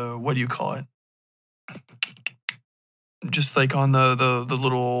the what do you call it? Just like on the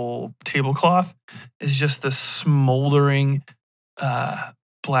little tablecloth is just the smoldering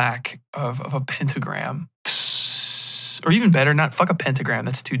black of a pentagram. Or even better, not fuck a pentagram.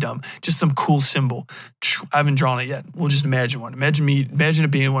 That's too dumb. Just some cool symbol. I haven't drawn it yet. We'll just imagine one. Imagine it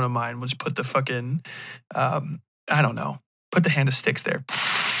being one of mine. We'll just put the fucking, I don't know. Put the hand of sticks there.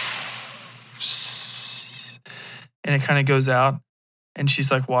 And it kind of goes out. And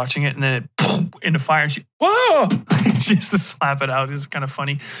she's like watching it, and then it into fire. And she, whoa! She has to slap it out. It's kind of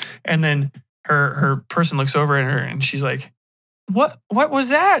funny. And then her person looks over at her, and she's like, "What was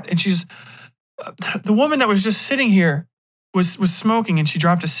that?" And she's, the woman that was just sitting here was smoking, and she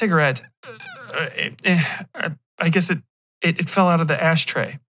dropped a cigarette. I guess it fell out of the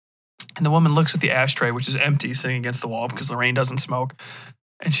ashtray. And the woman looks at the ashtray, which is empty, sitting against the wall because Lorraine doesn't smoke.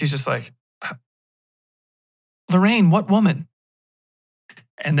 And she's just like, "Lorraine, what woman?"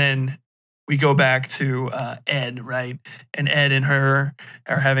 And then we go back to Ed, right? And Ed and her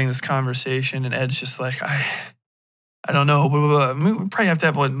are having this conversation, and Ed's just like, I don't know. Blah, blah, blah. We probably have to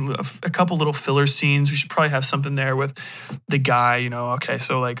have a couple little filler scenes. We should probably have something there with the guy, you know. Okay,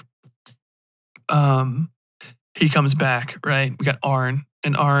 so like, he comes back, right? We got Arn,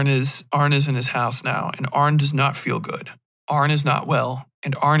 and Arn is in his house now, and Arn does not feel good. Arn is not well,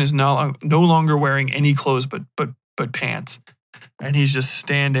 and Arn is no longer wearing any clothes but pants. And he's just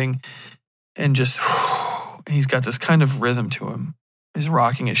standing and and he's got this kind of rhythm to him. He's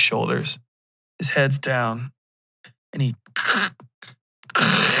rocking his shoulders. His head's down. And he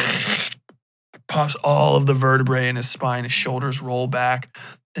pops all of the vertebrae in his spine. His shoulders roll back.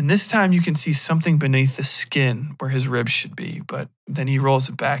 And this time you can see something beneath the skin where his ribs should be. But then he rolls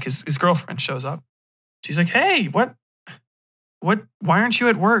it back. His girlfriend shows up. She's like, "Hey, what? Why aren't you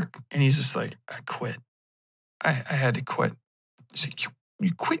at work?" And he's just like, "I quit. I had to quit." She's like,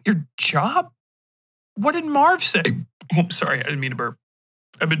 you quit your job? What did Marv say? Oh, sorry, I didn't mean to burp.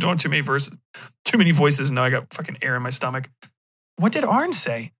 I've been doing too many voices, and now I got fucking air in my stomach. What did Arn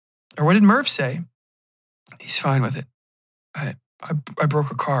say? Or what did Merv say? He's fine with it. I broke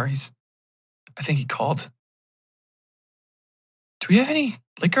her car. I think he called. Do we have any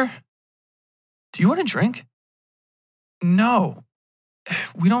liquor? Do you want a drink? No.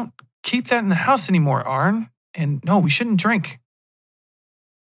 We don't keep that in the house anymore, Arn. And no, we shouldn't drink.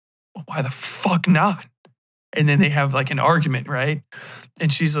 Well, why the fuck not? And then they have like an argument, right?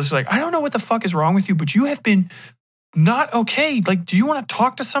 And she's just like, "I don't know what the fuck is wrong with you, but you have been not okay. Like, do you want to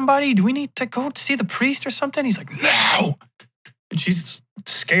talk to somebody? Do we need to go see the priest or something?" He's like, "No." And she's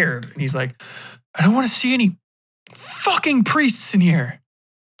scared. And he's like, "I don't want to see any fucking priests in here."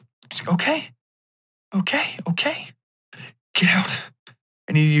 She's like, okay. Get out.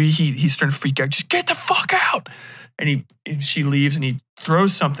 And he's starting to freak out. "Just get the fuck out." And she leaves, and he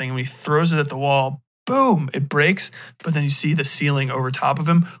throws something. And when he throws it at the wall, boom, it breaks. But then you see the ceiling over top of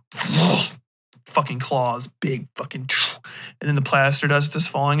him. Fucking claws, big fucking. And then the plaster dust is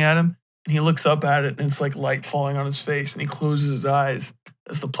falling at him. And he looks up at it, and it's like light falling on his face. And he closes his eyes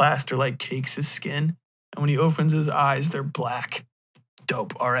as the plaster like cakes his skin. And when he opens his eyes, they're black.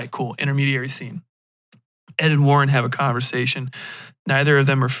 Dope. All right, cool. Intermediary scene. Ed and Warren have a conversation. Neither of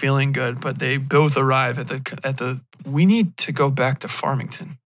them are feeling good, but they both arrive at the we need to go back to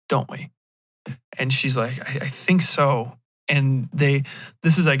Farmington, don't we? And she's like, I think so. And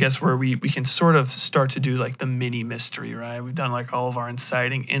this is, I guess, where we can sort of start to do like the mini mystery, right? We've done like all of our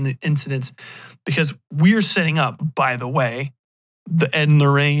inciting incidents because we're setting up, by the way, the Ed and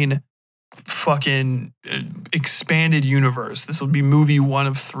Lorraine fucking expanded universe. This will be movie 1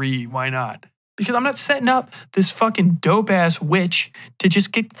 of 3. Why not? because I'm not setting up this fucking dope ass witch to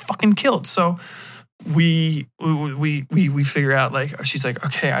just get fucking killed. So we figure out, like, she's like,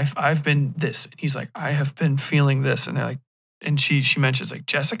 okay, I've been this. And he's like, I have been feeling this. And they're like, and she mentions, like,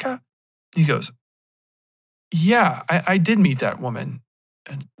 Jessica. He goes, yeah, I did meet that woman.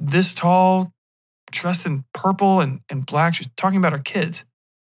 And this tall, dressed in purple and black. She's talking about her kids.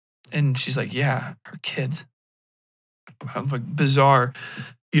 And she's like, yeah, her kids. Like, bizarre,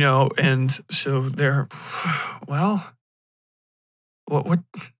 and so they're, well, what,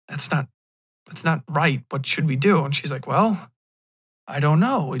 that's not right. What should we do? And she's like, well, I don't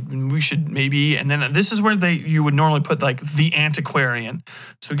know. We should maybe, and then this is where you would normally put, like, the antiquarian.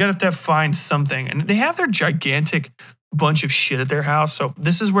 So we got to find something. And they have their gigantic bunch of shit at their house. So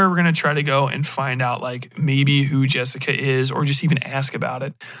this is where we're going to try to go and find out, like, maybe who Jessica is, or just even ask about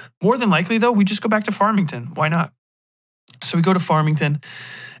it. More than likely, though, we just go back to Farmington. Why not? So we go to Farmington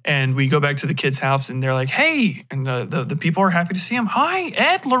and we go back to the kid's house, and they're like, hey, and the people are happy to see him. Hi,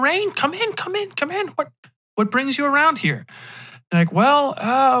 Ed, Lorraine, come in. What brings you around here? They're like, well,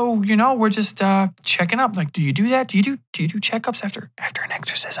 we're just checking up. Like, do you do that? Do you do checkups after an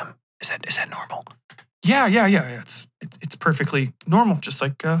exorcism? Is that normal? Yeah. It's perfectly normal. Just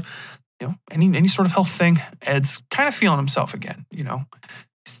like any sort of health thing. Ed's kind of feeling himself again.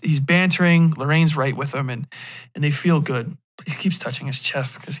 He's bantering. Lorraine's right with him, and they feel good. But he keeps touching his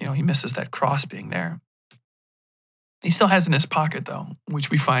chest because he misses that cross being there. He still has it in his pocket, though, which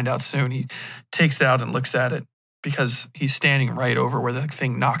we find out soon. He takes it out and looks at it because he's standing right over where the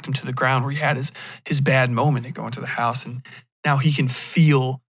thing knocked him to the ground, where he had his bad moment to go into the house, and now he can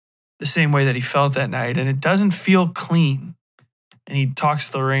feel the same way that he felt that night, and it doesn't feel clean. And he talks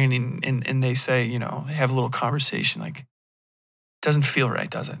to Lorraine, and they say, they have a little conversation, like, it doesn't feel right,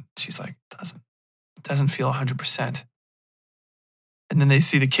 does it? She's like, it doesn't feel 100%. And then they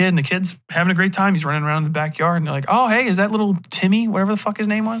see the kid, and the kid's having a great time. He's running around in the backyard, and they're like, oh, hey, is that little Timmy, whatever the fuck his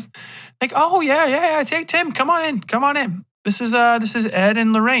name was? Like, oh, yeah, take Tim, come on in. This is Ed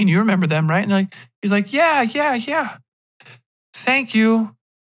and Lorraine. You remember them, right? And he's like, yeah. Thank you.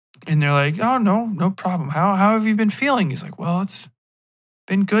 And they're like, oh, no problem. How have you been feeling? He's like, well, it's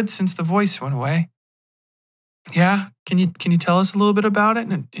been good since the voice went away. Yeah, can you tell us a little bit about it?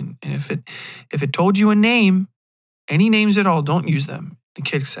 And if it told you a name, any names at all, don't use them. The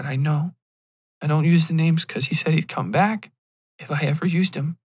kid said, I know. I don't use the names because he said he'd come back if I ever used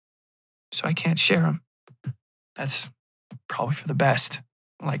them. So I can't share them. That's probably for the best,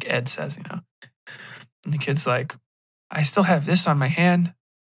 like Ed says, And the kid's like, I still have this on my hand.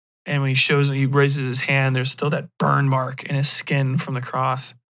 And when he raises his hand, there's still that burn mark in his skin from the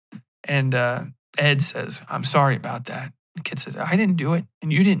cross. And Ed says, I'm sorry about that. The kid says, I didn't do it,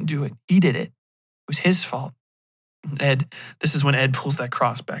 and you didn't do it. He did it. It was his fault. And this is when Ed pulls that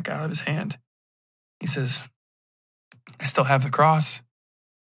cross back out of his hand. He says, I still have the cross.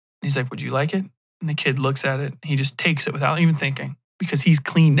 And he's like, would you like it? And the kid looks at it. And he just takes it without even thinking because he's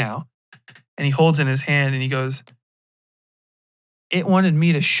clean now. And he holds it in his hand and he goes, it wanted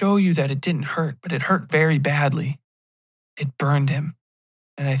me to show you that it didn't hurt, but it hurt very badly. It burned him.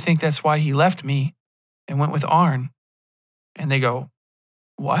 And I think that's why he left me and went with Arn. And they go,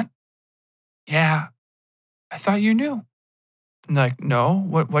 what? Yeah, I thought you knew. And they're like, no,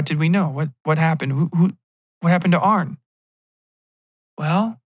 what did we know? What happened? What happened to Arn?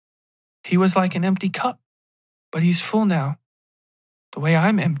 Well, he was like an empty cup, but he's full now, the way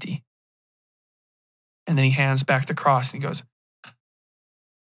I'm empty. And then he hands back the cross and he goes,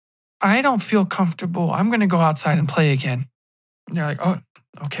 I don't feel comfortable. I'm going to go outside and play again. And they're like, oh,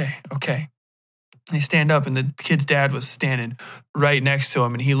 okay. And they stand up, and the kid's dad was standing right next to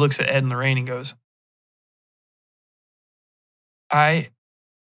him, and he looks at Ed and Lorraine and goes,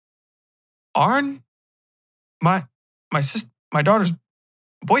 Arn, my daughter's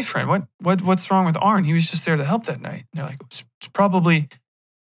boyfriend. What's wrong with Arn? He was just there to help that night. And they're like, it's probably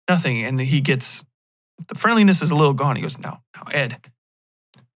nothing. And the friendliness is a little gone. He goes, now, Ed,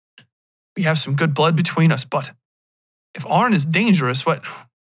 we have some good blood between us, but if Arn is dangerous, what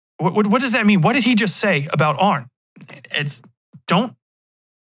does that mean? What did he just say about Arn?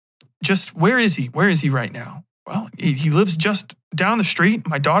 Where is he? Where is he right now? Well, he lives just down the street.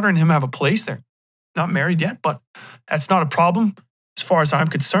 My daughter and him have a place. They're not married yet, but that's not a problem as far as I'm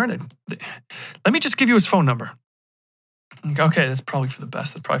concerned. Let me just give you his phone number. Okay, that's probably for the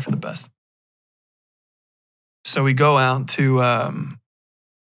best. So we go out to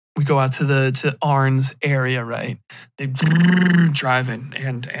to Arn's area, right? They driving,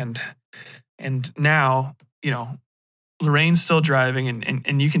 and now Lorraine's still driving,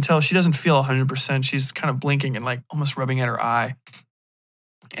 and you can tell she doesn't feel 100%. She's kind of blinking and like almost rubbing at her eye.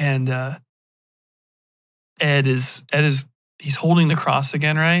 And Ed is he's holding the cross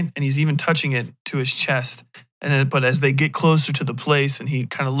again, right? And he's even touching it to his chest. But as they get closer to the place, and he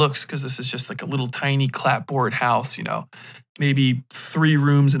kind of looks, because this is just like a little tiny clapboard house, maybe 3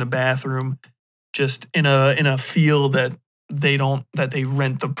 rooms and a bathroom, just in a field that they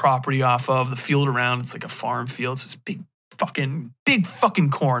rent the property off of. The field around, it's like a farm field. It's this big fucking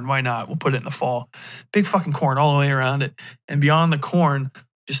corn. Why not? We'll put it in the fall. Big fucking corn all the way around it. And beyond the corn,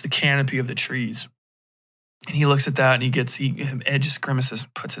 just the canopy of the trees. And he looks at that, and Ed just grimaces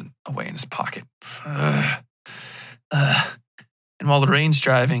and puts it away in his pocket. And while Lorraine's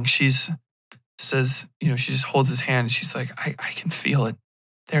driving, she says, she just holds his hand and she's like, I can feel it.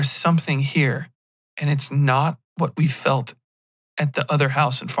 There's something here. And it's not what we felt at the other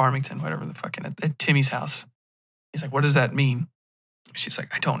house in Farmington, whatever the fucking, at Timmy's house. He's like, what does that mean? She's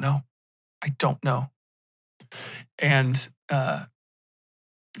like, I don't know. And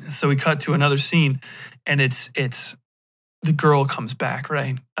so we cut to another scene, and it's the girl comes back,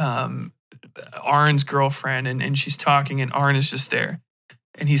 right? Arn's girlfriend, and she's talking, and Arn is just there,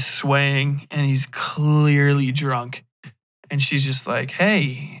 and he's swaying, and he's clearly drunk. And she's just like,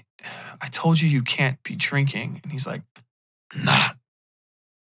 hey, I told you can't be drinking. And he's like, not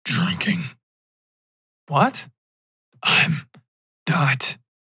drinking. What? I'm not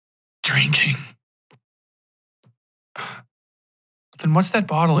drinking. Then what's that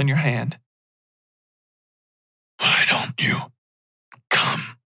bottle in your hand? Why don't you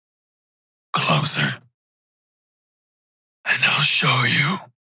come closer and I'll show you?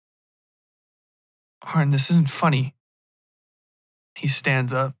 Arn, this isn't funny. He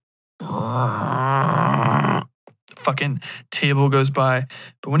stands up. The fucking table goes by.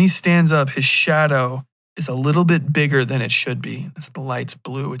 But when he stands up, his shadow is a little bit bigger than it should be. As the light's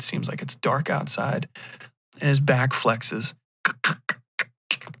blue, it seems like it's dark outside. And his back flexes.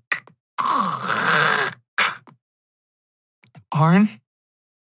 Arn?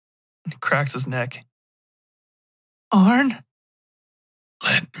 He cracks his neck. Arn?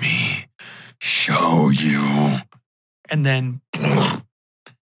 Let me show you. And then, and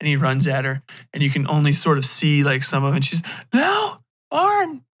he runs at her, and you can only sort of see like some of it. And she's, no,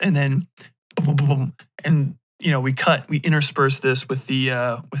 Arn. And then, boom, boom, boom. And, we intersperse this with the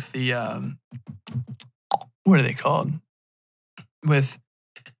what are they called? With,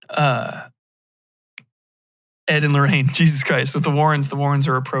 Ed and Lorraine, Jesus Christ, with the Warrens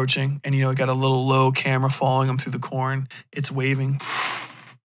are approaching, and got a little low camera following them through the corn. It's waving,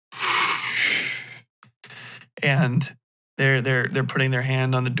 and they're putting their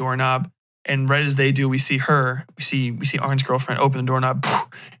hand on the doorknob, and right as they do, we see Arn's girlfriend open the doorknob,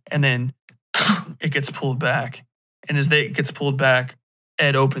 and then it gets pulled back, and as it gets pulled back,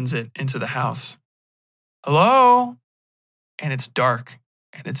 Ed opens it into the house. Hello, and it's dark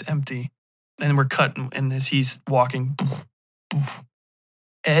and it's empty. And we're cutting, and as he's walking,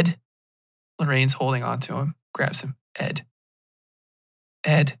 Ed, Lorraine's holding on to him, grabs him. Ed,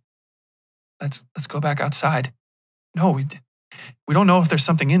 let's go back outside. No, we don't know if there's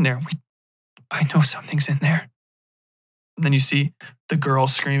something in there. I know something's in there. And then you see the girl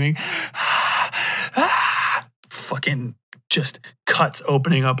screaming, fucking just cuts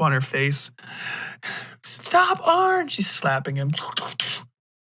opening up on her face. Stop, Arn! She's slapping him.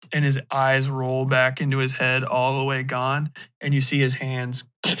 And his eyes roll back into his head all the way gone. And you see his hands.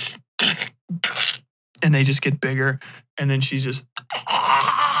 And they just get bigger. And then she's just...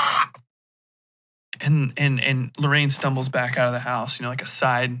 And Lorraine stumbles back out of the house, like a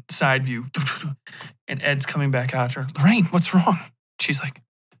side view. And Ed's coming back after her. Lorraine, what's wrong? She's like,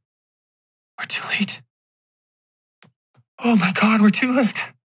 we're too late. Oh my God, we're too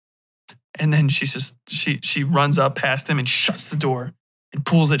late. And then she runs up past him and shuts the door and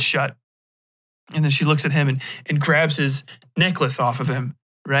pulls it shut. And then she looks at him and grabs his necklace off of him,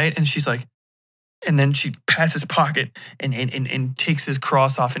 right? And she's like, and then she pats his pocket and takes his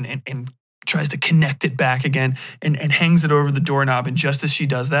cross off and tries to connect it back again and hangs it over the doorknob. And just as she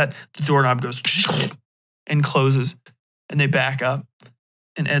does that, the doorknob goes and closes, and they back up.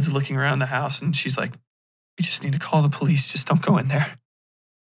 And Ed's looking around the house, and she's like, we just need to call the police. Just don't go in there.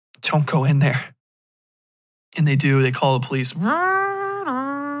 Don't go in there. And they do. They call the police.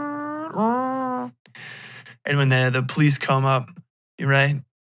 And when the police come up, you're right,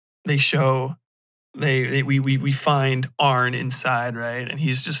 we find Arn inside, right? And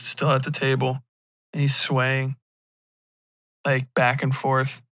he's just still at the table, and he's swaying like back and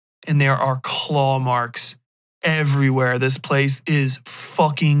forth. And there are claw marks everywhere. This place is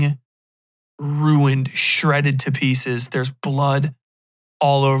fucking ruined, shredded to pieces. There's blood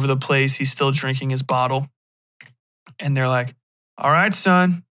all over the place. He's still drinking his bottle. And they're like, all right,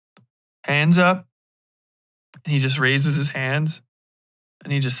 son, hands up. And he just raises his hands,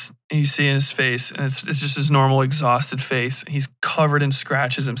 and you see in his face, and it's just his normal exhausted face. He's covered in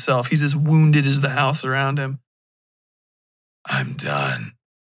scratches himself. He's as wounded as the house around him. I'm done.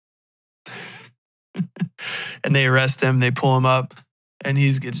 And they arrest him. They pull him up, and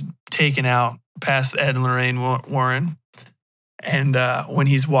he gets taken out past Ed and Lorraine Warren. And when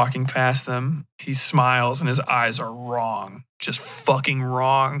he's walking past them, he smiles, and his eyes are wrong. Just fucking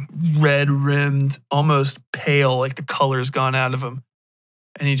wrong. Red rimmed, almost pale, like the color's gone out of him.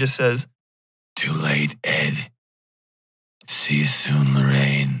 And he just says, "Too late, Ed. See you soon,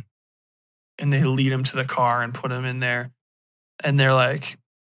 Lorraine." And they lead him to the car and put him in there. And they're like,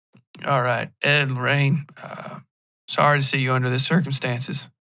 "All right, Ed, Lorraine, sorry to see you under these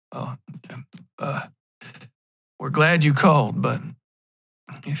circumstances. We're glad you called, but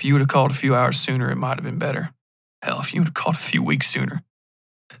if you would have called a few hours sooner, it might have been better. Hell, if you would have called a few weeks sooner,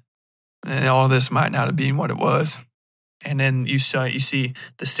 and all this might not have been what it was." And then you see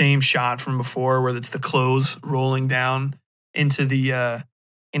the same shot from before, where it's the clothes rolling down into the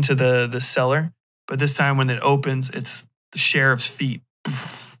cellar. But this time, when it opens, it's the sheriff's feet.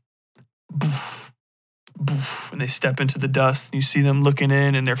 Boof, boof, boof, and they step into the dust. And you see them looking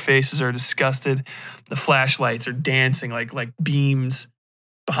in, and their faces are disgusted. The flashlights are dancing like beams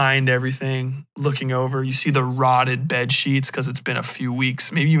behind everything, looking over. You see the rotted bed sheets because it's been a few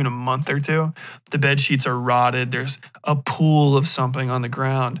weeks, maybe even a month or two. The bed sheets are rotted. There's a pool of something on the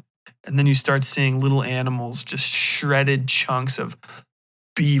ground. And then you start seeing little animals, just shredded chunks of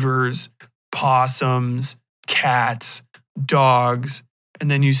beavers, possums, cats, dogs. And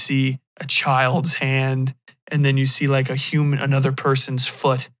then you see a child's hand. And then you see like another person's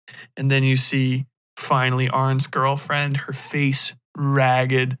foot. And then you see finally Arn's girlfriend, her face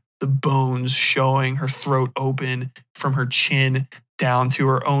ragged, the bones showing, her throat open from her chin down to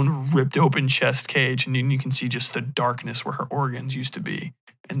her own ripped open chest cage. And then you can see just the darkness where her organs used to be.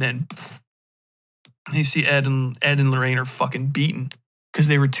 And then you see Ed and Lorraine are fucking beaten because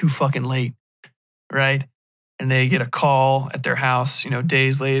they were too fucking late, right? And they get a call at their house,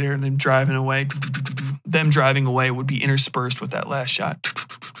 days later, and them driving away. Them driving away would be interspersed with that last shot.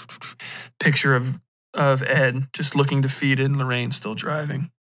 Picture of Ed just looking defeated and Lorraine still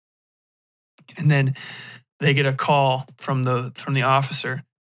driving. And then they get a call from the officer,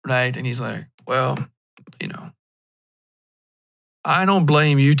 right? And he's like, "Well, I don't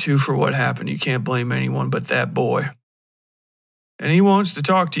blame you two for what happened. You can't blame anyone but that boy. And he wants to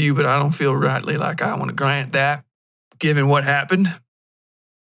talk to you, but I don't feel rightly like I want to grant that, given what happened.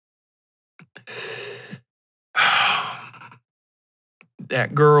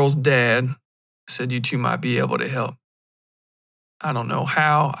 That girl's dad said you two might be able to help. I don't know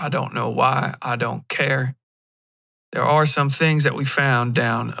how, I don't know why, I don't care. There are some things that we found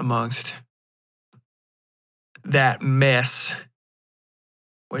down amongst that mess,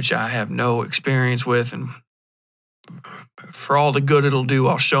 which I have no experience with, and for all the good it'll do,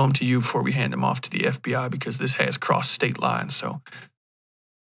 I'll show them to you before we hand them off to the FBI, because this has crossed state lines, so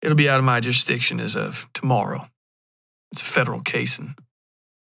it'll be out of my jurisdiction as of tomorrow. It's a federal case, and,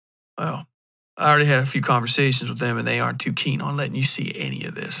 well, I already had a few conversations with them, and they aren't too keen on letting you see any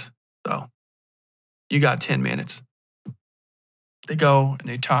of this. So, you got 10 minutes. They go and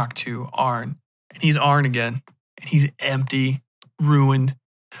they talk to Arn, and he's Arn again, and he's empty, ruined.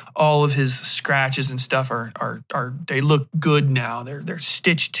 All of his scratches and stuff are they look good now. They're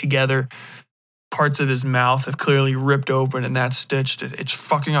stitched together. Parts of his mouth have clearly ripped open, and that's stitched. It's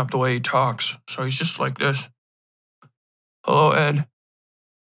fucking up the way he talks. So he's just like this. "Hello, Ed.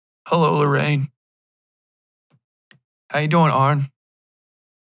 Hello, Lorraine. How you doing, Arn?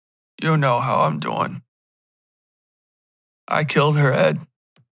 You know how I'm doing. I killed her, Ed.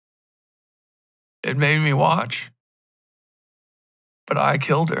 It made me watch. But I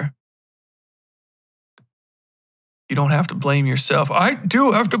killed her. You don't have to blame yourself." "I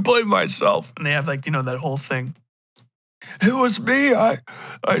do have to blame myself." And they have that whole thing. "It was me. I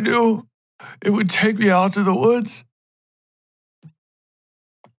knew it would take me out to the woods.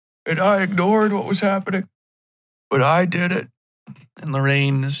 And I ignored what was happening. But I did it." And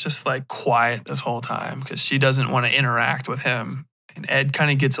Lorraine is just quiet this whole time because she doesn't want to interact with him. And Ed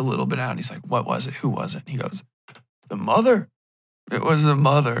kind of gets a little bit out. And he's like, "What was it? Who was it?" And he goes, "The mother. It was the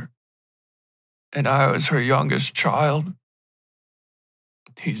mother. And I was her youngest child.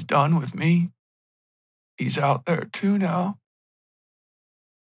 He's done with me. He's out there too now.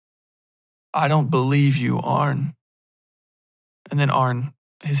 I don't believe you, Arn." And then Arn,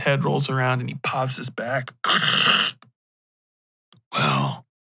 his head rolls around and he pops his back. "Well,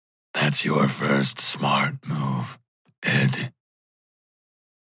 that's your first smart move, Ed."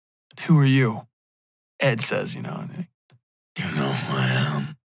 "Who are you?" Ed says, you know who I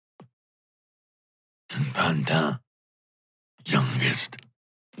am. Infanta, youngest.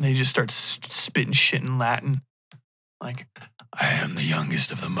 And they just start spitting shit in Latin. Like, I am the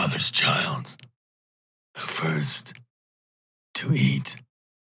youngest of the mother's child. The first to eat.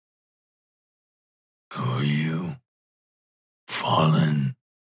 Who are you? Fallen.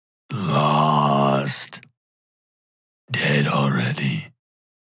 Lost. Dead already.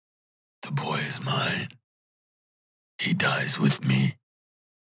 The boy is mine. He dies with me.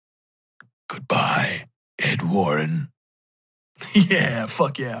 Goodbye, Ed Warren. Yeah,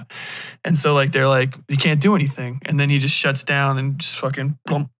 fuck yeah. And so like they're like, you can't do anything. And then he just shuts down and just fucking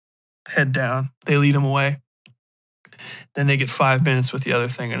plump, head down. They lead him away. Then they get 5 minutes with the other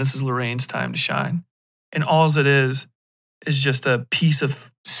thing, and this is Lorraine's time to shine. And all it is just a piece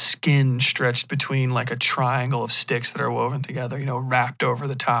of skin stretched between like a triangle of sticks that are woven together, wrapped over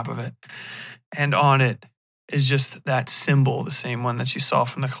the top of it. And on it is just that symbol, the same one that she saw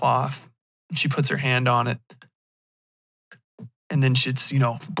from the cloth. And she puts her hand on it. And then she's,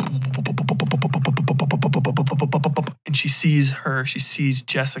 and she sees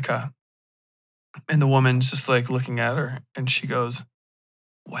Jessica. And the woman's just like looking at her, and she goes,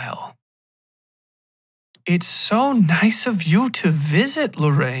 well, it's so nice of you to visit,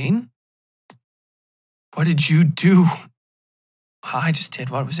 Lorraine. What did you do? I just did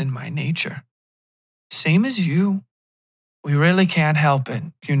what was in my nature. Same as you. We really can't help it,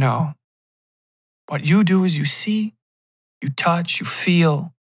 What you do is you see, you touch, you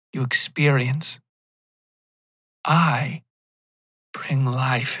feel, you experience. I bring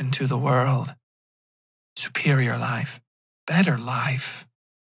life into the world. Superior life, better life,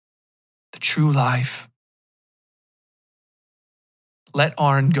 the true life. Let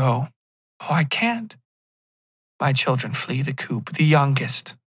Arn go. Oh, I can't. My children flee the coop. The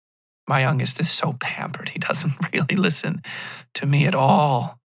youngest. My youngest is so pampered, he doesn't really listen to me at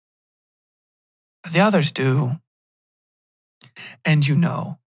all. The others do. And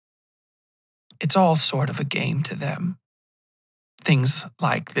it's all sort of a game to them. Things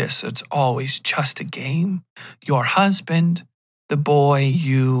like this, it's always just a game. Your husband, the boy,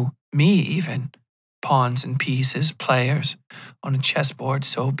 you, me even, pawns and pieces, players, on a chessboard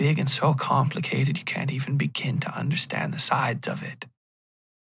so big and so complicated you can't even begin to understand the sides of it.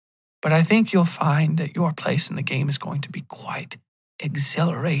 But I think you'll find that your place in the game is going to be quite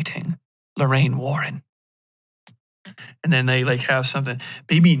exhilarating, Lorraine Warren. And then they have something.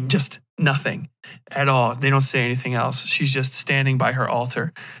 They mean just nothing at all. They don't say anything else. She's just standing by her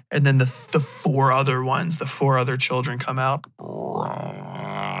altar. And then the four other children come out.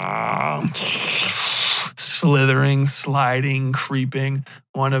 Slithering, sliding, creeping.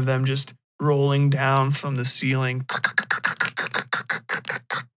 One of them just rolling down from the ceiling.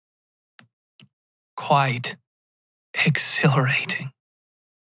 Quite exhilarating.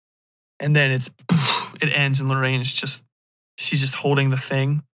 And then it ends and Lorraine is she's just holding the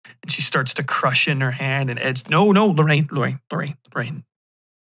thing and she starts to crush it in her hand and Ed's, no, Lorraine.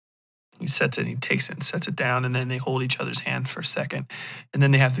 He sets it, he takes it and sets it down and then they hold each other's hand for a second. And then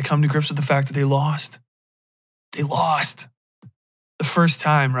they have to come to grips with the fact that they lost. They lost. The first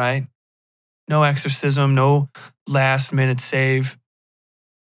time, right? No exorcism, no last minute save.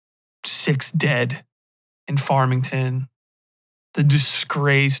 6 dead in Farmington. The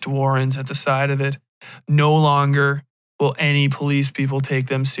disgraced Warrens at the side of it. No longer will any police people take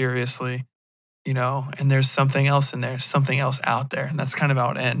them seriously, and there's something else in there, something else out there. And that's kind of how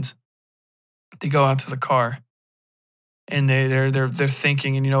it ends. They go out to the car and they're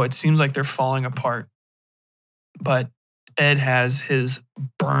thinking, and it seems like they're falling apart. But Ed has his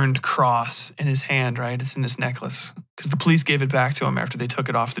burned cross in his hand, right? It's in his necklace because the police gave it back to him after they took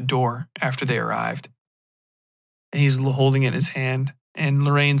it off the door after they arrived. And he's holding it in his hand. And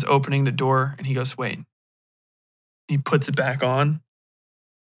Lorraine's opening the door. And he goes, wait. He puts it back on.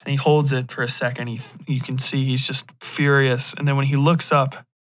 And he holds it for a second. You can see he's just furious. And then when he looks up,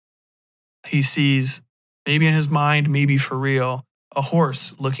 he sees, maybe in his mind, maybe for real, a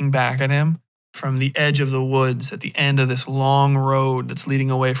horse looking back at him from the edge of the woods at the end of this long road that's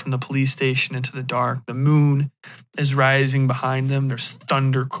leading away from the police station into the dark. The moon is rising behind them. There's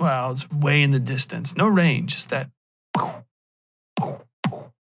thunder clouds way in the distance. No rain, just that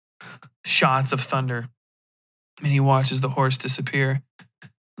shots of thunder. And he watches the horse disappear.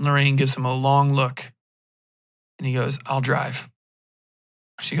 Lorraine gives him a long look. And he goes, I'll drive.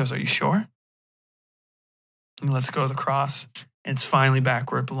 She goes, are you sure? And let's go to the cross. And it's finally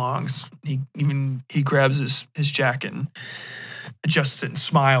back where it belongs. He grabs his jacket and adjusts it and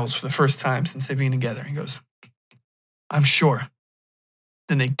smiles for the first time since they've been together. He goes, I'm sure.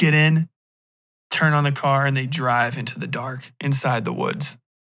 Then they get in. turn on the car, and they drive into the dark inside the woods.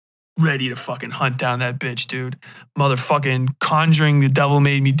 Ready to fucking hunt down that bitch, dude. Motherfucking Conjuring, The Devil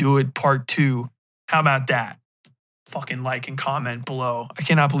Made Me Do It, Part 2. How about that? Fucking like and comment below. I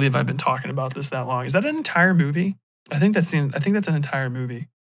cannot believe I've been talking about this that long. Is that an entire movie? I think that's an entire movie.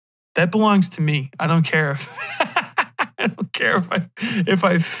 That belongs to me. I don't care if I don't care if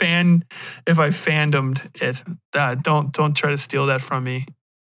I fandomed it. Don't try to steal that from me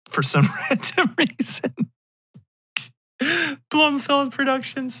for some random reason. Blumfeld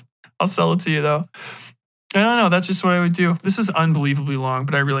Productions. I'll sell it to you though. I don't know. That's just what I would do. This is unbelievably long,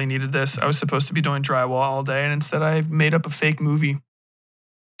 but I really needed this. I was supposed to be doing drywall all day, and instead I made up a fake movie.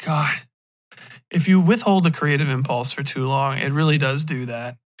 God, if you withhold a creative impulse for too long, it really does do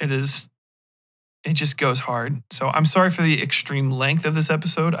that. It just goes hard. So I'm sorry for the extreme length of this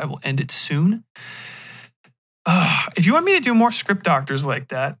episode. I will end it soon. If you want me to do more script doctors like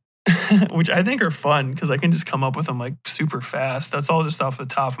that, which I think are fun because I can just come up with them like super fast. That's all just off the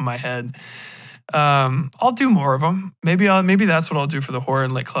top of my head. I'll do more of them. Maybe that's what I'll do for the Horror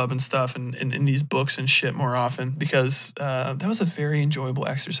and Lit Club and stuff and in these books and shit more often because that was a very enjoyable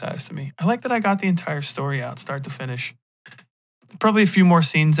exercise to me. I like that I got the entire story out, start to finish. Probably a few more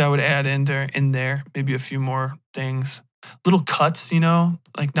scenes I would add in there. Maybe a few more things. Little cuts,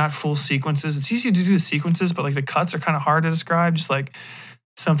 like not full sequences. It's easy to do the sequences, but like the cuts are kind of hard to describe. Just like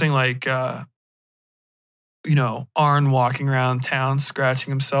something like, Arn walking around town,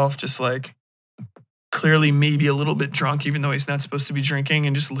 scratching himself, just like clearly maybe a little bit drunk, even though he's not supposed to be drinking,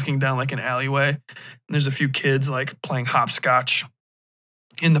 and just looking down like an alleyway. And there's a few kids like playing hopscotch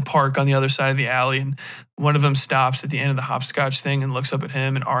in the park on the other side of the alley. And one of them stops at the end of the hopscotch thing and looks up at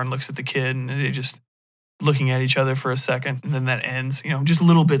him, and Arn looks at the kid, and they just looking at each other for a second. And then that ends, just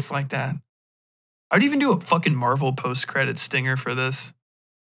little bits like that. I'd even do a fucking Marvel post-credit stinger for this.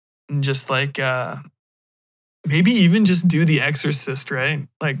 And just like, maybe even just do The Exorcist, right?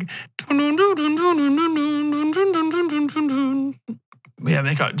 Like, yeah,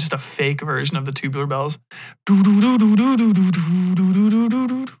 make just a fake version of the Tubular Bells.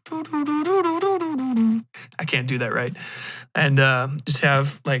 I can't do that right. And just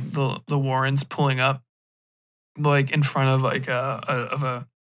have like the Warrens pulling up, like in front of like a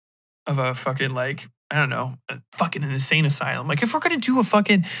fucking like, I don't know, fucking an insane asylum. Like if we're going to do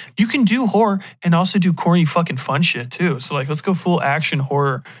you can do horror and also do corny fucking fun shit too. So like, let's go full action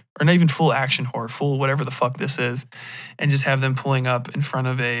horror, or not even full action horror, full whatever the fuck this is. And just have them pulling up in front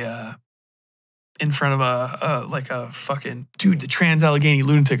of a fucking, dude, the Trans-Allegheny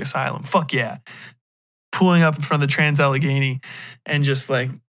Lunatic Asylum. Fuck yeah. Pulling up in front of the Trans-Allegheny and just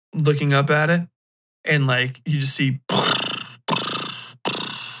like looking up at it. And like, you just see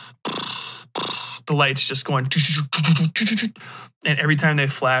the lights just going, and every time they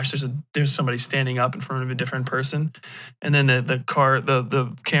flash, there's somebody standing up in front of a different person, and then the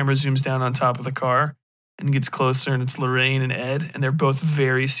camera zooms down on top of the car and gets closer, and it's Lorraine and Ed, and they're both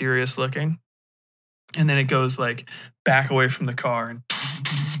very serious looking, and then it goes like back away from the car and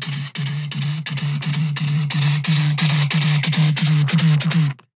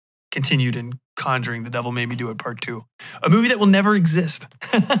continued in Conjuring, The Devil Made Me Do It Part 2, a movie that will never exist.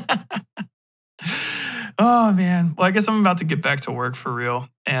 Oh, man. Well, I guess I'm about to get back to work for real.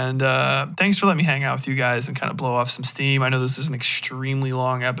 And thanks for letting me hang out with you guys and kind of blow off some steam. I know this is an extremely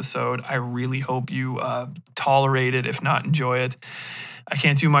long episode. I really hope you tolerate it, if not enjoy it. I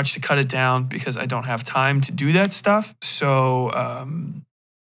can't do much to cut it down because I don't have time to do that stuff. So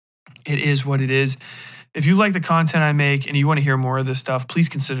it is what it is. If you like the content I make and you want to hear more of this stuff, please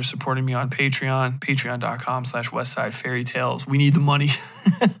consider supporting me on Patreon, patreon.com/westside-fairytales. We need the money.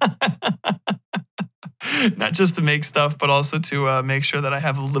 Not just to make stuff, but also to make sure that I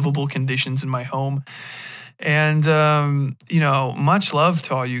have livable conditions in my home. And, much love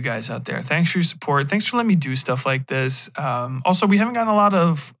to all you guys out there. Thanks for your support. Thanks for letting me do stuff like this. Also, we haven't gotten a lot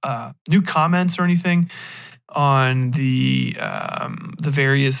of new comments or anything on the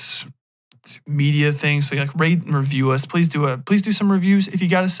various media things. So like rate and review us. Please do some reviews. If you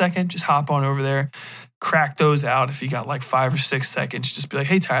got a second, just hop on over there. Crack those out. If you got like 5 or 6 seconds, just be like,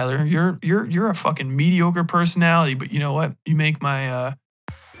 hey Tyler, you're a fucking mediocre personality, but you know what? You make my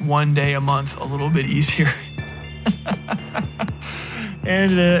one day a month a little bit easier.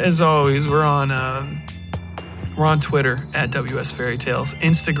 And as always, we're on Twitter at WS Fairytales,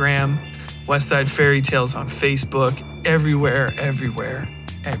 Instagram, Westside Fairytales on Facebook, everywhere.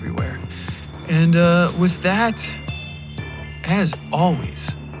 And with that, as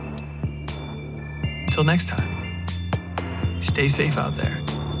always, until next time, stay safe out there.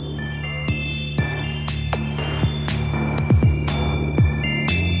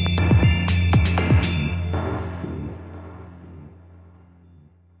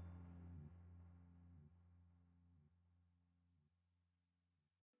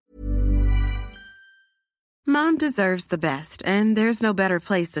 Mom deserves the best, and there's no better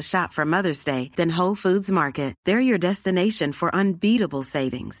place to shop for Mother's Day than Whole Foods Market. They're your destination for unbeatable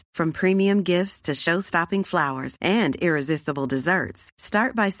savings, from premium gifts to show-stopping flowers and irresistible desserts.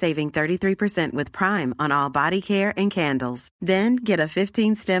 Start by saving 33% with Prime on all body care and candles. Then get a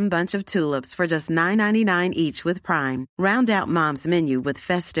 15-stem bunch of tulips for just $9.99 each with Prime. Round out Mom's menu with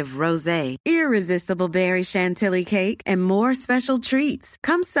festive rosé, irresistible berry chantilly cake, and more special treats.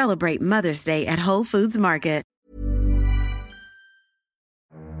 Come celebrate Mother's Day at Whole Foods Market.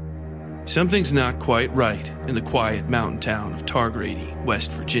 Something's not quite right in the quiet mountain town of Targrady,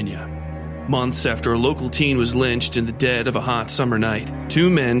 West Virginia. Months after a local teen was lynched in the dead of a hot summer night,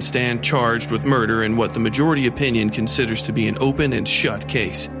 two men stand charged with murder in what the majority opinion considers to be an open and shut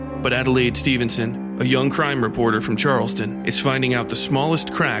case. But Adelaide Stevenson, a young crime reporter from Charleston, is finding out the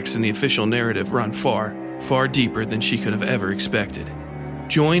smallest cracks in the official narrative run far, far deeper than she could have ever expected.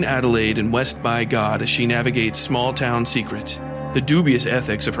 Join Adelaide in West by God as she navigates small-town secrets, the dubious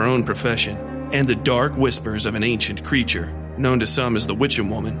ethics of her own profession, and the dark whispers of an ancient creature, known to some as the Witchem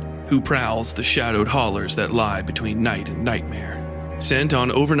Woman, who prowls the shadowed hollers that lie between night and nightmare. Sent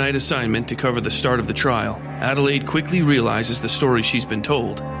on overnight assignment to cover the start of the trial, Adelaide quickly realizes the story she's been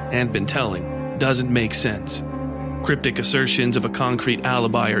told, and been telling, doesn't make sense. Cryptic assertions of a concrete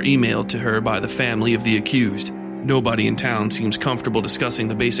alibi are emailed to her by the family of the accused. Nobody in town seems comfortable discussing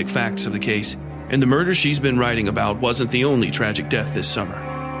the basic facts of the case, and the murder she's been writing about wasn't the only tragic death this summer.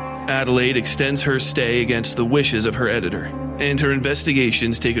 Adelaide extends her stay against the wishes of her editor, and her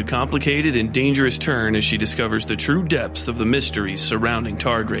investigations take a complicated and dangerous turn as she discovers the true depths of the mysteries surrounding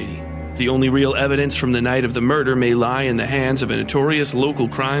Targrady. The only real evidence from the night of the murder may lie in the hands of a notorious local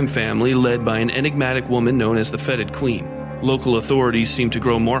crime family led by an enigmatic woman known as the Fetid Queen. Local authorities seem to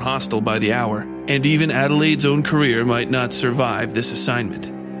grow more hostile by the hour, and even Adelaide's own career might not survive this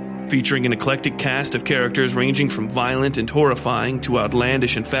assignment. Featuring an eclectic cast of characters ranging from violent and horrifying to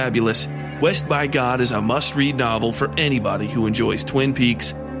outlandish and fabulous, West by God is a must-read novel for anybody who enjoys Twin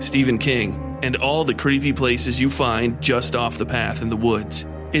Peaks, Stephen King, and all the creepy places you find just off the path in the woods.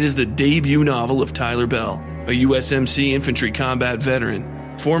 It is the debut novel of Tyler Bell, a USMC infantry combat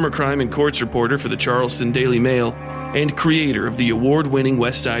veteran, former crime and courts reporter for the Charleston Daily Mail, and creator of the award-winning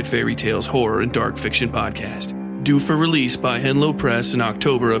West Side Fairy Tales horror and dark fiction podcast. Due for release by Henlow Press in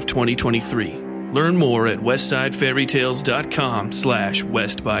October of 2023. Learn more at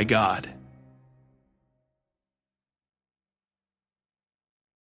westsidefairytales.com/westbygod.